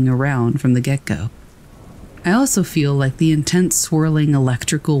hanging around from the get-go. I also feel like the intense swirling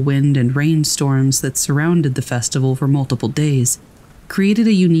electrical wind and rainstorms that surrounded the festival for multiple days created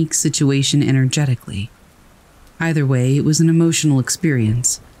a unique situation energetically. Either way, it was an emotional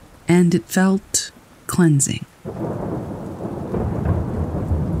experience, and it felt cleansing.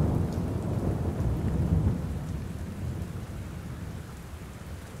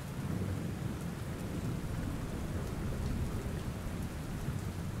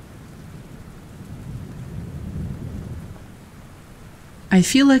 I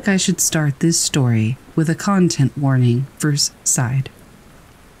feel like I should start this story with a content warning first side.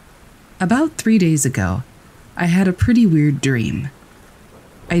 About 3 days ago, I had a pretty weird dream.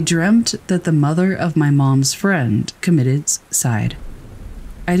 I dreamt that the mother of my mom's friend committed suicide.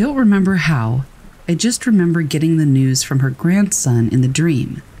 I don't remember how, I just remember getting the news from her grandson in the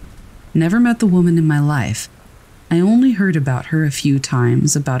dream. Never met the woman in my life. I only heard about her a few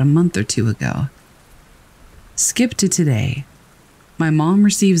times about a month or two ago. Skip to today. My mom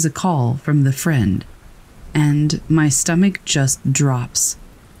receives a call from the friend, and my stomach just drops.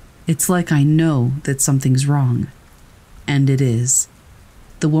 It's like I know that something's wrong. And it is.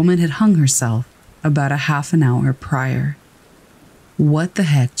 The woman had hung herself about a half an hour prior. What the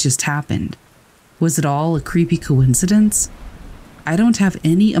heck just happened? Was it all a creepy coincidence? I don't have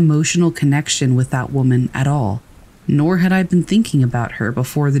any emotional connection with that woman at all, nor had I been thinking about her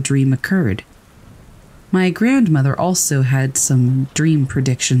before the dream occurred. My grandmother also had some dream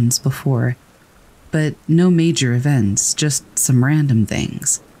predictions before, but no major events, just some random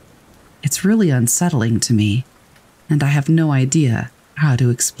things. It's really unsettling to me, and I have no idea how to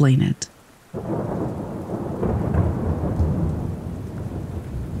explain it.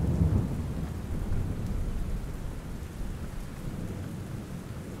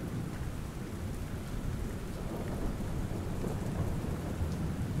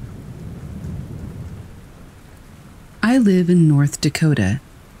 I live in North Dakota,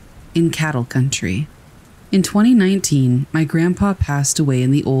 in cattle country. In 2019, my grandpa passed away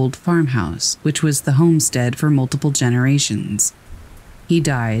in the old farmhouse, which was the homestead for multiple generations. He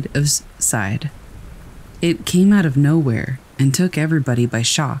died of suicide. It came out of nowhere and took everybody by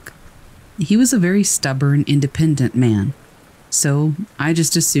shock. He was a very stubborn, independent man, so I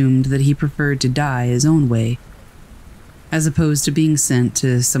just assumed that he preferred to die his own way, as opposed to being sent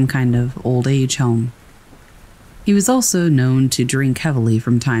to some kind of old age home. He was also known to drink heavily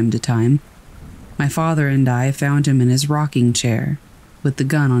from time to time. My father and I found him in his rocking chair, with the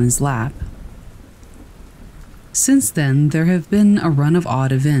gun on his lap. Since then, there have been a run of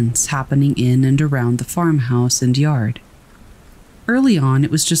odd events happening in and around the farmhouse and yard. Early on,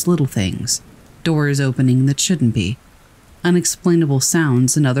 it was just little things, doors opening that shouldn't be, unexplainable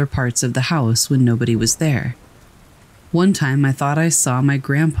sounds in other parts of the house when nobody was there. One time, I thought I saw my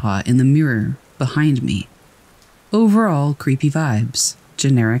grandpa in the mirror behind me. Overall, creepy vibes,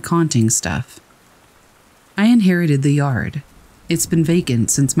 generic haunting stuff. I inherited the yard. It's been vacant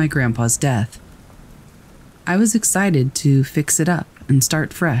since my grandpa's death. I was excited to fix it up and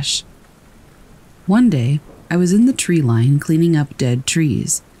start fresh. One day, I was in the tree line cleaning up dead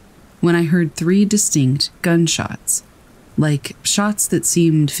trees when I heard 3 distinct gunshots, like shots that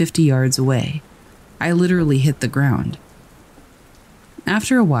seemed 50 yards away. I literally hit the ground.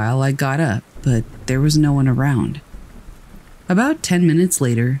 After a while, I got up, but there was no one around. About 10 minutes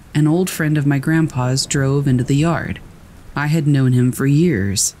later, an old friend of my grandpa's drove into the yard. I had known him for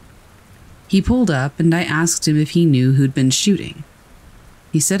years. He pulled up and I asked him if he knew who'd been shooting.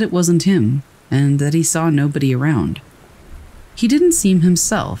 He said it wasn't him and that he saw nobody around. He didn't seem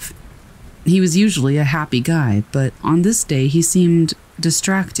himself. He was usually a happy guy, but on this day he seemed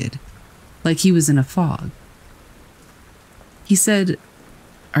distracted, like he was in a fog. He said,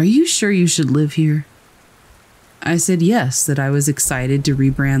 "Are you sure you should live here?" I said yes, that I was excited to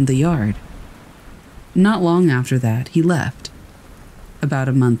rebrand the yard. Not long after that, he left. About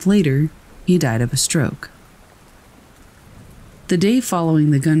a month later, he died of a stroke. The day following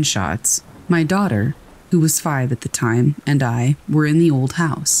the gunshots, my daughter, who was 5 at the time, and I were in the old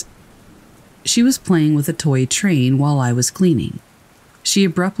house. She was playing with a toy train while I was cleaning. She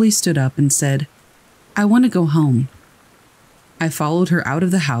abruptly stood up and said, "I want to go home." I followed her out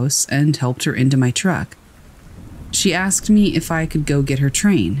of the house and helped her into my truck. She asked me if I could go get her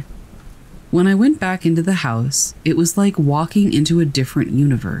train. When I went back into the house, it was like walking into a different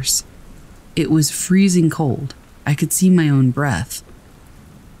universe. It was freezing cold. I could see my own breath.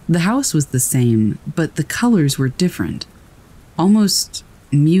 The house was the same, but the colors were different, almost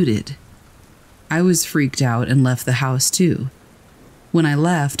muted. I was freaked out and left the house too. When I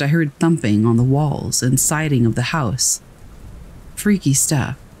left, I heard thumping on the walls and siding of the house. Freaky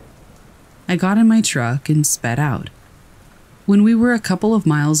stuff. I got in my truck and sped out. When we were a couple of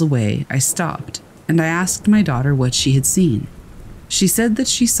miles away, I stopped and I asked my daughter what she had seen. She said that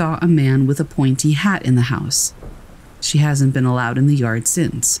she saw a man with a pointy hat in the house. She hasn't been allowed in the yard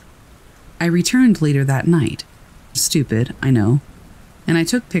since. I returned later that night. Stupid, I know. And I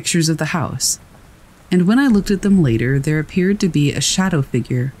took pictures of the house. And when I looked at them later, there appeared to be a shadow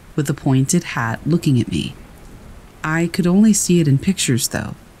figure with a pointed hat looking at me. I could only see it in pictures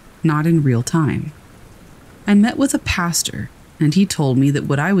though, not in real time. I met with a pastor, and he told me that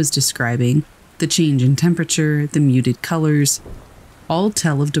what I was describing, the change in temperature, the muted colors, all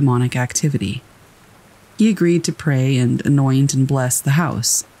tell of demonic activity. He agreed to pray and anoint and bless the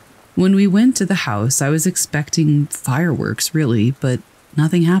house. When we went to the house, I was expecting fireworks, really, but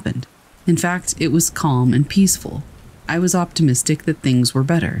nothing happened. In fact, it was calm and peaceful. I was optimistic that things were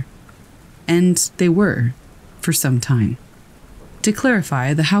better. And they were, for some time. To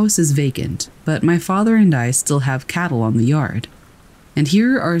clarify, the house is vacant, but my father and I still have cattle on the yard. And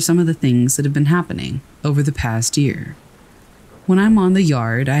here are some of the things that have been happening over the past year. When I'm on the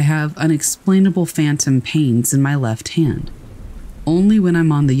yard, I have unexplainable phantom pains in my left hand. Only when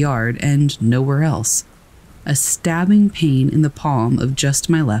I'm on the yard and nowhere else. A stabbing pain in the palm of just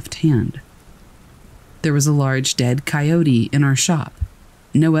my left hand. There was a large dead coyote in our shop.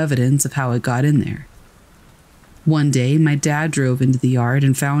 No evidence of how it got in there. One day, my dad drove into the yard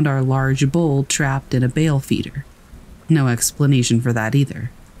and found our large bull trapped in a bale feeder. No explanation for that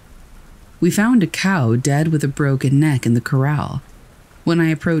either. We found a cow dead with a broken neck in the corral. When I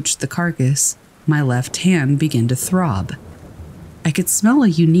approached the carcass, my left hand began to throb. I could smell a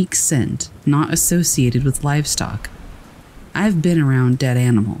unique scent not associated with livestock. I've been around dead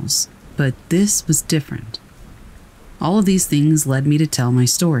animals, but this was different. All of these things led me to tell my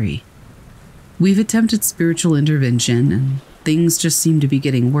story. We've attempted spiritual intervention, and things just seem to be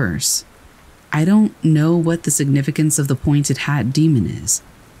getting worse. I don't know what the significance of the pointed hat demon is.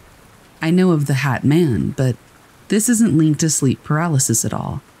 I know of the Hat Man, but this isn't linked to sleep paralysis at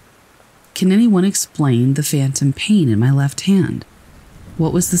all. Can anyone explain the phantom pain in my left hand?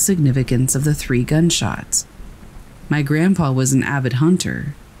 What was the significance of the 3 gunshots? My grandpa was an avid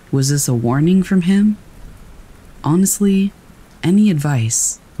hunter. Was this a warning from him? Honestly, any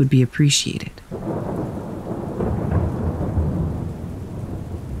advice would be appreciated.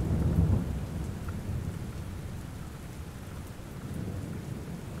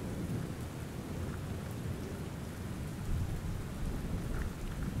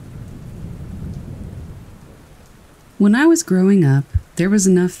 When I was growing up, there was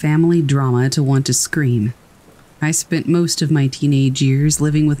enough family drama to want to scream. I spent most of my teenage years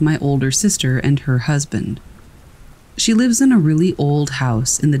living with my older sister and her husband. She lives in a really old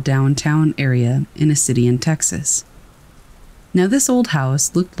house in the downtown area in a city in Texas. Now, this old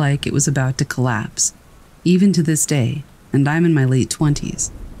house looked like it was about to collapse, even to this day, and I'm in my late 20s.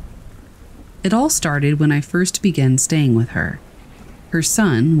 It all started when I first began staying with her. Her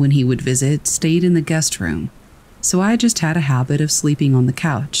son, when he would visit, stayed in the guest room, so I just had a habit of sleeping on the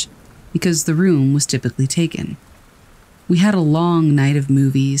couch, because the room was typically taken. We had a long night of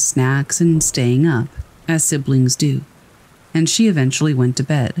movies, snacks, and staying up, as siblings do, and she eventually went to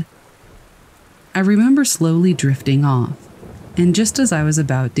bed. I remember slowly drifting off, and just as I was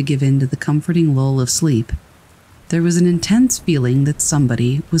about to give in to the comforting lull of sleep, there was an intense feeling that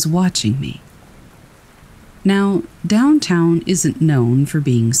somebody was watching me. Now, downtown isn't known for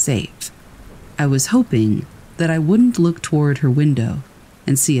being safe. I was hoping that I wouldn't look toward her window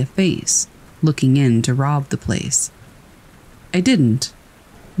and see a face looking in to rob the place. I didn't,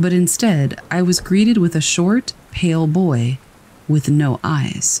 but instead I was greeted with a short, pale boy with no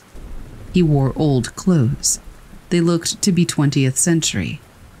eyes. He wore old clothes. They looked to be 20th century.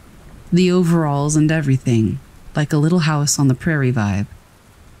 The overalls and everything, like a little house on the prairie vibe.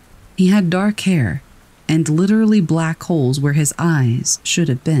 He had dark hair and literally black holes where his eyes should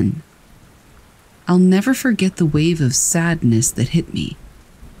have been. I'll never forget the wave of sadness that hit me.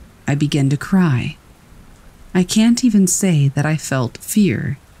 I began to cry. I can't even say that I felt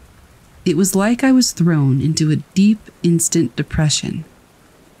fear. It was like I was thrown into a deep, instant depression.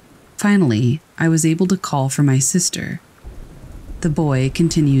 Finally, I was able to call for my sister. The boy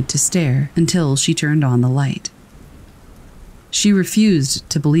continued to stare until she turned on the light. She refused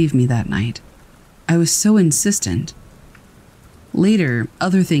to believe me that night. I was so insistent. Later,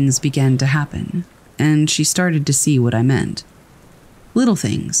 other things began to happen, and she started to see what I meant. Little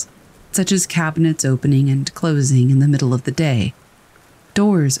things, such as cabinets opening and closing in the middle of the day,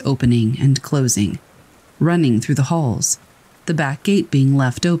 doors opening and closing, running through the halls, the back gate being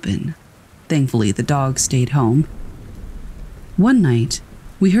left open. Thankfully, the dog stayed home. One night,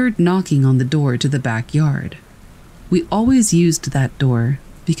 we heard knocking on the door to the backyard. We always used that door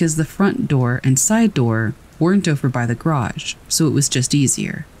because the front door and side door weren't over by the garage, so it was just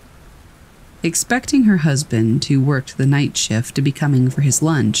easier. Expecting her husband, who worked the night shift, to be coming for his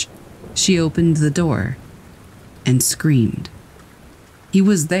lunch, she opened the door and screamed. He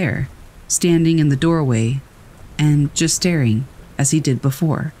was there, standing in the doorway and just staring as he did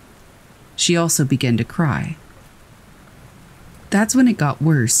before. She also began to cry. That's when it got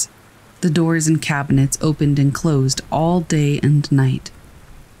worse. The doors and cabinets opened and closed all day and night.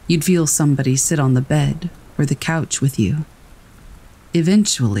 You'd feel somebody sit on the bed or the couch with you.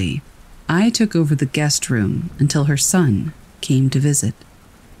 Eventually, I took over the guest room until her son came to visit.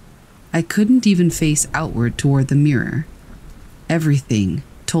 I couldn't even face outward toward the mirror. Everything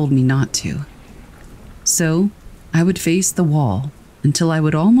told me not to. So I would face the wall until I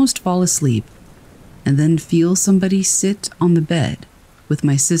would almost fall asleep and then feel somebody sit on the bed with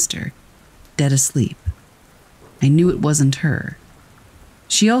my sister, dead asleep. I knew it wasn't her.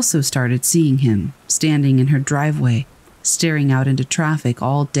 She also started seeing him standing in her driveway, staring out into traffic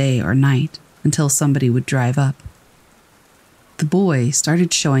all day or night until somebody would drive up. The boy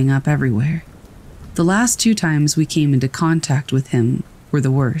started showing up everywhere. The last 2 times we came into contact with him were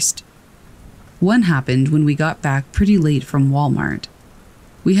the worst. One happened when we got back pretty late from Walmart.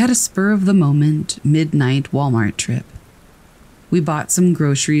 We had a spur-of-the-moment, midnight Walmart trip. We bought some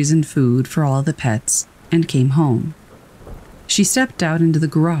groceries and food for all the pets and came home. She stepped out into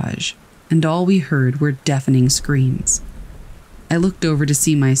the garage, and all we heard were deafening screams. I looked over to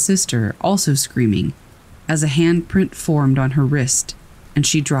see my sister also screaming, as a handprint formed on her wrist, and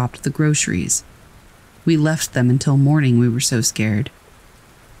she dropped the groceries. We left them until morning, we were so scared.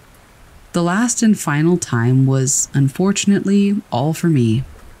 The last and final time was, unfortunately, all for me.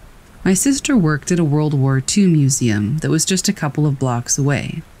 My sister worked at a World War II museum that was just a couple of blocks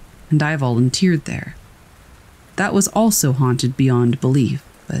away, and I volunteered there. That was also haunted beyond belief,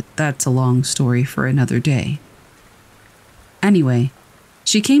 but that's a long story for another day. Anyway,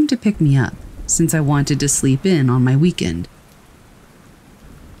 she came to pick me up, since I wanted to sleep in on my weekend.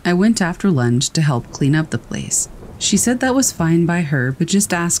 I went after lunch to help clean up the place. She said that was fine by her, but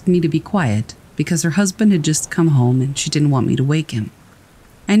just asked me to be quiet because her husband had just come home and she didn't want me to wake him.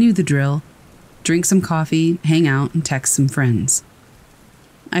 I knew the drill. Drink some coffee, hang out, and text some friends.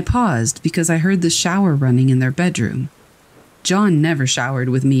 I paused because I heard the shower running in their bedroom. John never showered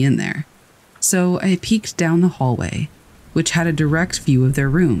with me in there, so I peeked down the hallway, which had a direct view of their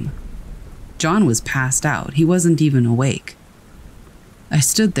room. John was passed out. He wasn't even awake. I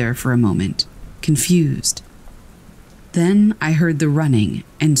stood there for a moment, confused. Then I heard the running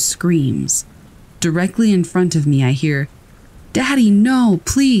and screams. Directly in front of me, I hear, "Daddy, no,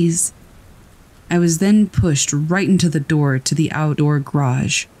 please." I was then pushed right into the door to the outdoor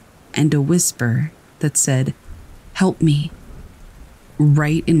garage, and a whisper that said, "Help me,"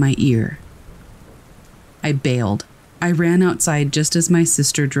 right in my ear. I bailed. I ran outside just as my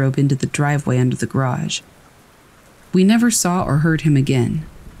sister drove into the driveway under the garage. We never saw or heard him again.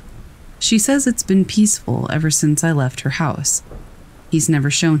 She says it's been peaceful ever since I left her house. He's never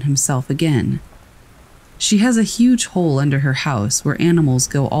shown himself again. She has a huge hole under her house where animals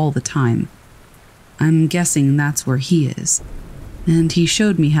go all the time. I'm guessing that's where he is, and he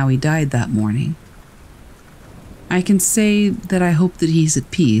showed me how he died that morning. I can say that I hope that he's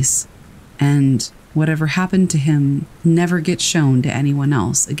at peace, and whatever happened to him never gets shown to anyone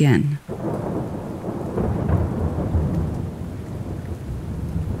else again.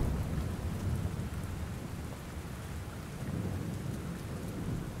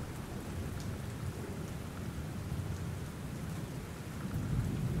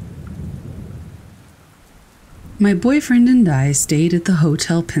 My boyfriend and I stayed at the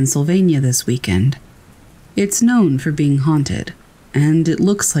Hotel Pennsylvania this weekend. It's known for being haunted, and it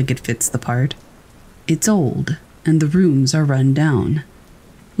looks like it fits the part. It's old, and the rooms are run down.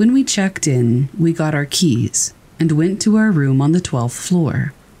 When we checked in, we got our keys and went to our room on the 12th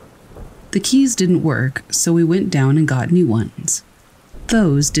floor. The keys didn't work, so we went down and got new ones.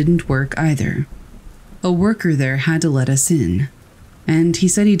 Those didn't work either. A worker there had to let us in, and he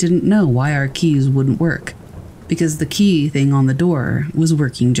said he didn't know why our keys wouldn't work, because the key thing on the door was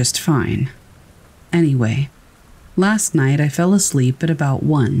working just fine. Anyway, last night I fell asleep at about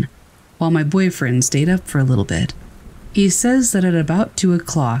 1, while my boyfriend stayed up for a little bit. He says that at about 2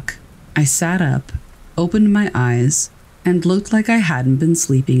 o'clock, I sat up, opened my eyes, and looked like I hadn't been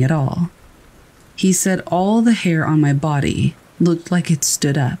sleeping at all. He said all the hair on my body looked like it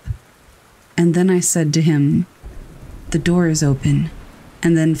stood up. And then I said to him, "The door is open,"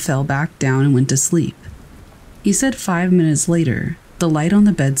 and then fell back down and went to sleep. He said 5 minutes later, the light on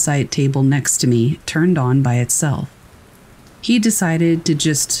the bedside table next to me turned on by itself. He decided to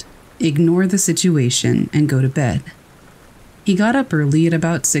just ignore the situation and go to bed. He got up early at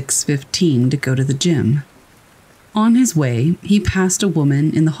about 6:15 to go to the gym. On his way, he passed a woman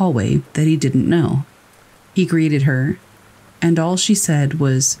in the hallway that he didn't know. He greeted her, and all she said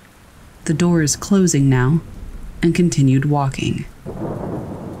was, "The door is closing now," and continued walking.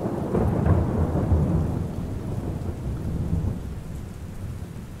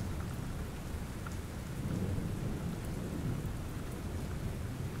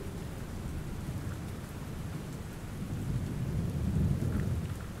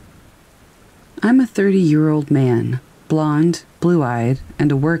 I'm a 30-year-old man, blonde, blue-eyed,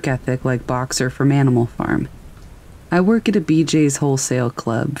 and a work ethic like Boxer from Animal Farm. I work at a BJ's wholesale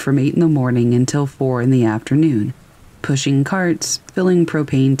club from 8 in the morning until 4 in the afternoon, pushing carts, filling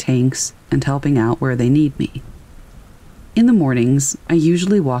propane tanks, and helping out where they need me. In the mornings, I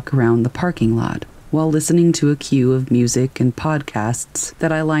usually walk around the parking lot while listening to a queue of music and podcasts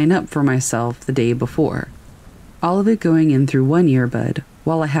that I line up for myself the day before, all of it going in through one earbud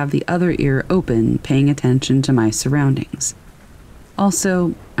while I have the other ear open paying attention to my surroundings.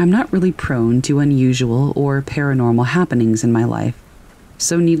 Also, I'm not really prone to unusual or paranormal happenings in my life,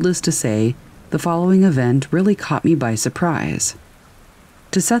 so needless to say, the following event really caught me by surprise.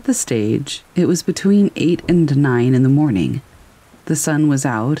 To set the stage, it was between 8 and 9 in the morning. The sun was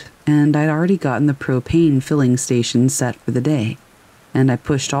out, and I'd already gotten the propane filling station set for the day, and I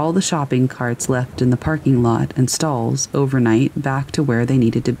pushed all the shopping carts left in the parking lot and stalls overnight back to where they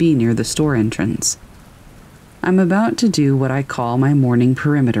needed to be near the store entrance. I'm about to do what I call my morning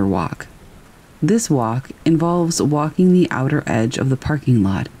perimeter walk. This walk involves walking the outer edge of the parking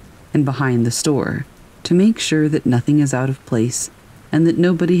lot and behind the store to make sure that nothing is out of place and that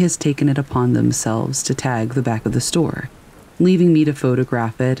nobody has taken it upon themselves to tag the back of the store, leaving me to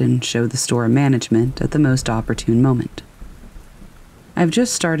photograph it and show the store management at the most opportune moment. I've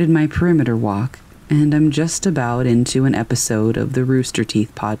just started my perimeter walk, and I'm just about into an episode of the Rooster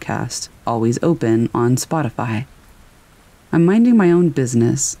Teeth podcast, Always Open, on Spotify. I'm minding my own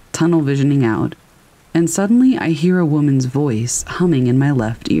business, tunnel visioning out, and suddenly I hear a woman's voice humming in my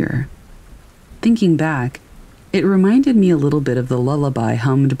left ear. Thinking back, it reminded me a little bit of the lullaby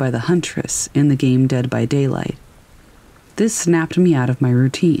hummed by the Huntress in the game Dead by Daylight. This snapped me out of my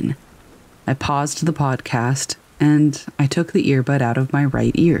routine. I paused the podcast, and I took the earbud out of my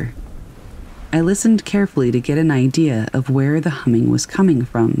right ear. I listened carefully to get an idea of where the humming was coming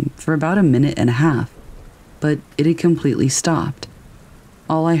from for about a minute and a half, but it had completely stopped.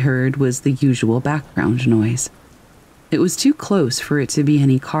 All I heard was the usual background noise. It was too close for it to be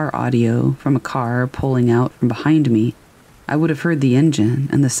any car audio from a car pulling out from behind me. I would have heard the engine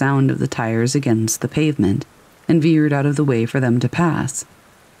and the sound of the tires against the pavement and veered out of the way for them to pass.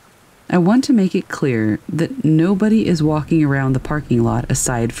 I want to make it clear that nobody is walking around the parking lot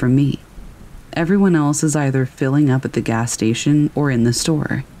aside from me. Everyone else is either filling up at the gas station or in the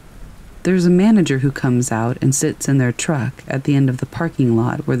store. There's a manager who comes out and sits in their truck at the end of the parking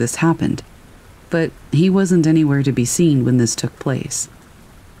lot where this happened, but he wasn't anywhere to be seen when this took place.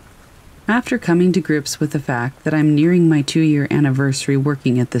 After coming to grips with the fact that I'm nearing my 2-year anniversary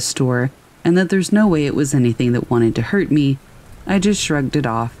working at this store and that there's no way it was anything that wanted to hurt me, I just shrugged it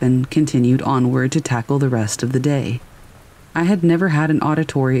off and continued onward to tackle the rest of the day. I had never had an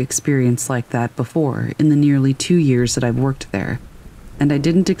auditory experience like that before in the nearly 2 years that I've worked there, and I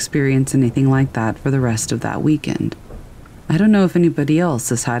didn't experience anything like that for the rest of that weekend. I don't know if anybody else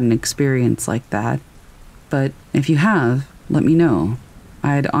has had an experience like that, but if you have, let me know.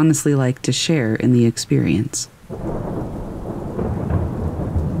 I'd honestly like to share in the experience.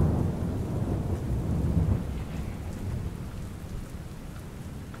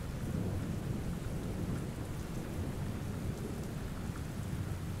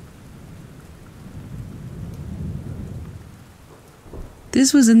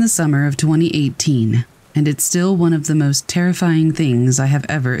 This was in the summer of 2018, and it's still one of the most terrifying things I have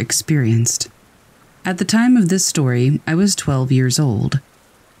ever experienced. At the time of this story, I was 12 years old.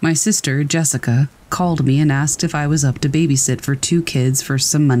 My sister, Jessica, called me and asked if I was up to babysit for 2 kids for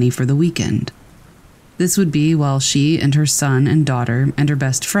some money for the weekend. This would be while she and her son and daughter and her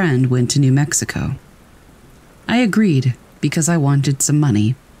best friend went to New Mexico. I agreed because I wanted some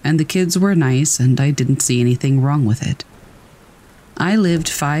money, and the kids were nice and I didn't see anything wrong with it. I lived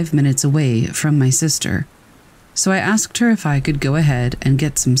 5 minutes away from my sister, so I asked her if I could go ahead and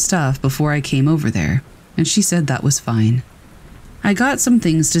get some stuff before I came over there, and she said that was fine. I got some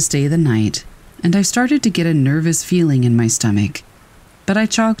things to stay the night, and I started to get a nervous feeling in my stomach, but I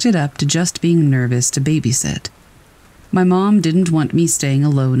chalked it up to just being nervous to babysit. My mom didn't want me staying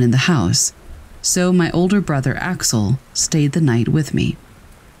alone in the house, so my older brother Axel stayed the night with me.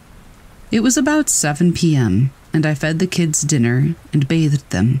 It was about 7 p.m., and I fed the kids dinner and bathed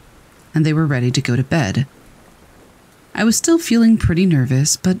them, and they were ready to go to bed. I was still feeling pretty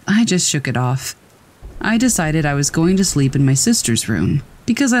nervous, but I just shook it off. I decided I was going to sleep in my sister's room,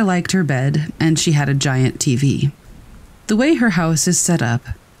 because I liked her bed and she had a giant TV. The way her house is set up,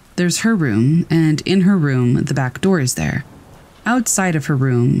 there's her room, and in her room the back door is there. Outside of her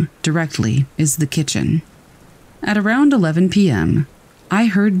room, directly, is the kitchen. At around 11 p.m., I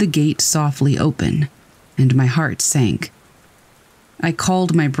heard the gate softly open, and my heart sank. I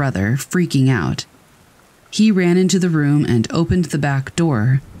called my brother, freaking out. He ran into the room and opened the back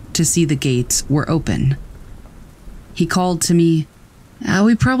door to see the gates were open. He called to me,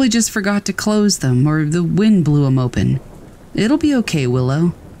 "We probably just forgot to close them, or the wind blew them open. It'll be okay,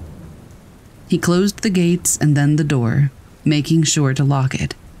 Willow." He closed the gates and then the door, making sure to lock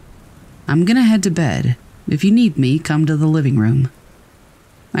it. "I'm gonna head to bed. If you need me, come to the living room."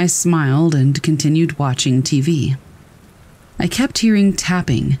 I smiled and continued watching TV. I kept hearing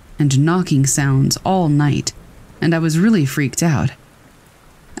tapping and knocking sounds all night, and I was really freaked out.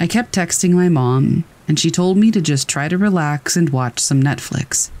 I kept texting my mom, and she told me to just try to relax and watch some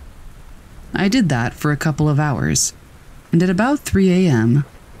Netflix. I did that for a couple of hours, and at about 3 a.m.,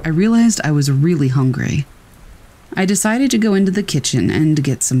 I realized I was really hungry. I decided to go into the kitchen and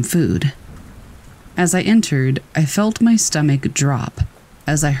get some food. As I entered, I felt my stomach drop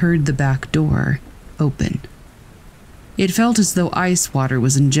as I heard the back door open. It felt as though ice water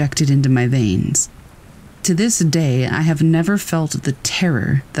was injected into my veins. To this day, I have never felt the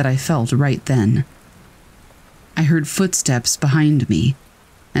terror that I felt right then. I heard footsteps behind me,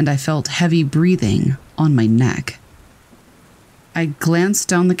 and I felt heavy breathing on my neck. I glanced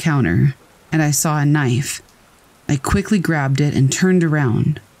down the counter, and I saw a knife. I quickly grabbed it and turned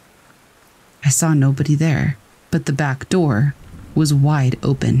around. I saw nobody there, but the back door was wide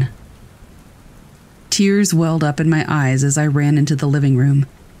open. Tears welled up in my eyes as I ran into the living room.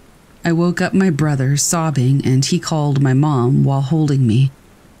 I woke up my brother sobbing, and he called my mom while holding me.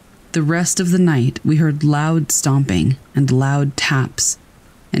 The rest of the night, we heard loud stomping and loud taps,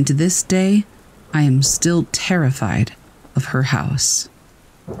 and to this day, I am still terrified of her house.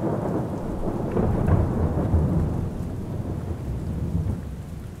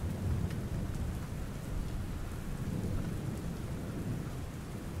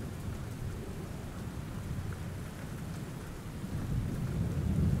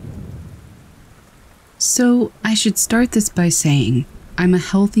 So, I should start this by saying, I'm a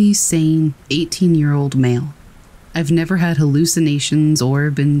healthy, sane, 18-year-old male. I've never had hallucinations or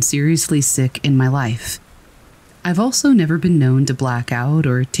been seriously sick in my life. I've also never been known to black out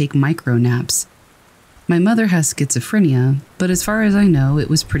or take micro naps. My mother has schizophrenia, but as far as I know, it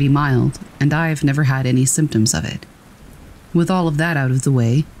was pretty mild, and I've never had any symptoms of it. With all of that out of the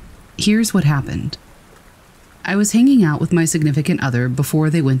way, here's what happened. I was hanging out with my significant other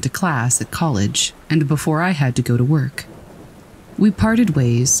before they went to class at college, and before I had to go to work. We parted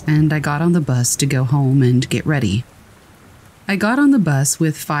ways, and I got on the bus to go home and get ready. I got on the bus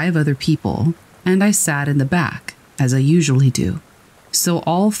with 5 other people, and I sat in the back, as I usually do, so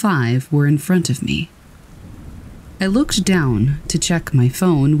all 5 were in front of me. I looked down to check my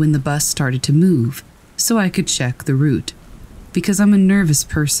phone when the bus started to move, so I could check the route, because I'm a nervous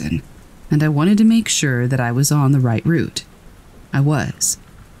person, and I wanted to make sure that I was on the right route. I was.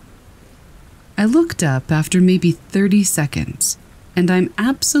 I looked up after maybe 30 seconds, and I'm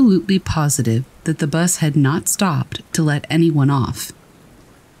absolutely positive that the bus had not stopped to let anyone off.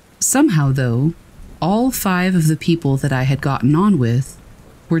 Somehow, though, all 5 of the people that I had gotten on with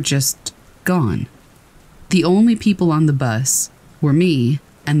were just gone. The only people on the bus were me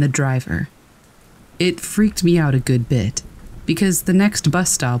and the driver. It freaked me out a good bit, because the next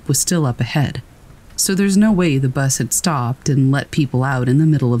bus stop was still up ahead, so there's no way the bus had stopped and let people out in the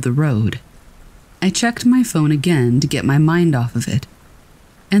middle of the road. I checked my phone again to get my mind off of it,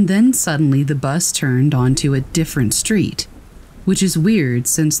 and then suddenly the bus turned onto a different street, which is weird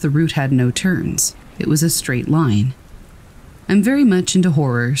since the route had no turns. It was a straight line. I'm very much into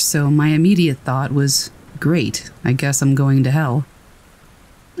horror, so my immediate thought was, great, I guess I'm going to hell.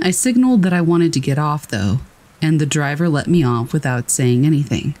 I signaled that I wanted to get off, though, and the driver let me off without saying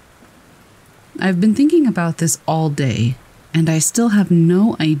anything. I've been thinking about this all day, and I still have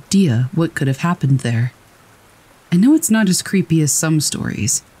no idea what could have happened there. I know it's not as creepy as some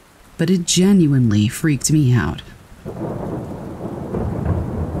stories, but it genuinely freaked me out.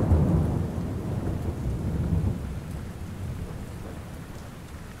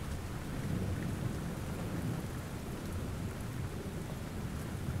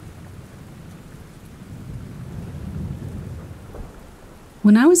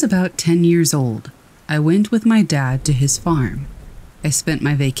 When I was about 10 years old, I went with my dad to his farm. I spent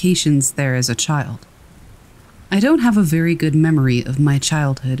my vacations there as a child. I don't have a very good memory of my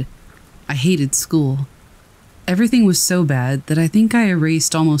childhood. I hated school. Everything was so bad that I think I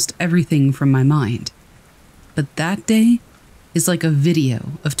erased almost everything from my mind. But that day is like a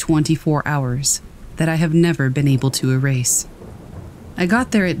video of 24 hours that I have never been able to erase. I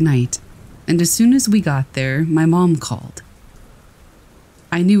got there at night, and as soon as we got there, my mom called.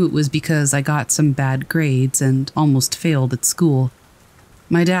 I knew it was because I got some bad grades and almost failed at school.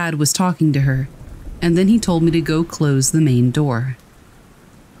 My dad was talking to her, and then he told me to go close the main door.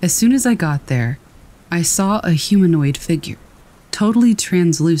 As soon as I got there, I saw a humanoid figure, totally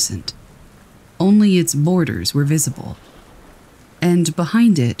translucent. Only its borders were visible. And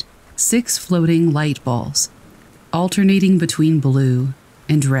behind it, 6 floating light balls, alternating between blue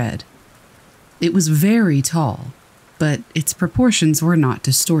and red. It was very tall, but its proportions were not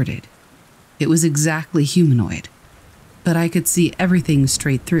distorted. It was exactly humanoid, but I could see everything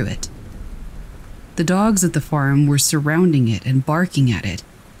straight through it. The dogs at the farm were surrounding it and barking at it,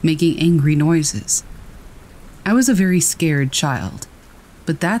 making angry noises. I was a very scared child,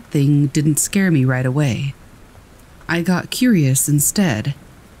 but that thing didn't scare me right away. I got curious instead,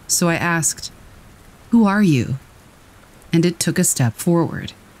 so I asked, "Who are you?" And it took a step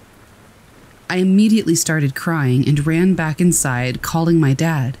forward. I immediately started crying and ran back inside, calling my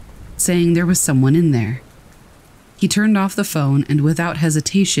dad, saying there was someone in there. He turned off the phone and without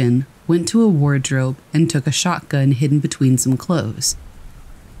hesitation went to a wardrobe and took a shotgun hidden between some clothes.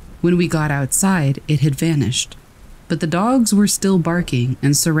 When we got outside, it had vanished, but the dogs were still barking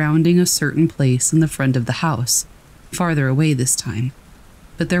and surrounding a certain place in the front of the house, farther away this time,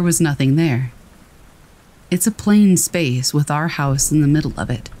 but there was nothing there. It's a plain space with our house in the middle of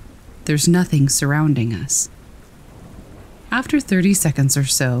it. There's nothing surrounding us. After 30 seconds or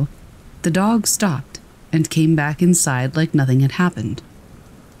so, the dog stopped and came back inside like nothing had happened.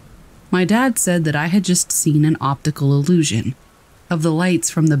 My dad said that I had just seen an optical illusion of the lights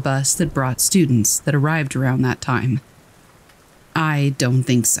from the bus that brought students that arrived around that time. I don't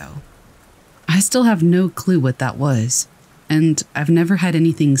think so. I still have no clue what that was, and I've never had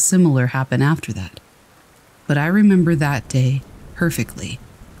anything similar happen after that. But I remember that day perfectly,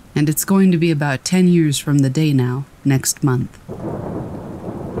 and it's going to be about 10 years from the day now, next month.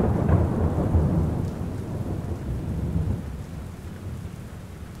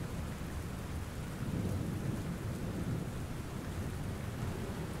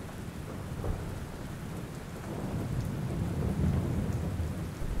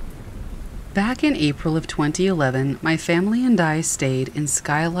 Back in April of 2011, my family and I stayed in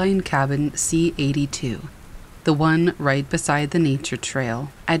Skyline Cabin C82, the one right beside the nature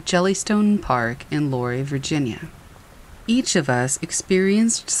trail at Jellystone Park in Laurie, Virginia. Each of us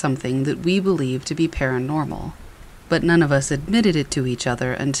experienced something that we believed to be paranormal, but none of us admitted it to each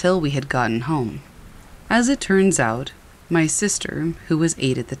other until we had gotten home. As it turns out, my sister, who was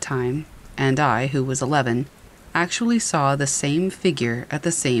 8 at the time, and I, who was 11, actually saw the same figure at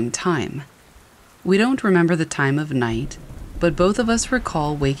the same time. We don't remember the time of night, but both of us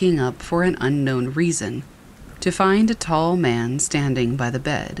recall waking up for an unknown reason, to find a tall man standing by the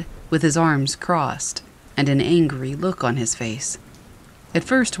bed, with his arms crossed and an angry look on his face. At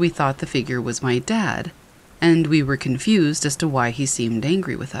first we thought the figure was my dad, and we were confused as to why he seemed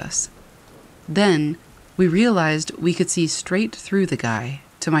angry with us. Then we realized we could see straight through the guy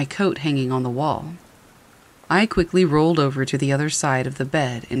to my coat hanging on the wall. I quickly rolled over to the other side of the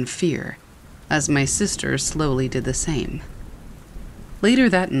bed in fear, as my sister slowly did the same. Later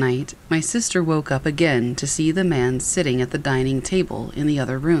that night, my sister woke up again to see the man sitting at the dining table in the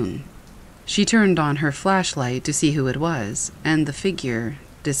other room. She turned on her flashlight to see who it was, and the figure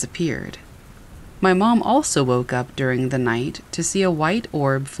disappeared. My mom also woke up during the night to see a white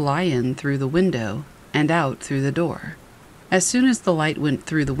orb fly in through the window and out through the door. As soon as the light went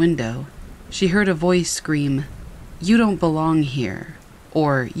through the window, she heard a voice scream, "You don't belong here,"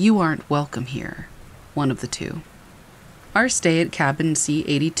 or "You aren't welcome here," one of the two. Our stay at Cabin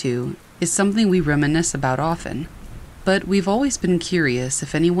C82 is something we reminisce about often, but we've always been curious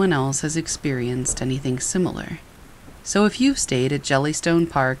if anyone else has experienced anything similar. So if you've stayed at Jellystone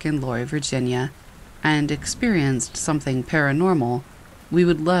Park in Laurie, Virginia, and experienced something paranormal, we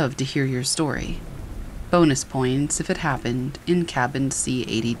would love to hear your story. Bonus points if it happened in Cabin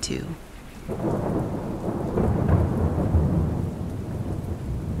C82.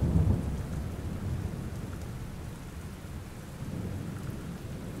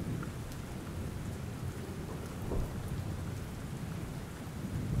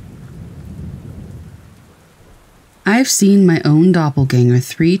 I've seen my own doppelganger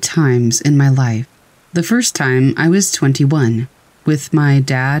 3 times in my life. The first time I was 21, with my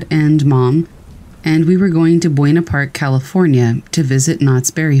dad and mom, and we were going to Buena Park, California to visit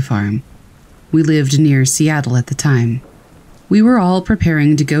Knott's Berry Farm. We lived near Seattle at the time. We were all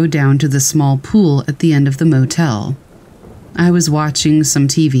preparing to go down to the small pool at the end of the motel. I was watching some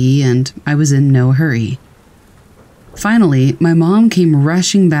TV and I was in no hurry. Finally, my mom came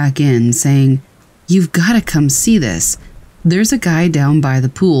rushing back in saying, "You've got to come see this. There's a guy down by the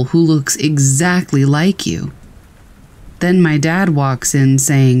pool who looks exactly like you." Then my dad walks in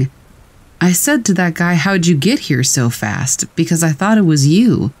saying, "I said to that guy, how'd you get here so fast? Because I thought it was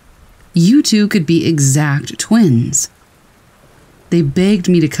you." You two could be exact twins." They begged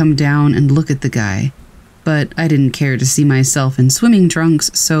me to come down and look at the guy, but I didn't care to see myself in swimming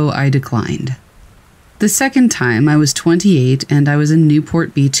trunks, so I declined. The second time, I was 28 and I was in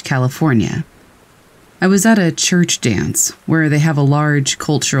Newport Beach, California. I was at a church dance where they have a large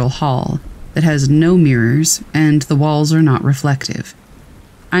cultural hall that has no mirrors and the walls are not reflective.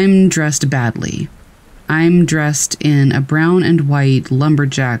 I'm dressed badly. I'm dressed in a brown and white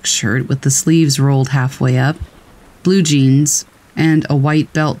lumberjack shirt with the sleeves rolled halfway up, blue jeans, and a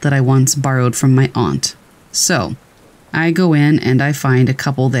white belt that I once borrowed from my aunt. So, I go in and I find a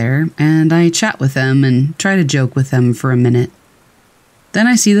couple there, and I chat with them and try to joke with them for a minute. Then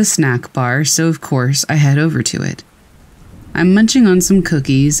I see the snack bar, so of course I head over to it. I'm munching on some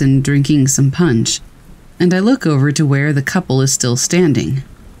cookies and drinking some punch, and I look over to where the couple is still standing.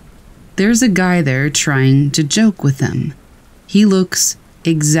 There's a guy there trying to joke with them. He looks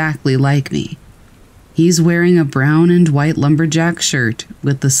exactly like me. He's wearing a brown and white lumberjack shirt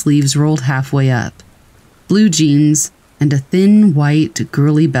with the sleeves rolled halfway up, blue jeans, and a thin white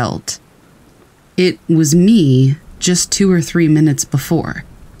girly belt. It was me just 2 or 3 minutes before.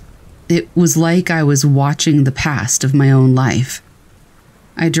 It was like I was watching the past of my own life.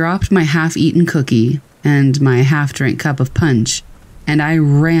 I dropped my half-eaten cookie and my half-drank cup of punch, and I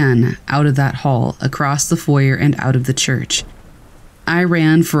ran out of that hall, across the foyer and out of the church. I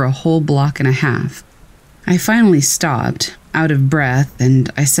ran for a whole block and a half. I finally stopped, out of breath,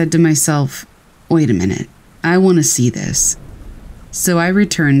 and I said to myself, "Wait a minute, I want to see this." So I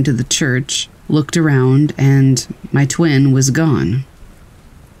returned to the church, looked around, and my twin was gone.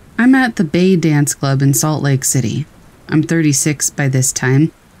 I'm at the Bay Dance Club in Salt Lake City. I'm 36 by this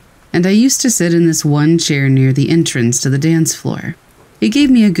time, and I used to sit in this one chair near the entrance to the dance floor. It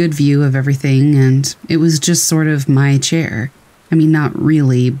gave me a good view of everything, and it was just sort of my chair. I mean, not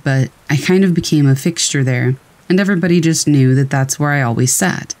really, but I kind of became a fixture there, and everybody just knew that that's where I always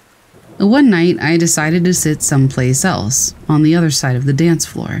sat. One night, I decided to sit someplace else, on the other side of the dance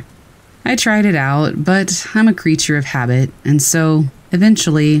floor. I tried it out, but I'm a creature of habit, and so,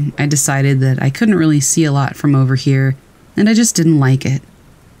 eventually, I decided that I couldn't really see a lot from over here, and I just didn't like it.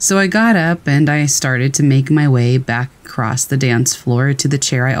 So I got up and I started to make my way back across the dance floor to the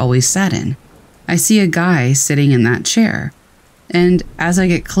chair I always sat in. I see a guy sitting in that chair, and as I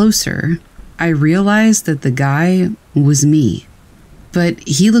get closer, I realize that the guy was me. But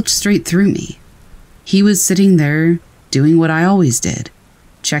he looked straight through me. He was sitting there doing what I always did,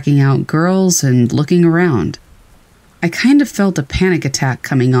 checking out girls and looking around. I kind of felt a panic attack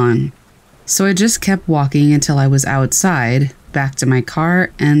coming on, so I just kept walking until I was outside, back to my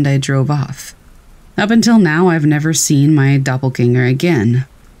car, and I drove off. Up until now, I've never seen my doppelganger again,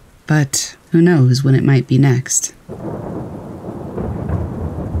 but who knows when it might be next.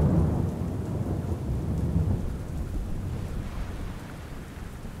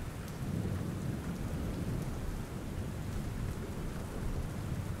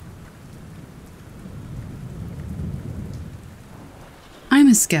 I'm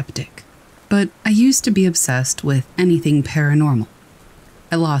a skeptic, but I used to be obsessed with anything paranormal.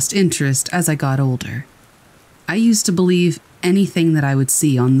 I lost interest as I got older. I used to believe anything that I would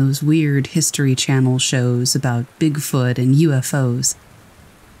see on those weird History Channel shows about Bigfoot and UFOs.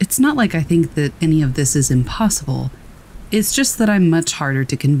 It's not like I think that any of this is impossible. It's just that I'm much harder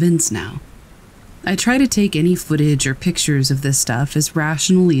to convince now. I try to take any footage or pictures of this stuff as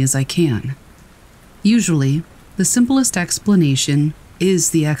rationally as I can. Usually, the simplest explanation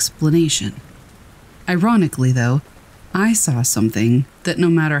is the explanation. Ironically, though, I saw something that no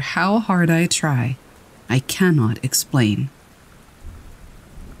matter how hard I try, I cannot explain.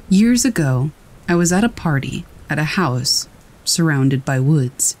 Years ago, I was at a party at a house surrounded by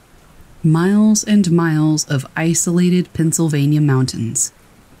woods. Miles and miles of isolated Pennsylvania mountains.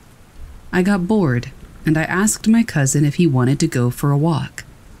 I got bored, and I asked my cousin if he wanted to go for a walk.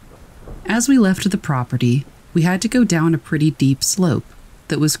 As we left the property, we had to go down a pretty deep slope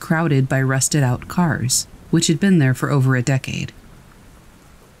that was crowded by rusted-out cars, which had been there for over a decade.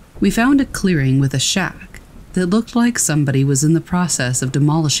 We found a clearing with a shack that looked like somebody was in the process of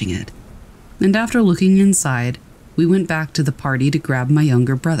demolishing it, and after looking inside, we went back to the party to grab my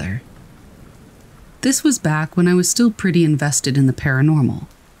younger brother. This was back when I was still pretty invested in the paranormal.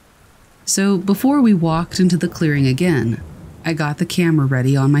 So before we walked into the clearing again, I got the camera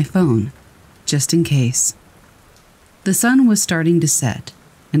ready on my phone, just in case. The sun was starting to set,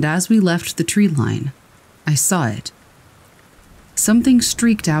 and as we left the tree line, I saw it. Something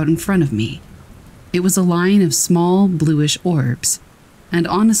streaked out in front of me. It was a line of small, bluish orbs, and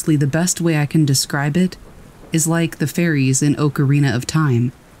honestly the best way I can describe it is like the fairies in Ocarina of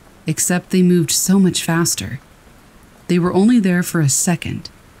Time. except they moved so much faster. They were only there for a second,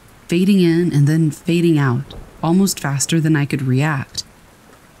 fading in and then fading out, almost faster than I could react.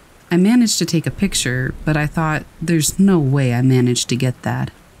 I managed to take a picture, but I thought, there's no way I managed to get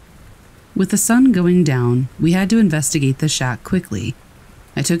that. With the sun going down, we had to investigate the shack quickly.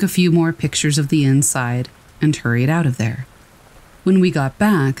 I took a few more pictures of the inside and hurried out of there. When we got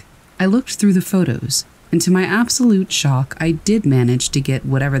back, I looked through the photos, and to my absolute shock, I did manage to get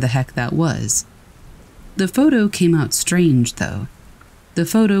whatever the heck that was. The photo came out strange, though. The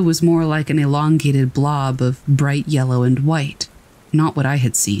photo was more like an elongated blob of bright yellow and white, not what I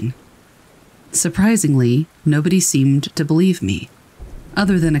had seen. Surprisingly, nobody seemed to believe me,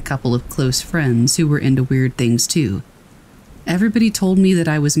 other than a couple of close friends who were into weird things too. Everybody told me that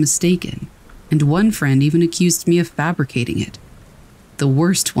I was mistaken, and one friend even accused me of fabricating it. The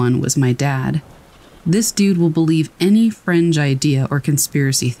worst one was my dad. This dude will believe any fringe idea or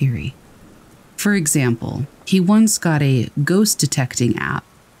conspiracy theory. For example, he once got a ghost detecting app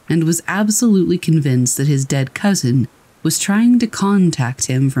and was absolutely convinced that his dead cousin was trying to contact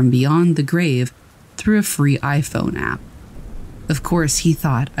him from beyond the grave through a free iPhone app. Of course, he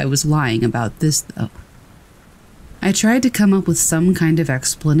thought I was lying about this, though. I tried to come up with some kind of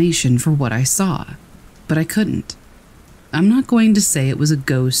explanation for what I saw, but I couldn't. I'm not going to say it was a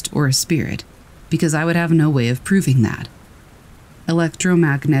ghost or a spirit, because I would have no way of proving that.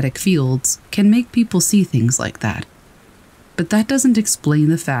 Electromagnetic fields can make people see things like that. But that doesn't explain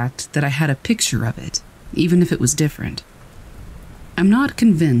the fact that I had a picture of it, even if it was different. I'm not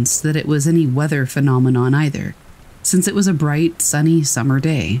convinced that it was any weather phenomenon either, since it was a bright, sunny summer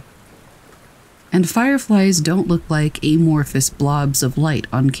day. And fireflies don't look like amorphous blobs of light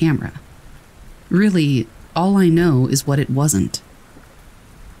on camera. Really, all I know is what it wasn't.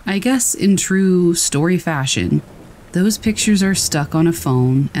 I guess in true story fashion, those pictures are stuck on a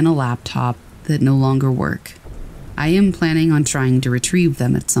phone and a laptop that no longer work. I am planning on trying to retrieve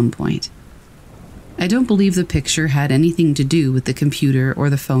them at some point. I don't believe the picture had anything to do with the computer or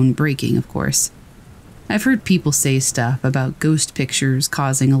the phone breaking, of course. I've heard people say stuff about ghost pictures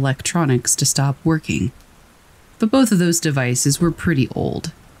causing electronics to stop working. But both of those devices were pretty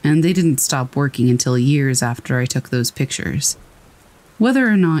old, and they didn't stop working until years after I took those pictures. Whether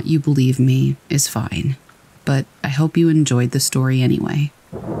or not you believe me is fine, but I hope you enjoyed the story anyway.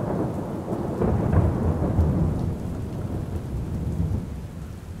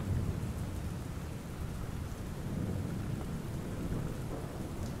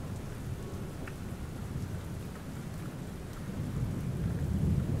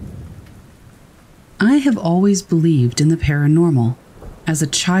 I have always believed in the paranormal. As a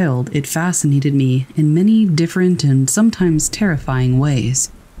child, it fascinated me in many different and sometimes terrifying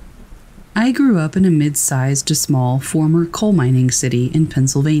ways. I grew up in a mid-sized to small former coal mining city in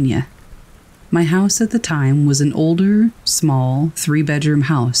Pennsylvania. My house at the time was an older, small, 3-bedroom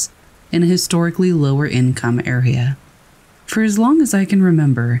house in a historically lower income area. For as long as I can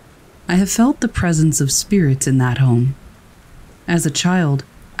remember, I have felt the presence of spirits in that home. As a child,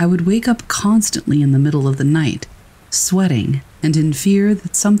 I would wake up constantly in the middle of the night, sweating and in fear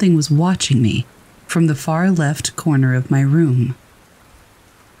that something was watching me from the far left corner of my room.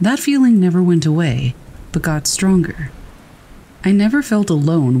 That feeling never went away, but got stronger. I never felt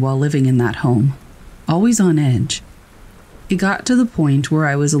alone while living in that home, always on edge. It got to the point where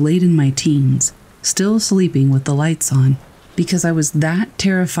I was late in my teens, still sleeping with the lights on, because I was that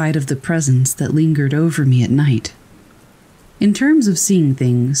terrified of the presence that lingered over me at night. In terms of seeing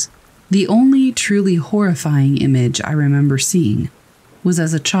things, the only truly horrifying image I remember seeing was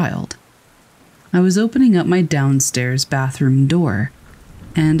as a child. I was opening up my downstairs bathroom door,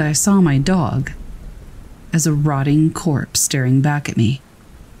 and I saw my dog as a rotting corpse staring back at me.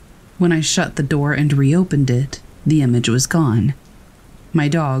 When I shut the door and reopened it, the image was gone. My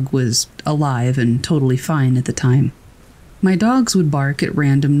dog was alive and totally fine at the time. My dogs would bark at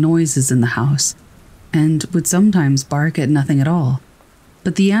random noises in the house, and would sometimes bark at nothing at all.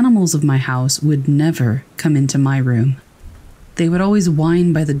 But the animals of my house would never come into my room. They would always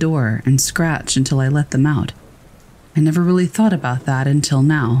whine by the door and scratch until I let them out. I never really thought about that until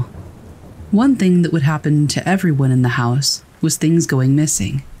now. One thing that would happen to everyone in the house was things going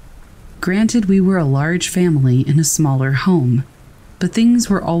missing. Granted, we were a large family in a smaller home, but things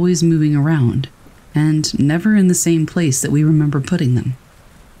were always moving around, and never in the same place that we remember putting them.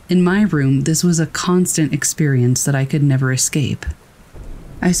 In my room, this was a constant experience that I could never escape.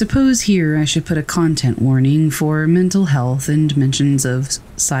 I suppose here I should put a content warning for mental health and mentions of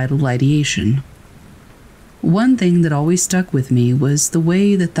suicidal ideation. One thing that always stuck with me was the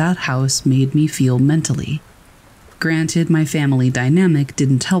way that house made me feel mentally. Granted, my family dynamic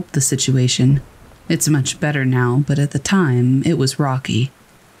didn't help the situation. It's much better now, but at the time, it was rocky.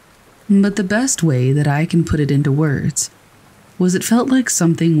 But the best way that I can put it into words was it felt like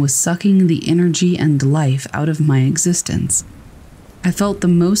something was sucking the energy and life out of my existence. I felt the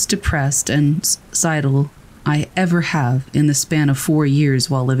most depressed and suicidal I ever have in the span of 4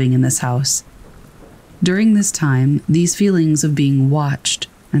 years while living in this house. During this time, these feelings of being watched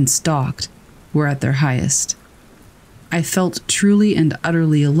and stalked were at their highest. I felt truly and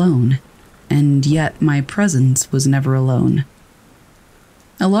utterly alone, and yet my presence was never alone.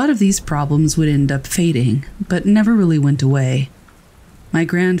 A lot of these problems would end up fading, but never really went away. My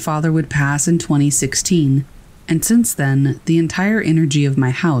grandfather would pass in 2016, and since then, the entire energy of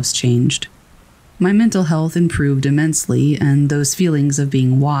my house changed. My mental health improved immensely, and those feelings of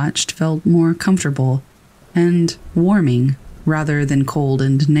being watched felt more comfortable and warming rather than cold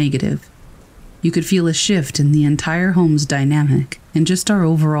and negative. You could feel a shift in the entire home's dynamic, and just our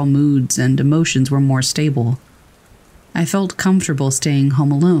overall moods and emotions were more stable. I felt comfortable staying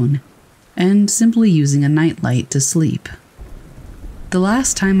home alone and simply using a nightlight to sleep. The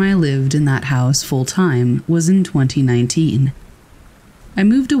last time I lived in that house full-time was in 2019. I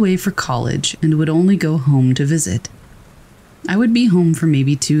moved away for college and would only go home to visit. I would be home for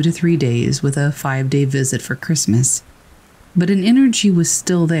maybe 2 to 3 days with a 5-day visit for Christmas, but an energy was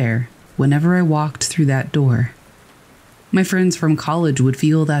still there whenever I walked through that door. My friends from college would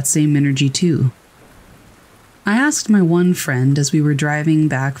feel that same energy too. I asked my one friend as we were driving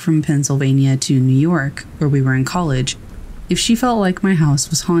back from Pennsylvania to New York, where we were in college, if she felt like my house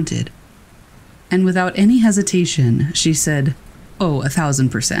was haunted. And without any hesitation, she said, "Oh,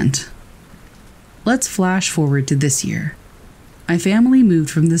 1,000%. Let's flash forward to this year. My family moved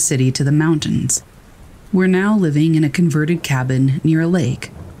from the city to the mountains. We're now living in a converted cabin near a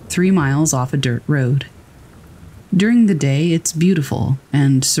lake, 3 miles off a dirt road. During the day, it's beautiful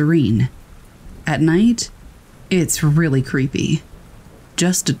and serene. At night, it's really creepy.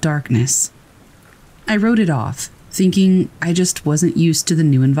 Just darkness." I wrote it off, thinking I just wasn't used to the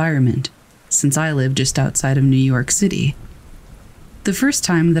new environment, since I lived just outside of New York City. The first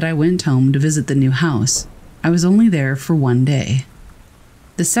time that I went home to visit the new house, I was only there for 1 day.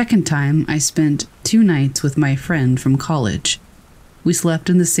 The second time, I spent 2 nights with my friend from college. We slept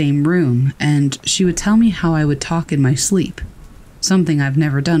in the same room, and she would tell me how I would talk in my sleep, something I've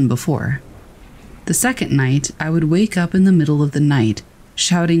never done before. The second night, I would wake up in the middle of the night,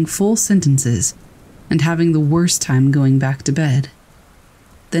 shouting full sentences, and having the worst time going back to bed.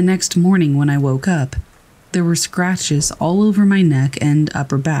 The next morning when I woke up, there were scratches all over my neck and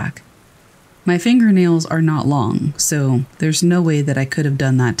upper back. My fingernails are not long, so there's no way that I could have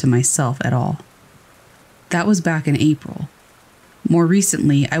done that to myself at all. That was back in April. More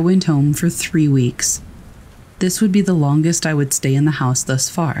recently, I went home for 3 weeks. This would be the longest I would stay in the house thus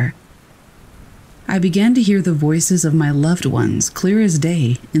far. I began to hear the voices of my loved ones clear as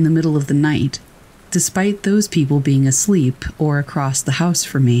day in the middle of the night, despite those people being asleep or across the house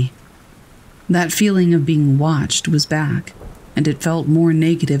from me. That feeling of being watched was back, and it felt more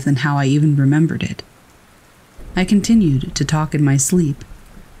negative than how I even remembered it. I continued to talk in my sleep,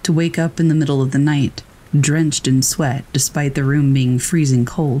 to wake up in the middle of the night, drenched in sweat despite the room being freezing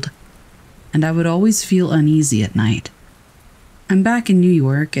cold, and I would always feel uneasy at night. I'm back in New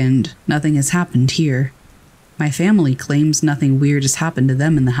York and nothing has happened here. My family claims nothing weird has happened to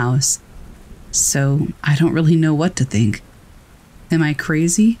them in the house, so I don't really know what to think. Am I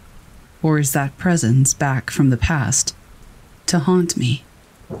crazy? Or is that presence back from the past to haunt me?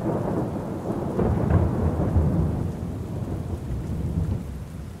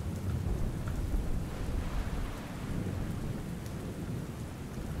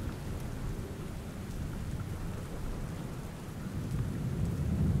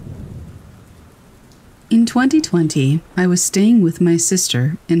 In 2020, I was staying with my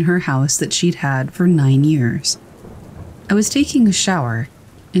sister in her house that she'd had for 9 years. I was taking a shower,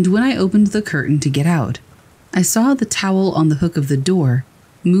 and when I opened the curtain to get out, I saw the towel on the hook of the door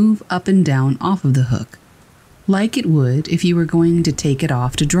move up and down off of the hook, like it would if you were going to take it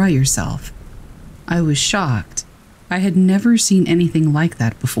off to dry yourself. I was shocked. I had never seen anything like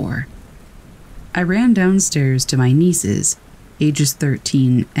that before. I ran downstairs to my nieces, ages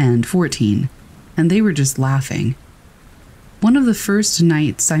 13 and 14, and they were just laughing. One of the first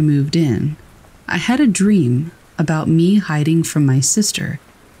nights I moved in, I had a dream about me hiding from my sister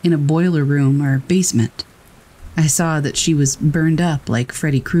in a boiler room or basement. I saw that she was burned up like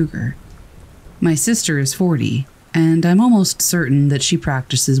Freddy Krueger. My sister is 40, and I'm almost certain that she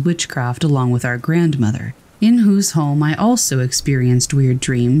practices witchcraft along with our grandmother, in whose home I also experienced weird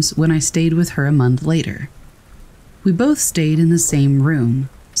dreams when I stayed with her a month later. We both stayed in the same room,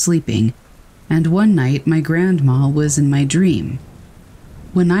 sleeping, and one night my grandma was in my dream.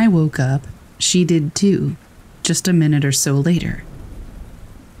 When I woke up, she did too, just a minute or so later.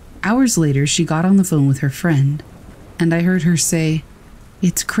 Hours later, she got on the phone with her friend, and I heard her say,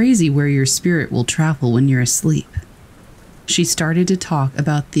 "It's crazy where your spirit will travel when you're asleep." She started to talk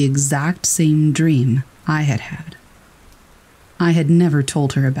about the exact same dream I had had. I had never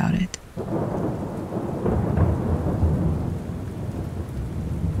told her about it.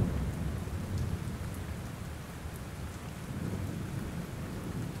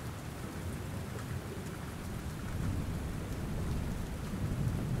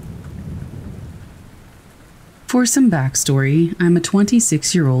 For some backstory, I'm a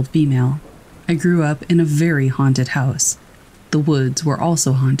 26-year-old female. I grew up in a very haunted house. The woods were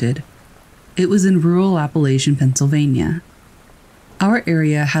also haunted. It was in rural Appalachian, Pennsylvania. Our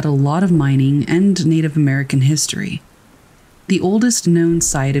area had a lot of mining and Native American history. The oldest known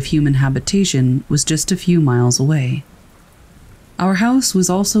site of human habitation was just a few miles away. Our house was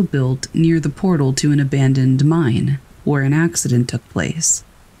also built near the portal to an abandoned mine, where an accident took place.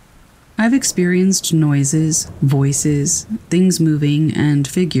 I've experienced noises, voices, things moving, and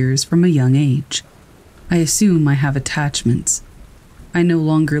figures from a young age. I assume I have attachments. I no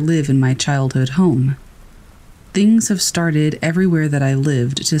longer live in my childhood home. Things have started everywhere that I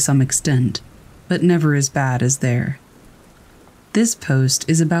lived to some extent, but never as bad as there. This post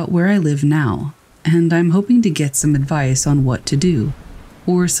is about where I live now, and I'm hoping to get some advice on what to do,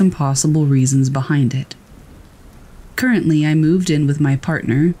 or some possible reasons behind it. Currently, I moved in with my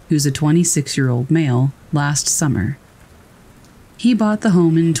partner, who's a 26-year-old male, last summer. He bought the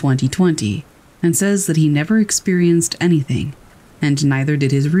home in 2020 and says that he never experienced anything, and neither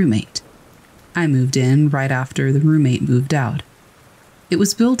did his roommate. I moved in right after the roommate moved out. It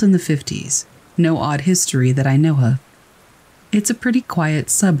was built in the 50s, no odd history that I know of. It's a pretty quiet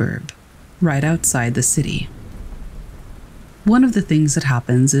suburb, right outside the city. One of the things that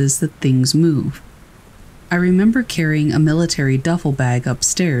happens is that things move. I remember carrying a military duffel bag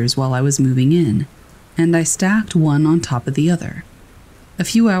upstairs while I was moving in, and I stacked one on top of the other. A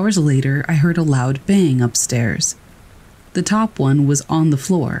few hours later, I heard a loud bang upstairs. The top one was on the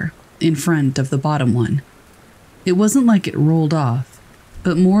floor, in front of the bottom one. It wasn't like it rolled off,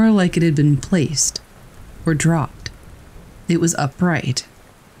 but more like it had been placed, or dropped. It was upright.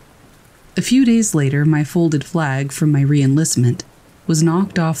 A few days later, my folded flag from my re-enlistment was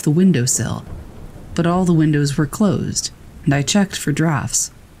knocked off the windowsill, but all the windows were closed, and I checked for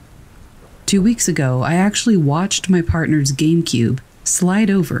drafts. 2 weeks ago, I actually watched my partner's GameCube slide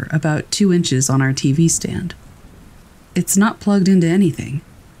over about 2 inches on our TV stand. It's not plugged into anything.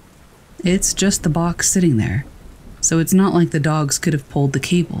 It's just the box sitting there, so it's not like the dogs could have pulled the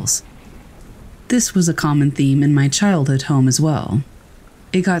cables. This was a common theme in my childhood home as well.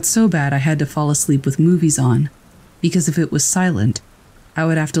 It got so bad I had to fall asleep with movies on, because if it was silent, I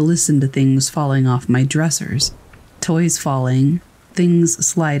would have to listen to things falling off my dressers, toys falling, things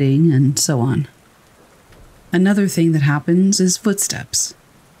sliding, and so on. Another thing that happens is footsteps.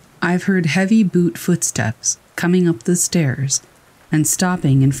 I've heard heavy boot footsteps coming up the stairs and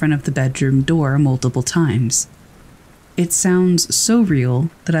stopping in front of the bedroom door multiple times. It sounds so real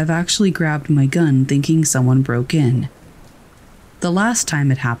that I've actually grabbed my gun thinking someone broke in. The last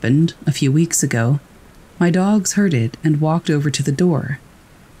time it happened, a few weeks ago, my dogs heard it and walked over to the door.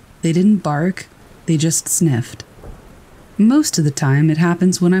 They didn't bark, they just sniffed. Most of the time it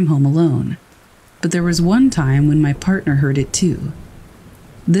happens when I'm home alone, but there was one time when my partner heard it too.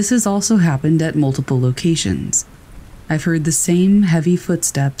 This has also happened at multiple locations. I've heard the same heavy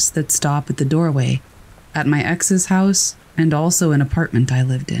footsteps that stop at the doorway, at my ex's house, and also an apartment I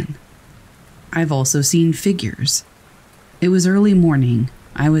lived in. I've also seen figures. It was early morning,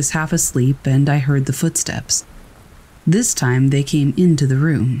 I was half asleep, and I heard the footsteps. This time they came into the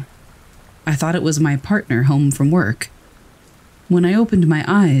room. I thought it was my partner home from work. When I opened my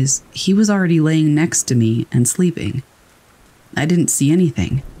eyes, he was already laying next to me and sleeping. I didn't see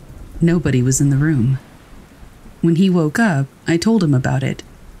anything. Nobody was in the room. When he woke up, I told him about it,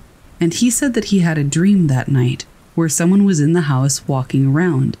 and he said that he had a dream that night where someone was in the house walking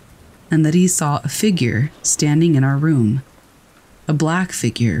around, and that he saw a figure standing in our room. A black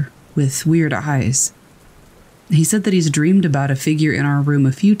figure with weird eyes. He said that he's dreamed about a figure in our room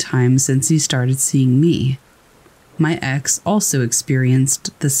a few times since he started seeing me. My ex also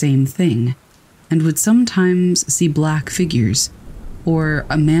experienced the same thing, and would sometimes see black figures, or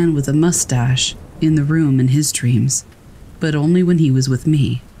a man with a mustache, in the room in his dreams, but only when he was with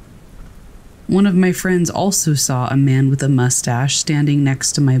me. One of my friends also saw a man with a mustache standing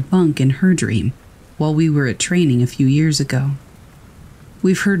next to my bunk in her dream, while we were at training a few years ago.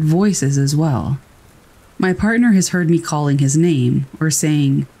 We've heard voices as well. My partner has heard me calling his name or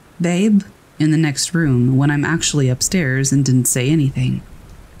saying, "Babe," in the next room when I'm actually upstairs and didn't say anything.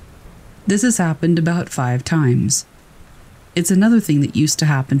 This has happened about 5 times. It's another thing that used to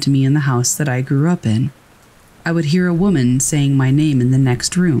happen to me in the house that I grew up in. I would hear a woman saying my name in the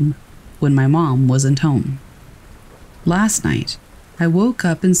next room when my mom wasn't home. Last night, I woke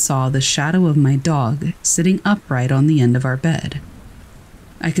up and saw the shadow of my dog sitting upright on the end of our bed.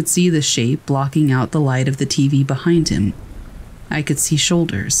 I could see the shape blocking out the light of the TV behind him. I could see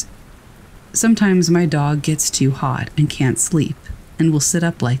shoulders. Sometimes my dog gets too hot and can't sleep and will sit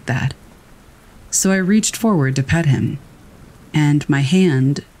up like that. So I reached forward to pet him, and my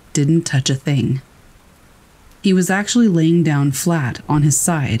hand didn't touch a thing. He was actually laying down flat on his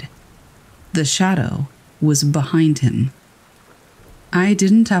side. The shadow was behind him. I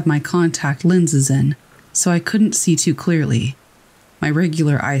didn't have my contact lenses in, so I couldn't see too clearly. My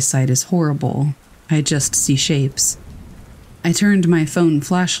regular eyesight is horrible. I just see shapes. I turned my phone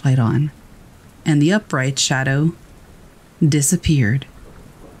flashlight on, and the upright shadow disappeared.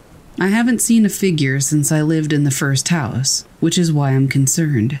 I haven't seen a figure since I lived in the first house, which is why I'm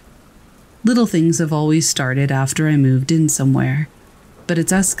concerned. Little things have always started after I moved in somewhere, but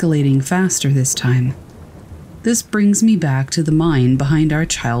it's escalating faster this time. This brings me back to the mine behind our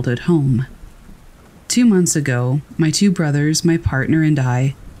childhood home. 2 months ago, my 2 brothers, my partner, and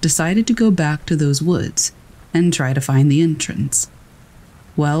I decided to go back to those woods and try to find the entrance.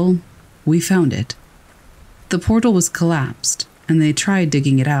 Well, we found it. The portal was collapsed, and they tried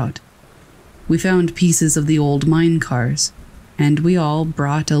digging it out. We found pieces of the old mine cars, and we all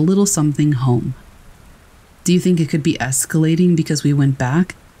brought a little something home. Do you think it could be escalating because we went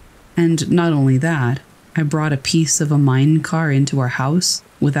back? And not only that, I brought a piece of a mine car into our house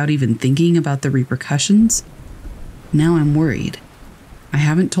without even thinking about the repercussions? Now I'm worried. I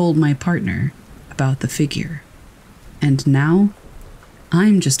haven't told my partner about the figure. And now,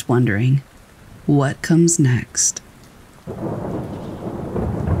 I'm just wondering, what comes next?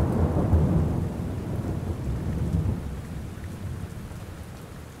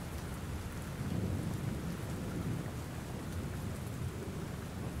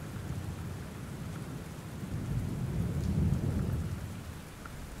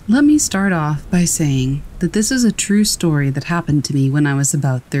 Let me start off by saying that this is a true story that happened to me when I was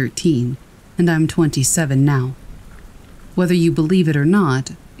about 13, and I'm 27 now. Whether you believe it or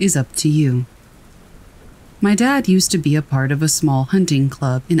not is up to you. My dad used to be a part of a small hunting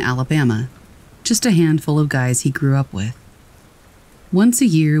club in Alabama, just a handful of guys he grew up with. Once a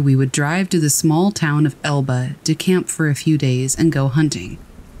year, we would drive to the small town of Elba to camp for a few days and go hunting.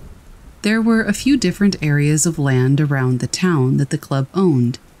 There were a few different areas of land around the town that the club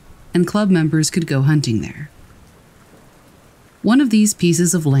owned, and club members could go hunting there. One of these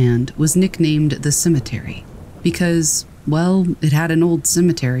pieces of land was nicknamed the cemetery because, well, it had an old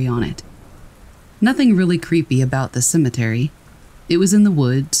cemetery on it. Nothing really creepy about the cemetery. It was in the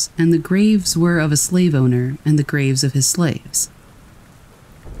woods, and the graves were of a slave owner and the graves of his slaves.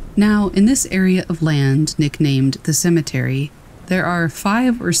 Now, in this area of land nicknamed the cemetery, there are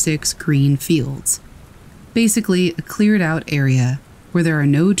 5 or 6 green fields. Basically, a cleared out area where there are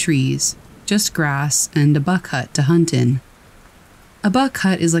no trees, just grass and a buck hut to hunt in. A buck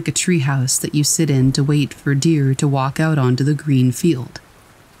hut is like a tree house that you sit in to wait for deer to walk out onto the green field.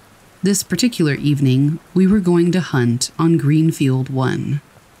 This particular evening, we were going to hunt on Greenfield 1,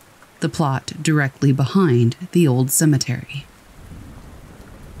 the plot directly behind the old cemetery.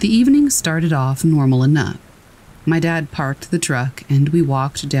 The evening started off normal enough. My dad parked the truck and we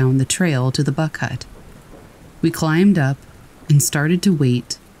walked down the trail to the buck hut. We climbed up and started to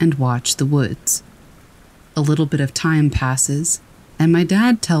wait and watch the woods. A little bit of time passes, and my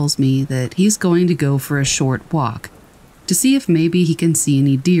dad tells me that he's going to go for a short walk to see if maybe he can see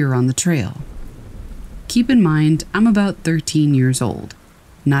any deer on the trail. Keep in mind, I'm about 13 years old.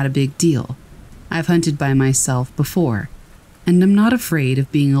 Not a big deal. I've hunted by myself before, and I'm not afraid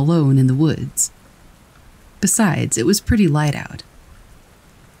of being alone in the woods. Besides, it was pretty light out.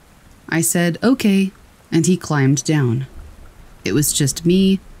 I said, okay, and he climbed down. It was just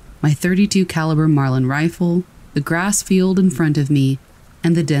me, my .32 caliber Marlin rifle, the grass field in front of me,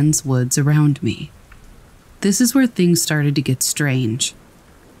 and the dense woods around me. This is where things started to get strange.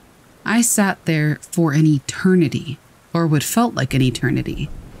 I sat there for an eternity, or what felt like an eternity,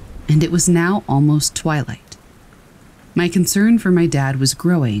 and it was now almost twilight. My concern for my dad was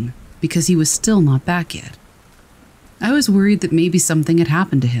growing because he was still not back yet. I was worried that maybe something had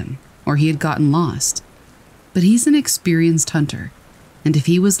happened to him, or he had gotten lost. But he's an experienced hunter. and if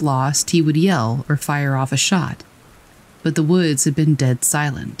he was lost, he would yell or fire off a shot, but the woods had been dead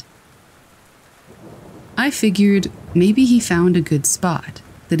silent. I figured maybe he found a good spot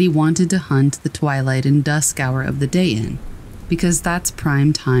that he wanted to hunt the twilight and dusk hour of the day in, because that's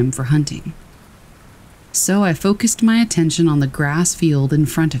prime time for hunting. So I focused my attention on the grass field in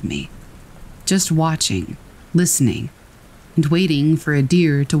front of me, just watching, listening, and waiting for a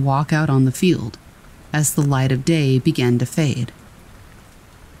deer to walk out on the field as the light of day began to fade.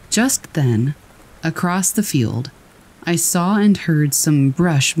 Just then, across the field, I saw and heard some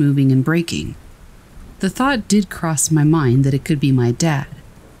brush moving and breaking. The thought did cross my mind that it could be my dad,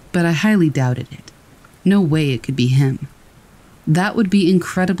 but I highly doubted it. No way it could be him. That would be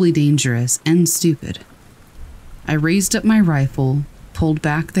incredibly dangerous and stupid. I raised up my rifle, pulled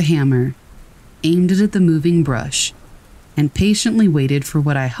back the hammer, aimed it at the moving brush, and patiently waited for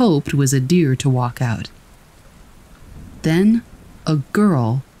what I hoped was a deer to walk out. Then, a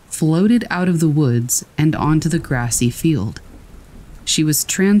girl floated out of the woods and onto the grassy field. She was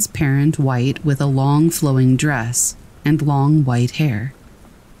transparent white with a long flowing dress and long white hair.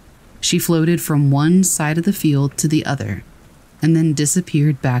 She floated from one side of the field to the other, and then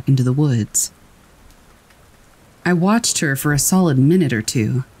disappeared back into the woods. I watched her for a solid minute or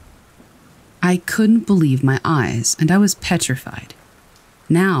two. I couldn't believe my eyes, and I was petrified.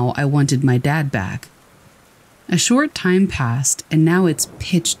 Now I wanted my dad back. A short time passed, and now it's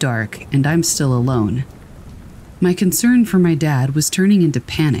pitch dark, and I'm still alone. My concern for my dad was turning into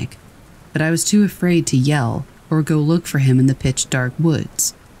panic, but I was too afraid to yell or go look for him in the pitch dark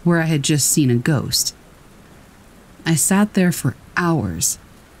woods, where I had just seen a ghost. I sat there for hours,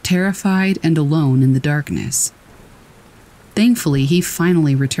 terrified and alone in the darkness. Thankfully, he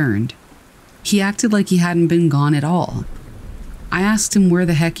finally returned. He acted like he hadn't been gone at all. I asked him where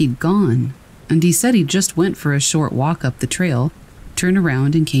the heck he'd gone, and he said he just went for a short walk up the trail, turned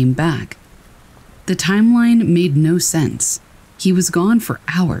around and came back. The timeline made no sense. He was gone for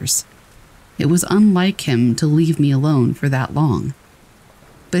hours. It was unlike him to leave me alone for that long.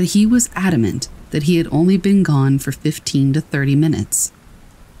 But he was adamant that he had only been gone for 15 to 30 minutes.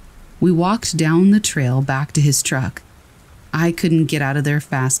 We walked down the trail back to his truck. I couldn't get out of there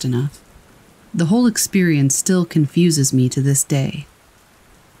fast enough. The whole experience still confuses me to this day.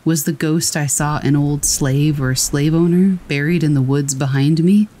 Was the ghost I saw an old slave or slave owner buried in the woods behind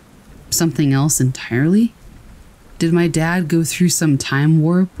me? Something else entirely? Did my dad go through some time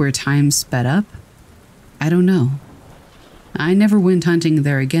warp where time sped up? I don't know. I never went hunting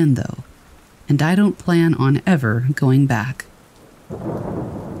there again, though, and I don't plan on ever going back.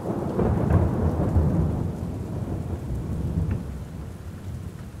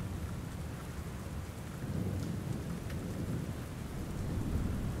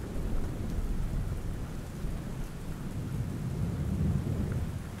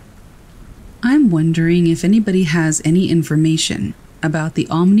 I'm wondering if anybody has any information about the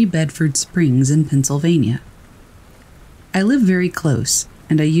Omni Bedford Springs in Pennsylvania. I live very close,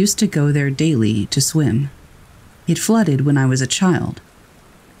 and I used to go there daily to swim. It flooded when I was a child.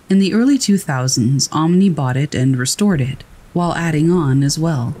 In the early 2000s, Omni bought it and restored it, while adding on as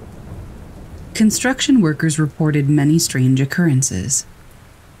well. Construction workers reported many strange occurrences.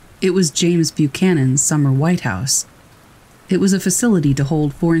 It was James Buchanan's summer White House. It was a facility to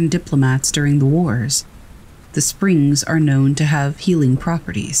hold foreign diplomats during the wars. The springs are known to have healing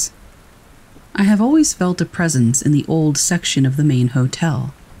properties. I have always felt a presence in the old section of the main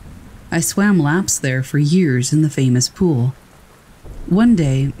hotel. I swam laps there for years in the famous pool. One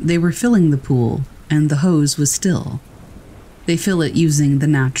day, they were filling the pool, and the hose was still. They fill it using the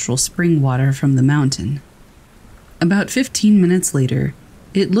natural spring water from the mountain. About 15 minutes later,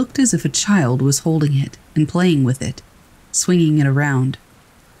 it looked as if a child was holding it and playing with it, swinging it around.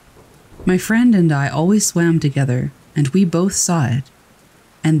 My friend and I always swam together, and we both saw it.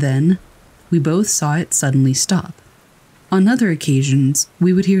 And then, we both saw it suddenly stop. On other occasions,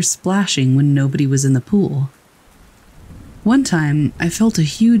 we would hear splashing when nobody was in the pool. One time, I felt a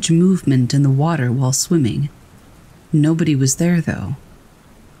huge movement in the water while swimming. Nobody was there, though.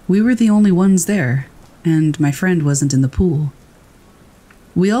 We were the only ones there, and my friend wasn't in the pool.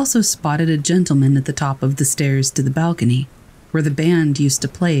 We also spotted a gentleman at the top of the stairs to the balcony, where the band used to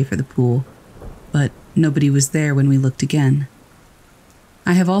play for the pool, but nobody was there when we looked again.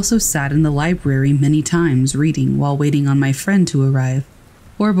 I have also sat in the library many times reading while waiting on my friend to arrive,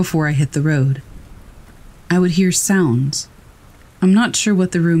 or before I hit the road. I would hear sounds. I'm not sure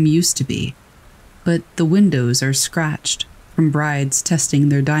what the room used to be, but the windows are scratched from brides testing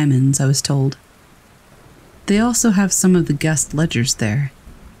their diamonds, I was told. They also have some of the guest ledgers there.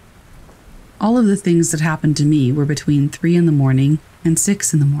 All of the things that happened to me were between 3 in the morning and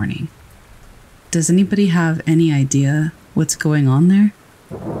 6 in the morning. Does anybody have any idea what's going on there?